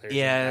bringing a lot of players in.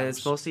 Yeah,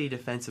 it's mostly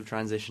defensive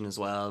transition as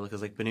well,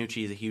 because like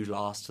Bonucci is a huge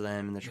loss to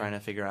them and they're trying to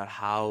figure out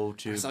how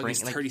to bring...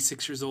 He's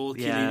 36 years old,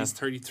 Chiellini's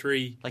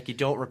 33. Like you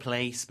don't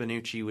replace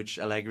Bonucci, which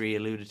Allegri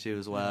alluded to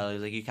as well.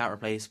 Like you can't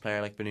replace a player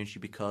like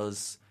Bonucci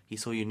because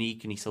he's so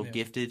unique and he's so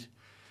gifted.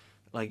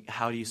 Like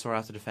how do you sort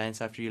out the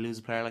defence after you lose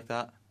a player like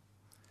that?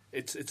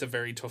 It's a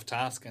very tough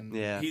task, and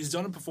he's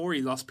done it before.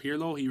 He lost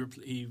Pirlo.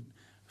 He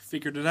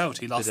figured it out.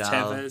 He lost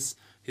Vidal. Tevez.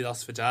 He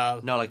lost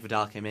Vidal. No, like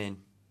Vidal came in.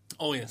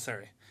 Oh yeah,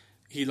 sorry.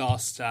 He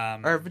lost.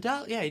 Or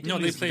Vidal, yeah, he did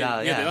lose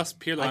Vidal. Yeah, they lost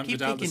Pirlo and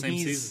Vidal the same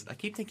season. I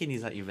keep thinking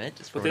he's at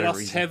Juventus for But they whatever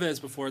lost reason.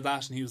 Tevez before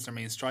that, and he was their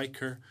main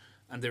striker.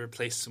 And they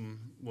replaced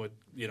him with,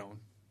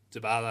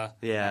 Dybala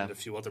Yeah. and a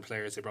few other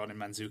players. They brought in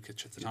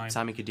Mandzukic at the time.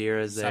 Sami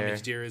Khedira's there.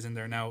 Sami Khedira is in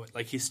there now.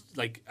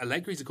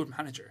 Allegri's a good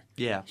manager.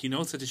 Yeah. He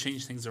knows how to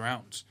change things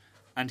around,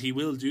 and he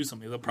will do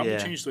something. They'll probably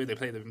Yeah. change the way they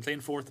play. They've been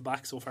playing 4 at the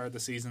back so far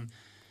this season.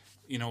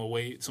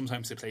 Away.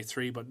 Sometimes they play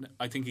 3, but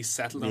I think he's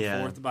settled on 4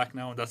 at the back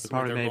now, and that's the way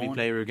Probably they're maybe going.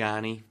 play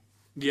Rugani.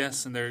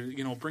 Yes, and they're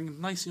bringing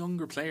nice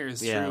younger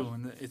players Yeah. through,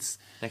 and it's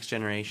Next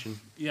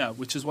generation.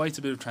 which is why it's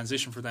a bit of a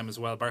transition for them as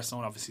well.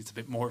 Barcelona, obviously, it's a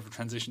bit more of a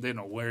transition. They don't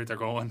know where they're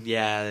going.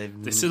 Yeah.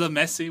 They still have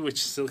Messi,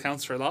 which still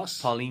counts for a lot.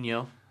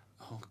 Paulinho.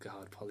 Oh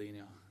God,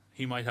 Paulinho.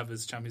 He might have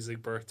his Champions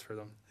League berth for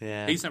them.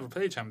 Yeah. He's never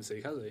played Champions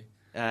League, has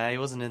he? He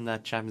wasn't in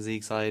that Champions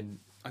League side.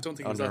 I don't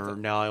think he was at that.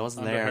 No, he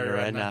wasn't under there under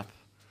Harry Redknapp.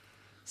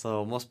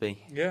 So it must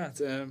be. Yeah,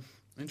 it's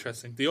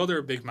interesting. The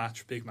other big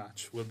match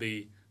will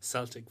be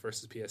Celtic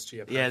versus PSG.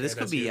 At Yeah, this Parkhead,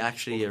 could as be you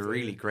actually a both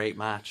really alluded. great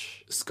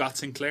match. Scott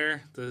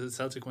Sinclair, the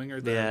Celtic winger,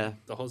 the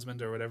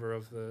husband or whatever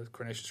of the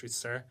Coronation Street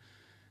Star,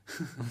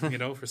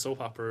 for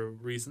soap opera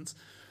reasons,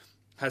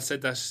 has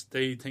said that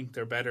they think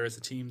they're better as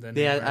a team than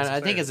Yeah, him and I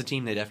think player. as a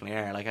team they definitely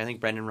are. Like I think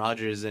Brendan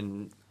Rodgers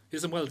and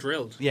He's well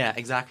drilled. yeah,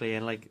 exactly,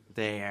 and like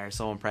they are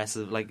so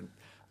impressive. Like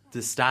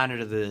the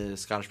standard of the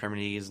Scottish Premier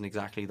League isn't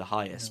exactly the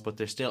highest, but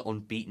they're still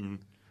unbeaten.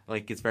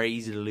 Like it's very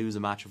easy to lose a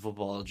match of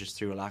football just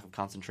through a lack of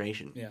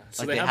concentration. Yeah,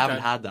 like they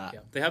haven't had that. Yeah,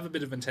 they have a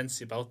bit of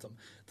intensity about them.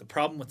 The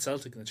problem with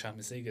Celtic in the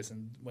Champions League is,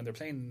 when they're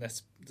playing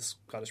the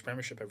Scottish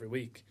Premiership every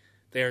week,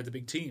 they are the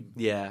big team.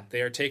 Yeah,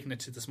 They are taking it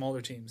to the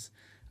smaller teams,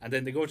 and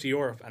then they go to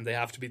Europe and they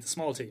have to beat the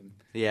small team.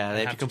 yeah,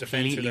 they have to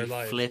defend through completely their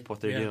lives. flip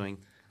what they're Yeah. doing.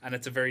 And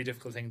it's a very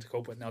difficult thing to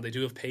cope with. Now they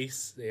do have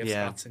pace. They have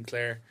Yeah. Scott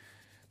Sinclair.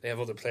 They have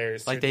other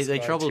players. Like through the they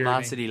squad, troubled Man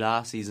Tierney. City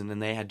last season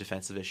and they had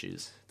defensive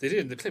issues. They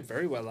did. They played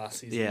very well last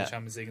season in Yeah. the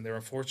Champions League, and they were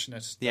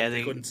unfortunate. Yeah, that they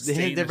they couldn't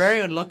sustain they're it. very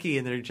unlucky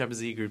in their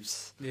Champions League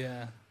groups.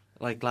 Yeah.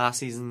 Like last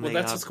season, Well, they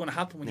that's got- what's going to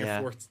happen when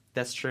Yeah. you're fourth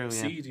That's true. Yeah.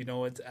 seed,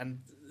 and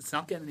it's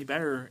not getting any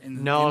better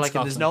in No, in like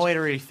and there's no Scotland. way to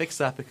really fix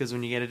that because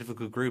when you get a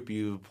difficult group,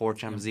 you have poor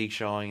Champions League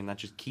showing, and that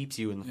just keeps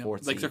you in the Yeah,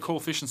 fourth like seed. their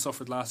coefficient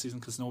suffered last season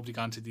because nobody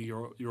got into the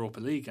Europa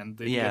League, and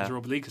they Yeah. got the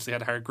Europa League because they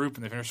had a hard group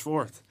and they finished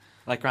fourth.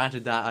 Like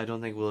granted, that I don't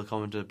think will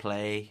come into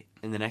play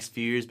in the next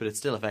few years, but it's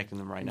still affecting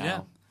them right Yeah,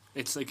 now.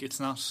 it's like it's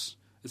not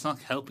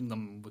helping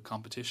them with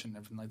competition and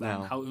everything like that.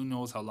 No. And who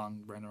knows how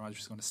long Brendan Rodgers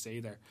is going to stay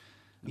there?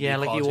 and Yeah, be a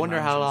like you quality wonder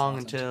manager how in long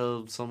Scotland.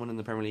 until someone in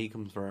the Premier League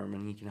comes for him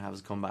and he can have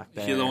his comeback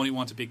there. He'll only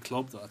want a big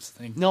club, though. That's the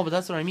thing. No, but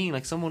that's what I mean.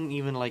 Like someone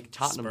even like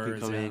Tottenham Spurs,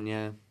 could come yeah. in.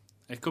 Yeah,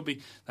 It could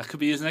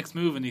be his next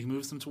move, and he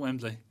moves them to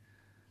Wembley.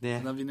 yeah.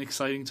 That'll be an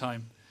exciting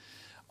time.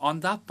 On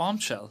that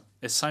bombshell,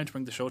 it's time to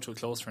bring the show to a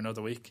close for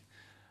another week.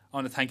 I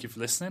want to thank you for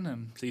listening,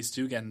 and please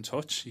do get in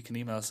touch. You can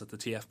email us at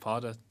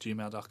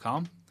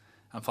thetfpod@gmail.com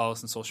and follow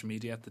us on social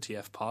media at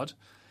thetfpod.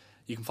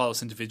 You can follow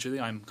us individually.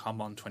 I'm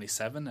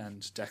Combon27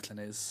 and Declan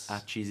is.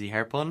 At Cheesy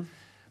Hairpun.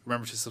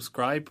 Remember to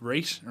subscribe,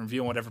 rate, and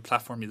review on whatever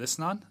platform you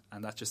listen on.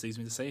 And that just leaves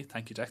me to say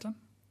thank you, Declan.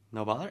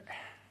 No bother.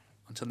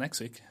 Until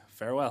next week,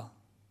 farewell.